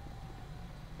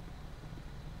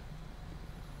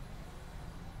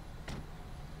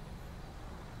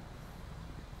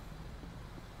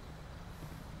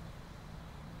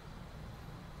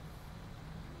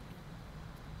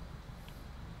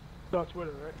 It's on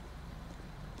Twitter, right?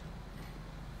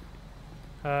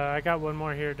 I got one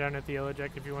more here down at the Yellow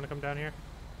Jack if you want to come down here.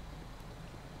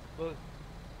 Look,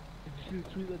 did you see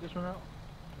the tweet that just went out?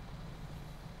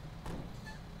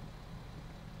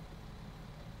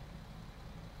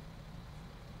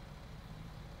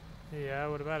 Yeah,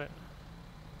 what about it?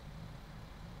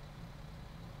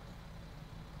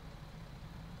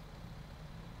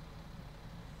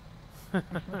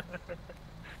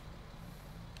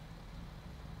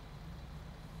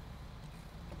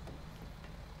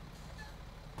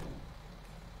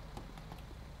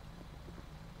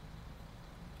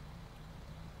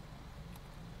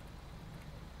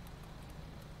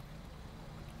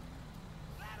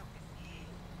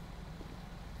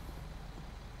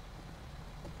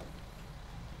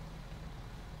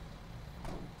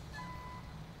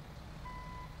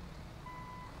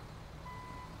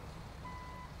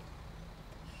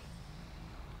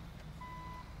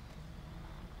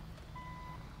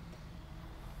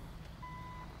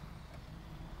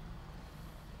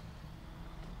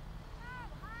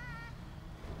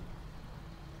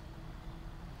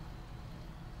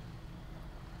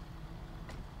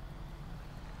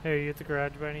 Hey, are you at the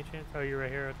garage by any chance? Oh, you're right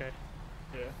here, okay.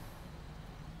 Yeah.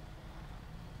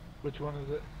 Which one is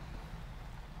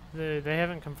it? They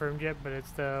haven't confirmed yet, but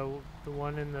it's the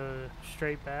one in the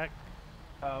straight back.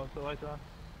 Oh, with the lights on?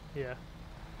 Yeah.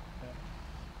 Yeah.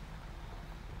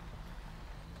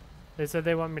 They said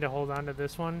they want me to hold on to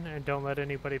this one and don't let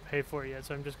anybody pay for it yet,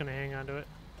 so I'm just gonna hang on to it.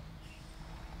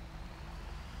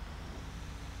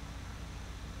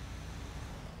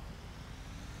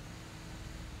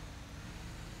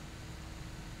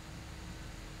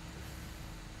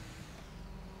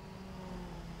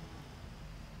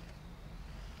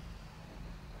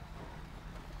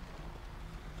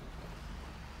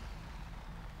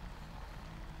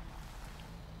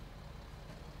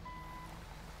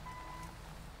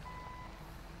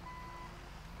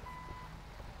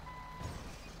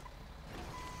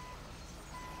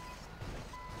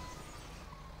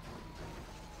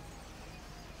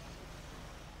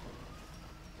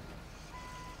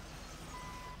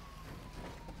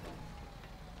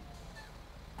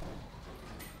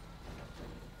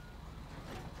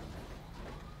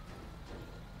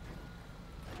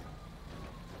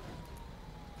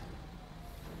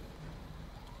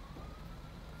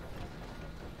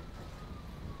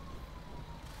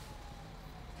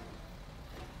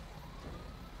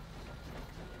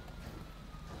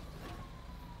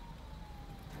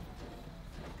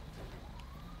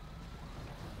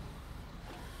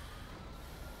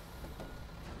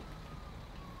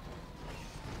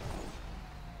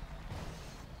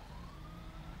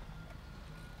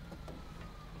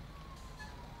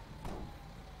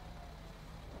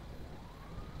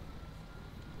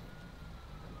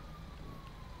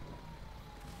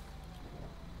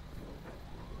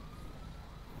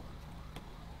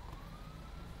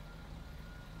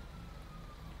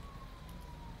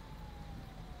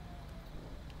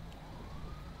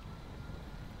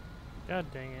 God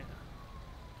dang it.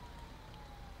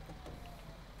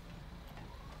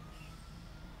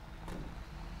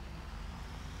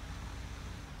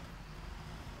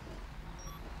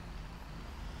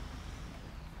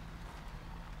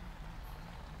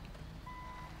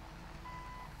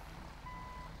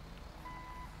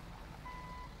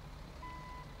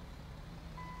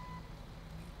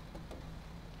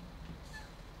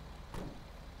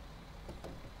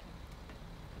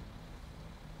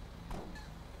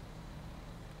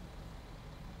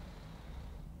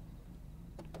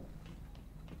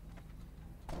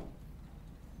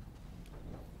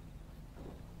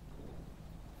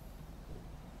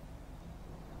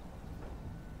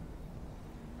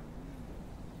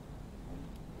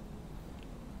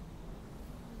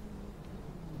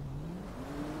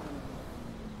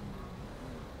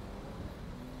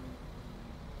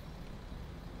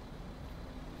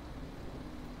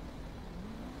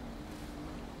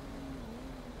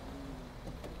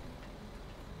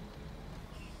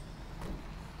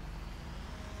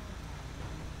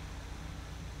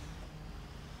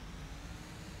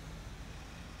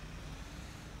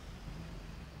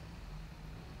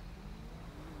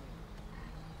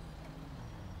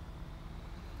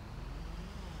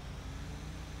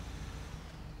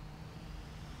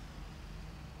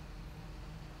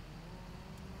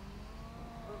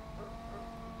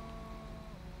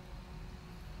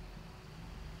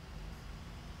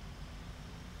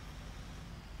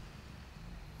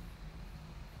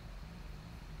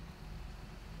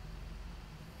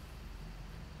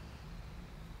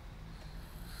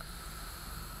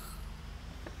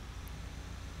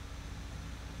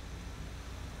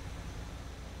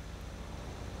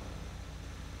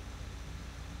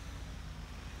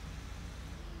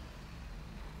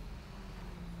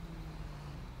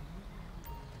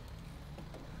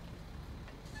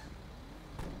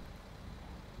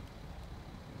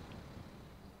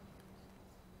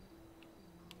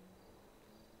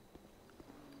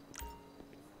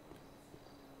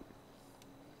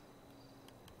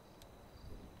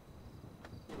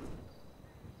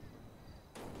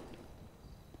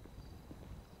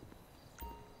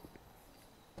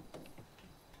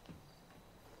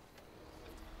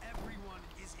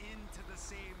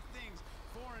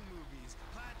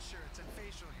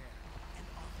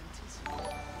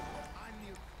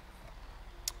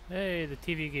 Hey, the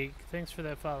TV Geek. Thanks for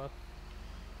that follow.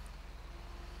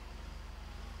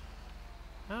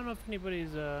 I don't know if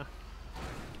anybody's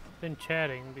been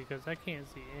chatting because I can't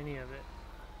see any of it.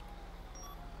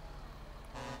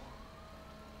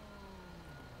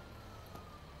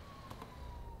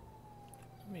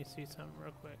 Let me see something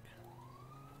real quick.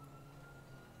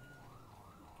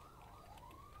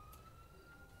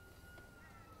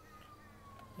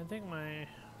 I think my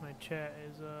chat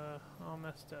is all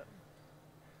messed up.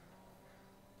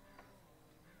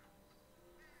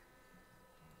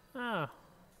 Ah,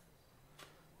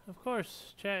 of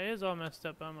course, chat is all messed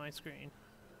up on my screen.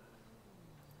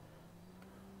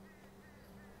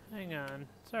 Hang on,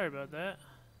 sorry about that.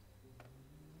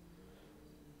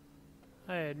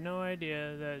 I had no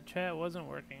idea that chat wasn't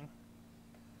working.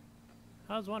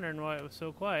 I was wondering why it was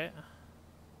so quiet.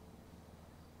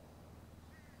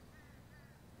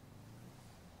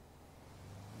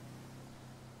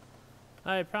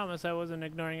 I promise I wasn't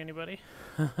ignoring anybody.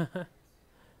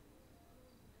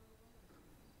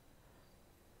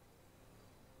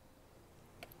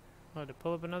 I had to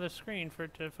pull up another screen for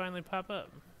it to finally pop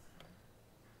up.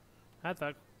 I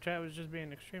thought chat was just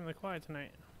being extremely quiet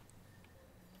tonight.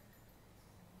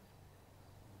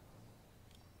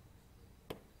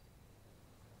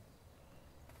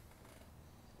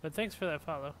 But thanks for that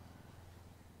follow.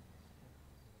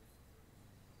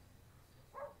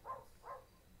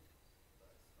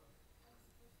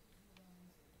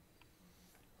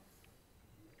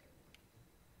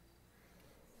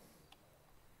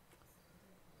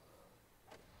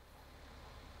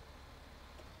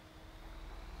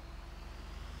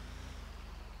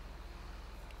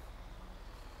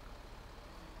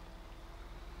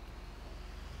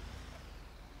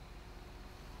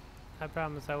 I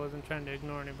promise I wasn't trying to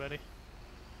ignore anybody.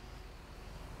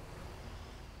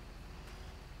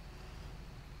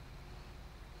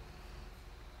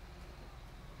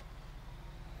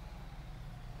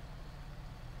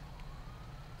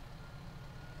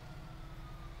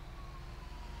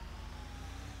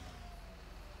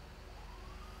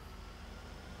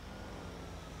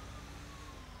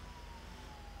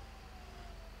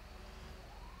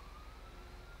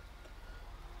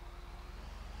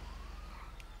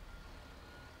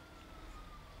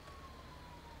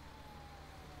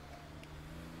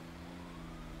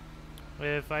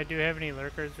 If I do have any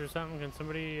lurkers or something, can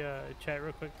somebody chat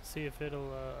real quick to see if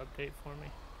it'll update for me?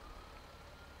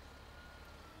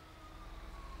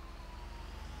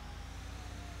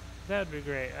 That would be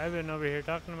great. I've been over here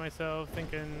talking to myself,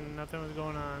 thinking nothing was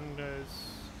going on because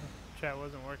chat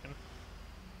wasn't working.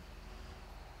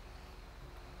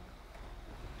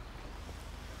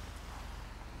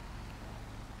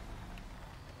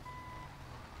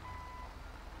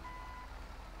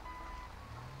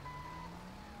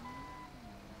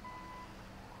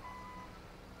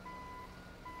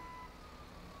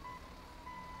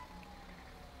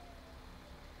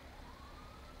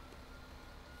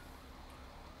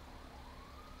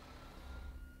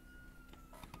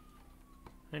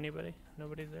 Anybody?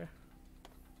 Nobody's there?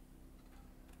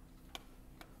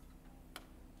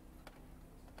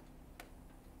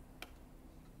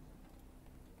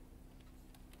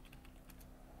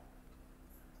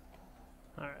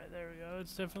 Alright, there we go.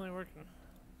 It's definitely working.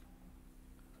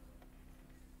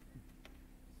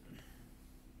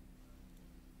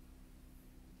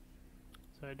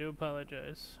 So I do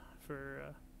apologize for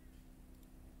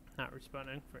not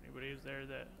responding for anybody who's there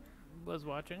that was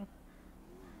watching.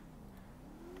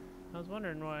 I was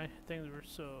wondering why things were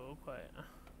so quiet.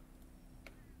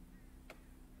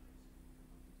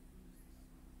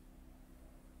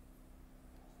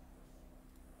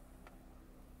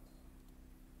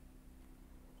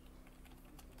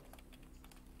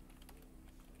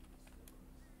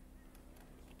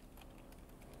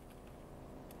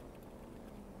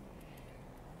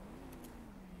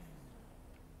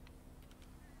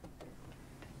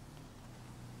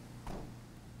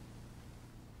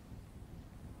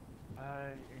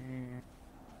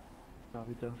 I'll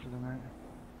be done for the night.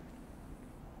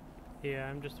 Yeah,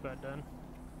 I'm just about done.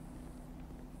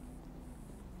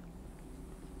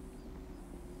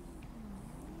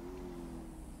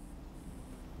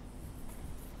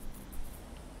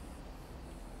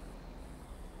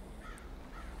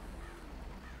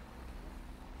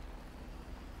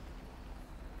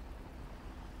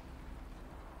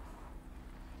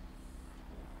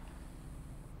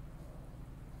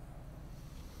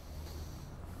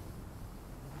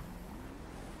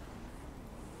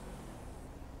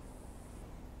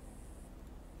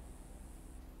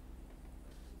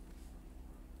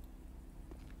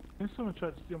 I think someone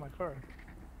tried to steal my car.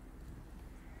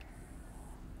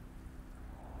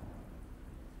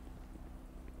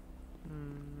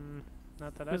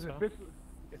 Not that I Because saw.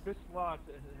 if it's locked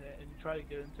and you try to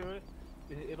get into it,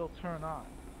 it'll turn on.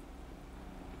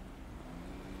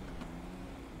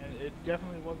 And it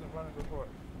definitely wasn't running before.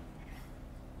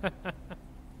 Oh.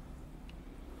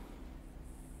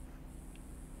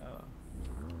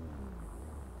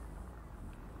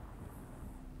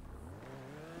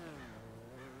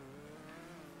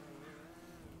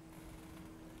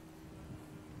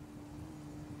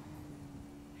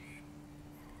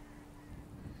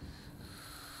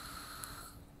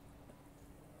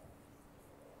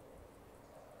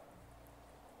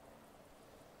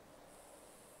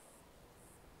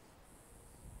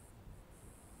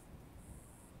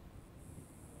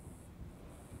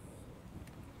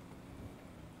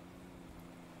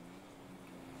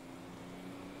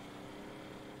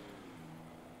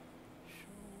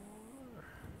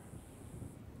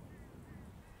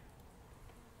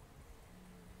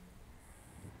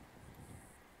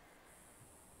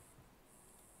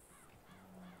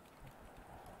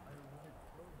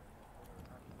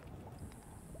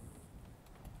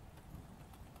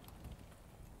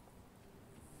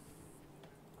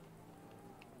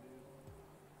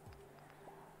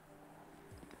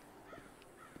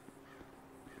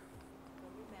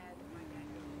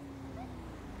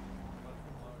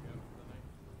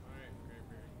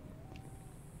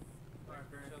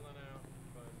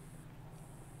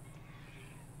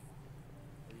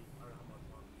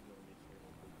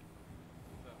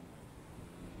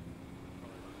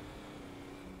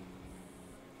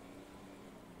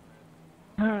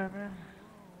 Alright, man.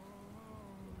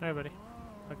 Alright, buddy.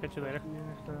 I'll catch you later. See you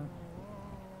next time.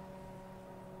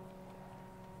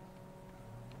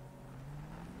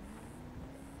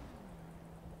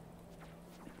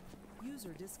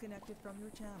 User disconnected from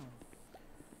your channel.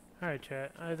 Alright,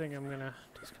 chat. I think I'm gonna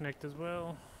disconnect as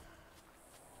well.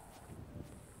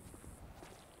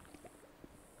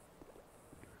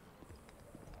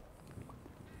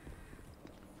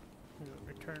 I'm gonna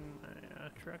return my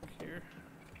truck here.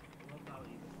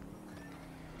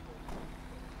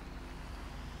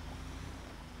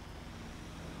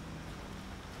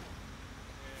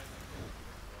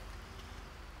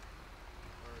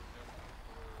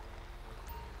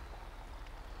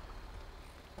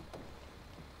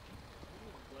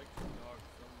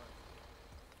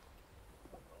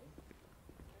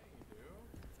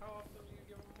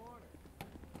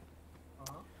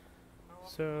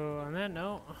 So on that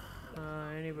note,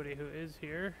 anybody who is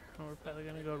here, we're probably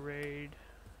gonna go raid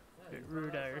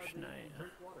Rude Irish Night.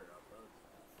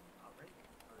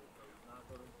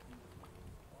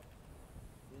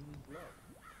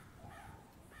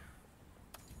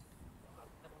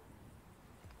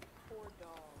 Poor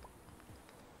dog.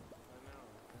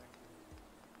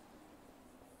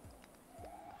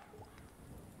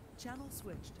 Channel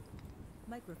switched.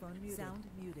 Microphone muted. Sound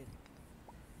muted.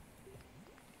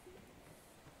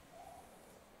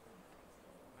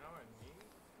 Now I need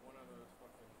one of those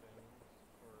fucking things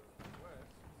for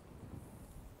West.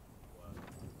 What?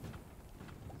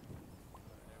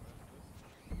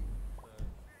 The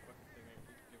fucking thing I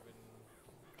keep giving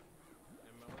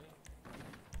Emily.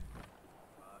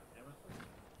 Amethyst?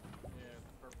 Yeah, it's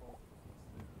purple.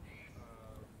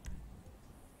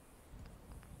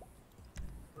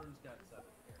 Fern's got 7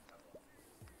 here.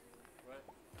 What?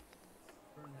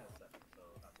 Fern has 7, so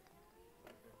that's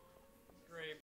it. Great.